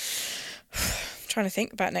trying to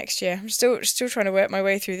think about next year. I'm still trying to work my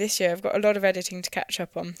way through this year. I've got a lot of editing to catch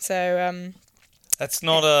up on. So that's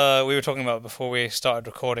not we were talking about before we started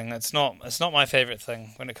recording. It's not my favorite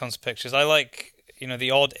thing when it comes to pictures. I like,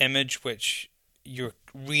 the odd image which you're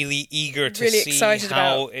really eager to really see excited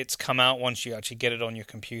how about. it's come out once you actually get it on your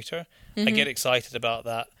computer. Mm-hmm. I get excited about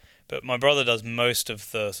that, but my brother does most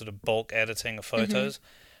of the sort of bulk editing of photos.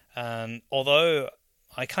 And although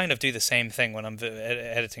I kind of do the same thing when I'm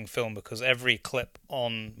editing film, because every clip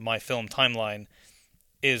on my film timeline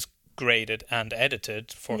is graded and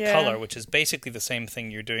edited for color, which is basically the same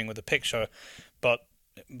thing you're doing with a picture, but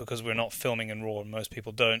because we're not filming in RAW, and most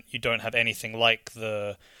people don't, you don't have anything like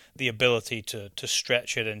the ability to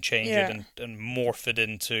stretch it and change it and morph it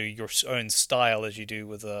into your own style as you do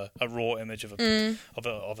with a raw image of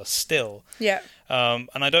a still. Yeah. And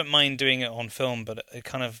I don't mind doing it on film, but it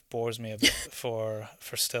kind of bores me a bit for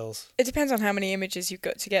stills. It depends on how many images you've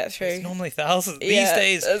got to get through. It's normally thousands these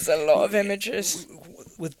days. There's a lot of images.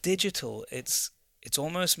 With digital, it's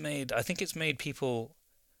almost made. I think it's made people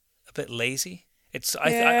a bit lazy.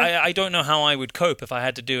 I don't know how I would cope if I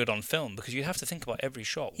had to do it on film, because you have to think about every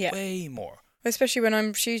shot way more. Especially when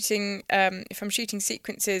I'm shooting, if I'm shooting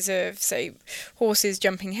sequences of, say, horses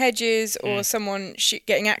jumping hedges or someone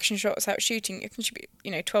getting action shots out shooting, it can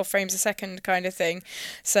be, 12 frames a second kind of thing.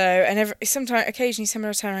 So, and occasionally someone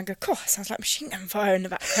will turn around and go, "God, that sounds like machine gun fire in the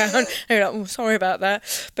background." And you're like, "Oh, sorry about that."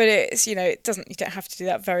 But it's, you don't have to do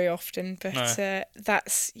that very often. But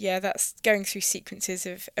that's going through sequences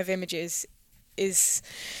of images is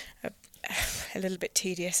a little bit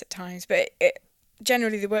tedious at times, but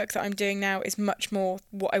generally the work that I'm doing now is much more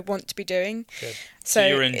what I want to be doing. Good. So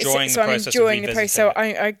you're enjoying the process. I'm enjoying the process. So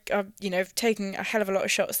I've taken a hell of a lot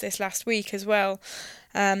of shots this last week as well,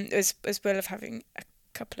 as well as having a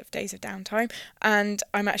couple of days of downtime, and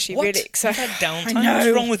I'm actually really excited. You've had downtime?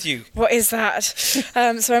 What's wrong with you? What is that?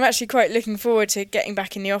 So I'm actually quite looking forward to getting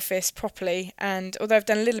back in the office properly, and although I've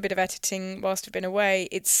done a little bit of editing whilst I've been away,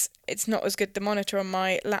 it's not as good. The monitor on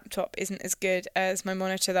my laptop isn't as good as my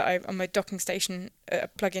monitor that I on my docking station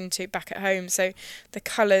plug into back at home, so the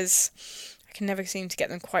colours, I can never seem to get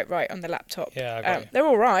them quite right on the laptop. Yeah, they're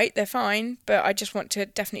all right, they're fine, but I just want to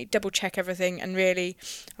definitely double check everything, and really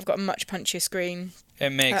I've got a much punchier screen.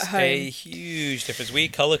 It makes a huge difference. We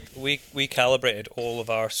calibrated all of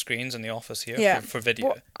our screens in the office here for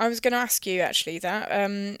video. I was going to ask you actually that.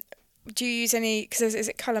 Do you use any? Because is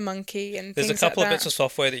it Color Monkey and there's things a couple like of that? bits of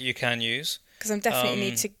software that you can use. Because I definitely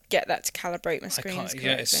need to get that to calibrate my screens.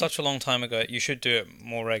 It's such a long time ago. You should do it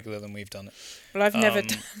more regular than we've done it. Well, I've never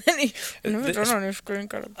done any screen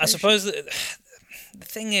calibration. I suppose the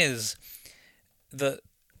thing is that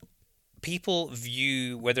people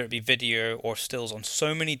view, whether it be video or stills, on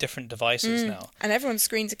so many different devices now. And everyone's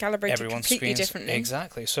screens are calibrated completely differently.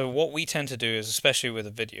 Exactly. So what we tend to do is, especially with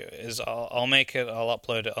a video, is I'll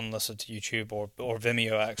upload it unlisted to YouTube or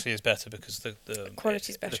Vimeo. Actually is better because the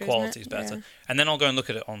quality's better. The quality's better. Yeah. And then I'll go and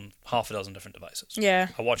look at it on half a dozen different devices. Yeah.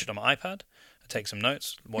 I'll watch it on my iPad. I take some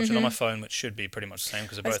notes. Watch it on my phone, which should be pretty much the same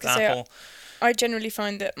because they're both Apple. I generally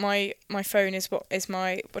find that my phone is what I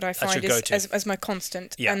find as my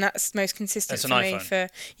constant, and that's most consistent for me. iPhone.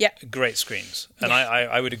 Great screens, and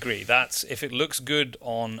I would agree. That's if it looks good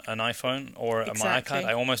on an iPhone or my iPad,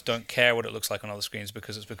 I almost don't care what it looks like on other screens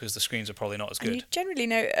because the screens are probably not as good. And you generally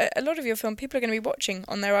know a lot of your film people are going to be watching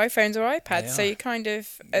on their iPhones or iPads, so you kind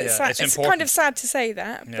of it's kind of sad to say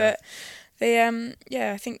that, but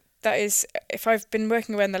I think that is, if I've been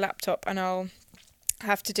working away on the laptop and I'll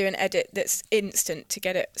have to do an edit that's instant to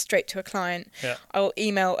get it straight to a client, I'll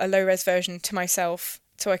email a low-res version to myself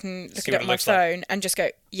so I can look at it on my phone and just go,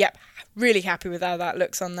 yep, really happy with how that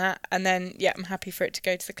looks on that, and then I'm happy for it to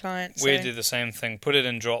go to the client. We do the same thing. Put it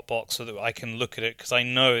in Dropbox so that I can look at it, because I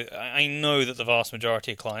know that the vast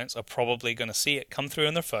majority of clients are probably going to see it come through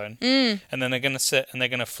on their phone, and then they're going to sit and they're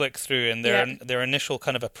going to flick through, and their initial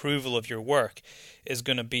kind of approval of your work is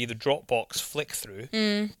going to be the Dropbox flick through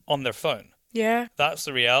on their phone. Yeah, that's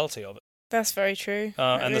the reality of it. That's very true.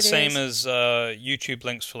 And really the same as YouTube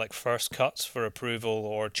links for like first cuts for approval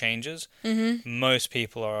or changes. Mm-hmm. Most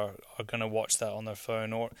people are going to watch that on their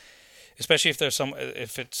phone, or especially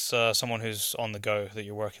if it's someone who's on the go that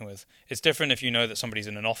you're working with. It's different if you know that somebody's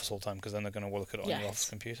in an office all the time, because then they're going to look at it on your office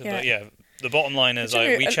computer. Yeah. But the bottom line is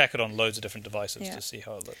we check it on loads of different devices to see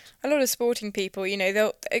how it looks. A lot of sporting people,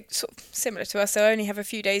 they'll sort of similar to us. They'll only have a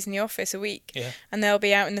few days in the office a week, and they'll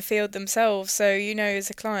be out in the field themselves. So as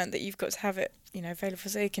a client that you've got to have it available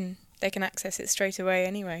so they can access it straight away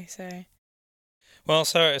anyway. So. Well,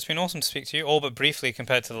 Sarah, it's been awesome to speak to you, all but briefly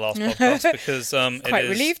compared to the last podcast, because quite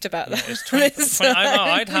relieved about that. It's 20, I know,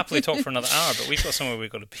 I'd happily talk for another hour, but we've got somewhere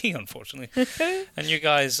we've got to be, unfortunately. And you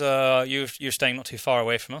guys, you're staying not too far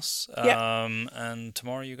away from us, and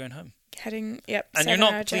tomorrow you're going home. And you're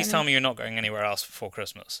not. Please tell me you're not going anywhere else before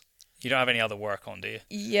Christmas. You don't have any other work on, do you?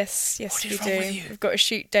 Yes, What we is wrong do. with you? We've got a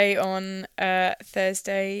shoot day on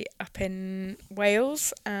Thursday up in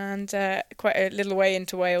Wales, and quite a little way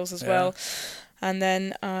into Wales as well. And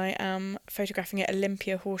then I am photographing at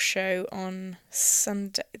Olympia Horse Show on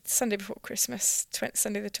Sunday before Christmas,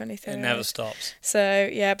 Sunday the 23rd. It never stops. So,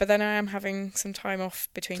 yeah, but then I am having some time off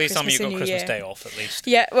between Please Christmas tell me and you've got New Christmas Year. Day off, at least.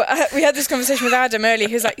 Yeah, well, we had this conversation with Adam earlier.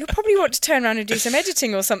 He was like, you'll probably want to turn around and do some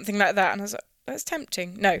editing or something like that. And I was like, that's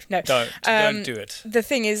tempting. No. Don't do it. The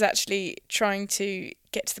thing is actually trying to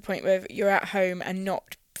get to the point where you're at home and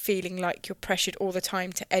not feeling like you're pressured all the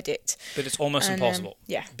time to edit. But it's almost impossible.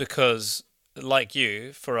 Yeah. Because, like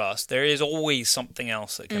you, for us, there is always something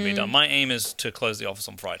else that can be done. My aim is to close the office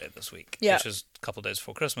on Friday this week, which is a couple of days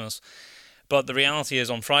before Christmas. But the reality is,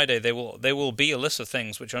 on Friday there will be a list of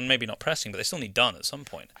things which are maybe not pressing, but they still need done at some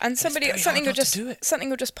point. And something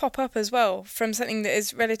will just pop up as well from something that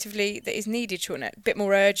is needed, Sean, a bit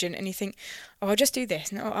more urgent, and you think, oh, I'll just do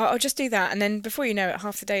this, no, I'll just do that, and then before you know it,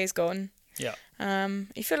 half the day is gone. Yeah.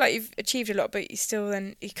 You feel like you've achieved a lot, but you still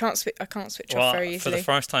I can't switch off very easily. For the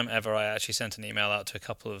first time ever, I actually sent an email out to a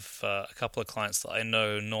couple of clients that I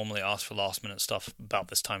know normally ask for last minute stuff about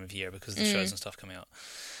this time of year because of the shows and stuff coming out.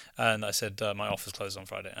 And I said, my office closes on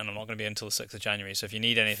Friday, and I'm not going to be in until the 6th of January, so if you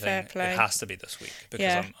need anything, it has to be this week,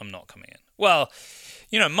 because I'm not coming in. Well,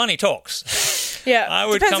 money talks. Yeah, I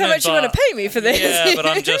would depends how much you want to pay me for this. Yeah, but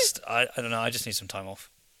I don't know, I just need some time off.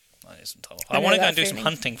 I want to go and do some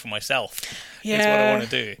hunting for myself. Yeah. That's what I want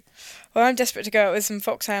to do. Well, I'm desperate to go out with some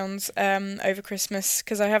foxhounds over Christmas,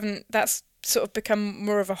 because that's sort of become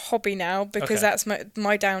more of a hobby now, because that's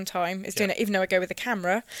my downtime is doing it, even though I go with a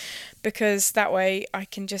camera, because that way I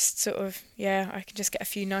can just I can just get a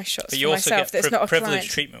few nice shots for myself. But you also get privileged client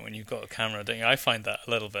treatment when you've got a camera, don't you? I find that a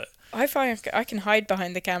little bit. I find I can hide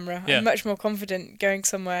behind the camera. I'm much more confident going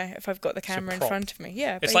somewhere if I've got the camera in front of me.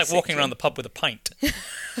 Yeah, it's like walking around the pub with a pint.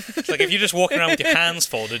 It's like if you're just walking around with your hands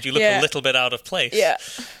folded, you look a little bit out of place. Yeah.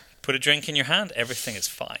 Put a drink in your hand, everything is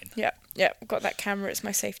fine. Yeah, I've got that camera. It's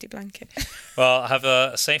my safety blanket. Well, have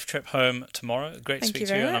a safe trip home tomorrow. Great to speak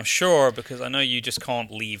to you. And I'm sure, because I know you just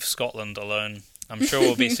can't leave Scotland alone, I'm sure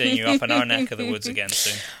we'll be seeing you up in our neck of the woods again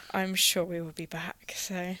soon. I'm sure we will be back.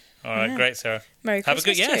 So. All right, great, Sarah. Merry Christmas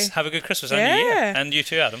to you. Have a good Christmas and New Year. And you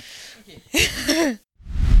too, Adam. Thank you.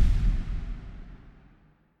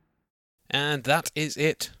 And that is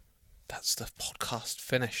it. That's the podcast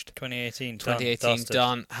finished. 2018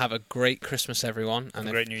 done. Have a great Christmas, everyone. And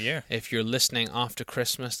a great New Year. If you're listening after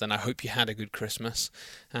Christmas, then I hope you had a good Christmas.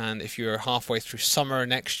 And if you're halfway through summer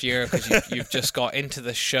next year, because you've just got into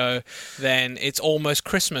the show, then it's almost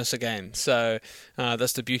Christmas again. So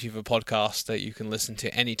that's the beauty of a podcast, that you can listen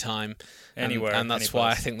to anytime. Anywhere. And that's why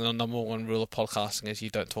I think the number one rule of podcasting is you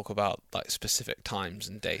don't talk about like specific times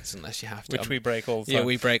and dates unless you have to. Which we break all the time. Yeah,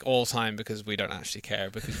 we break all the time because we don't actually care,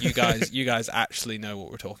 because you guys actually know what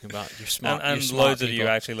we're talking about. You're smart. And you're loads people. of you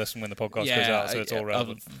actually listen when the podcast goes out, so it's all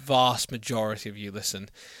relevant. A vast majority of you listen.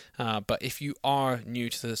 But if you are new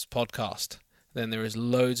to this podcast, then there is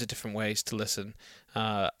loads of different ways to listen.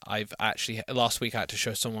 I've actually, last week I had to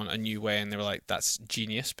show someone a new way, and they were like, that's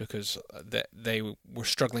genius, because they were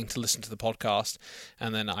struggling to listen to the podcast,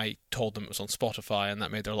 and then I told them it was on Spotify, and that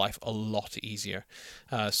made their life a lot easier.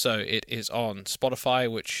 So it is on Spotify,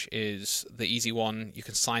 which is the easy one. You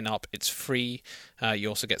can sign up, it's free. You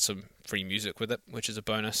also get some free music with it, which is a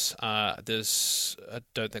bonus. I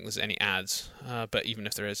don't think there's any ads, but even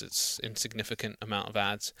if there is, it's insignificant amount of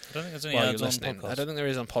ads. I don't think there's any ads on podcasts. I don't think there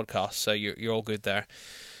is on podcasts, so you're all good there.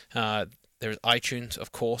 There's iTunes,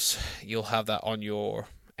 of course. You'll have that on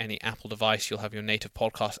any Apple device. You'll have your native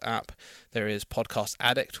podcast app. There is Podcast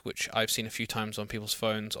Addict, which I've seen a few times on people's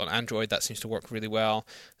phones. On Android, that seems to work really well.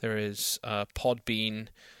 There is Podbean.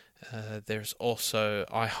 There's also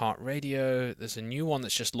iHeartRadio. There's a new one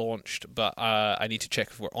that's just launched, but I need to check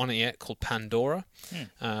if we're on it yet, called Pandora.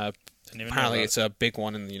 Apparently it's a big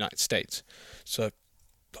one in the United States. So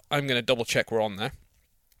I'm going to double check we're on there.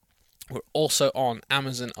 We're also on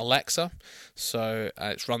Amazon Alexa, so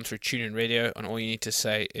it's run through TuneIn Radio, and all you need to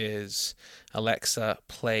say is, Alexa,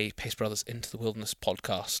 play Pace Brothers Into the Wilderness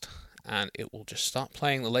podcast, and it will just start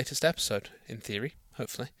playing the latest episode, in theory,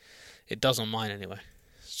 hopefully. It does on mine anyway.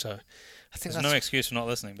 So I think there's no excuse for not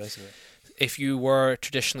listening, basically. If you were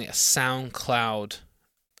traditionally a SoundCloud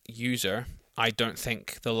user, I don't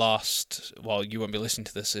think the last. Well, you won't be listening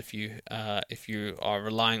to this if you are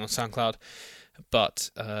relying on SoundCloud,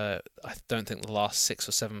 but I don't think the last 6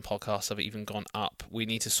 or 7 podcasts have even gone up. We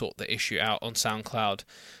need to sort the issue out on SoundCloud.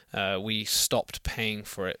 We stopped paying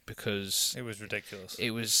for it because it was ridiculous.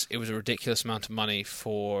 It was a ridiculous amount of money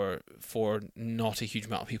for not a huge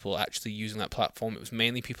amount of people actually using that platform. It was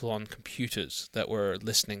mainly people on computers that were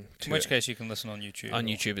listening to it. In which case, you can listen on YouTube. On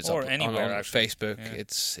YouTube, it's or up anywhere. on Actually. Facebook. Yeah.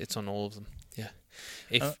 It's on all of them. Yeah.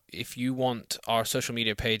 If you want our social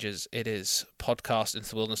media pages, it is Podcast Into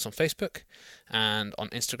the Wilderness on Facebook, and on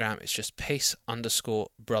Instagram it's just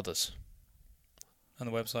pace_brothers. And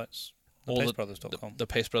the websites? ThePaceBrothers.com.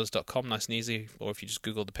 ThePaceBrothers.com, nice and easy, or if you just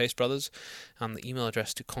Google The Pace Brothers. And the email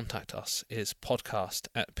address to contact us is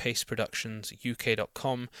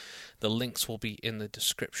podcast@paceproductionsuk.com. The links will be in the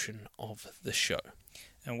description of the show.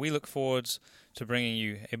 And we look forward to bringing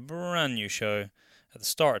you a brand new show at the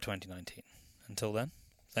start of 2019. Until then,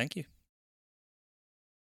 thank you.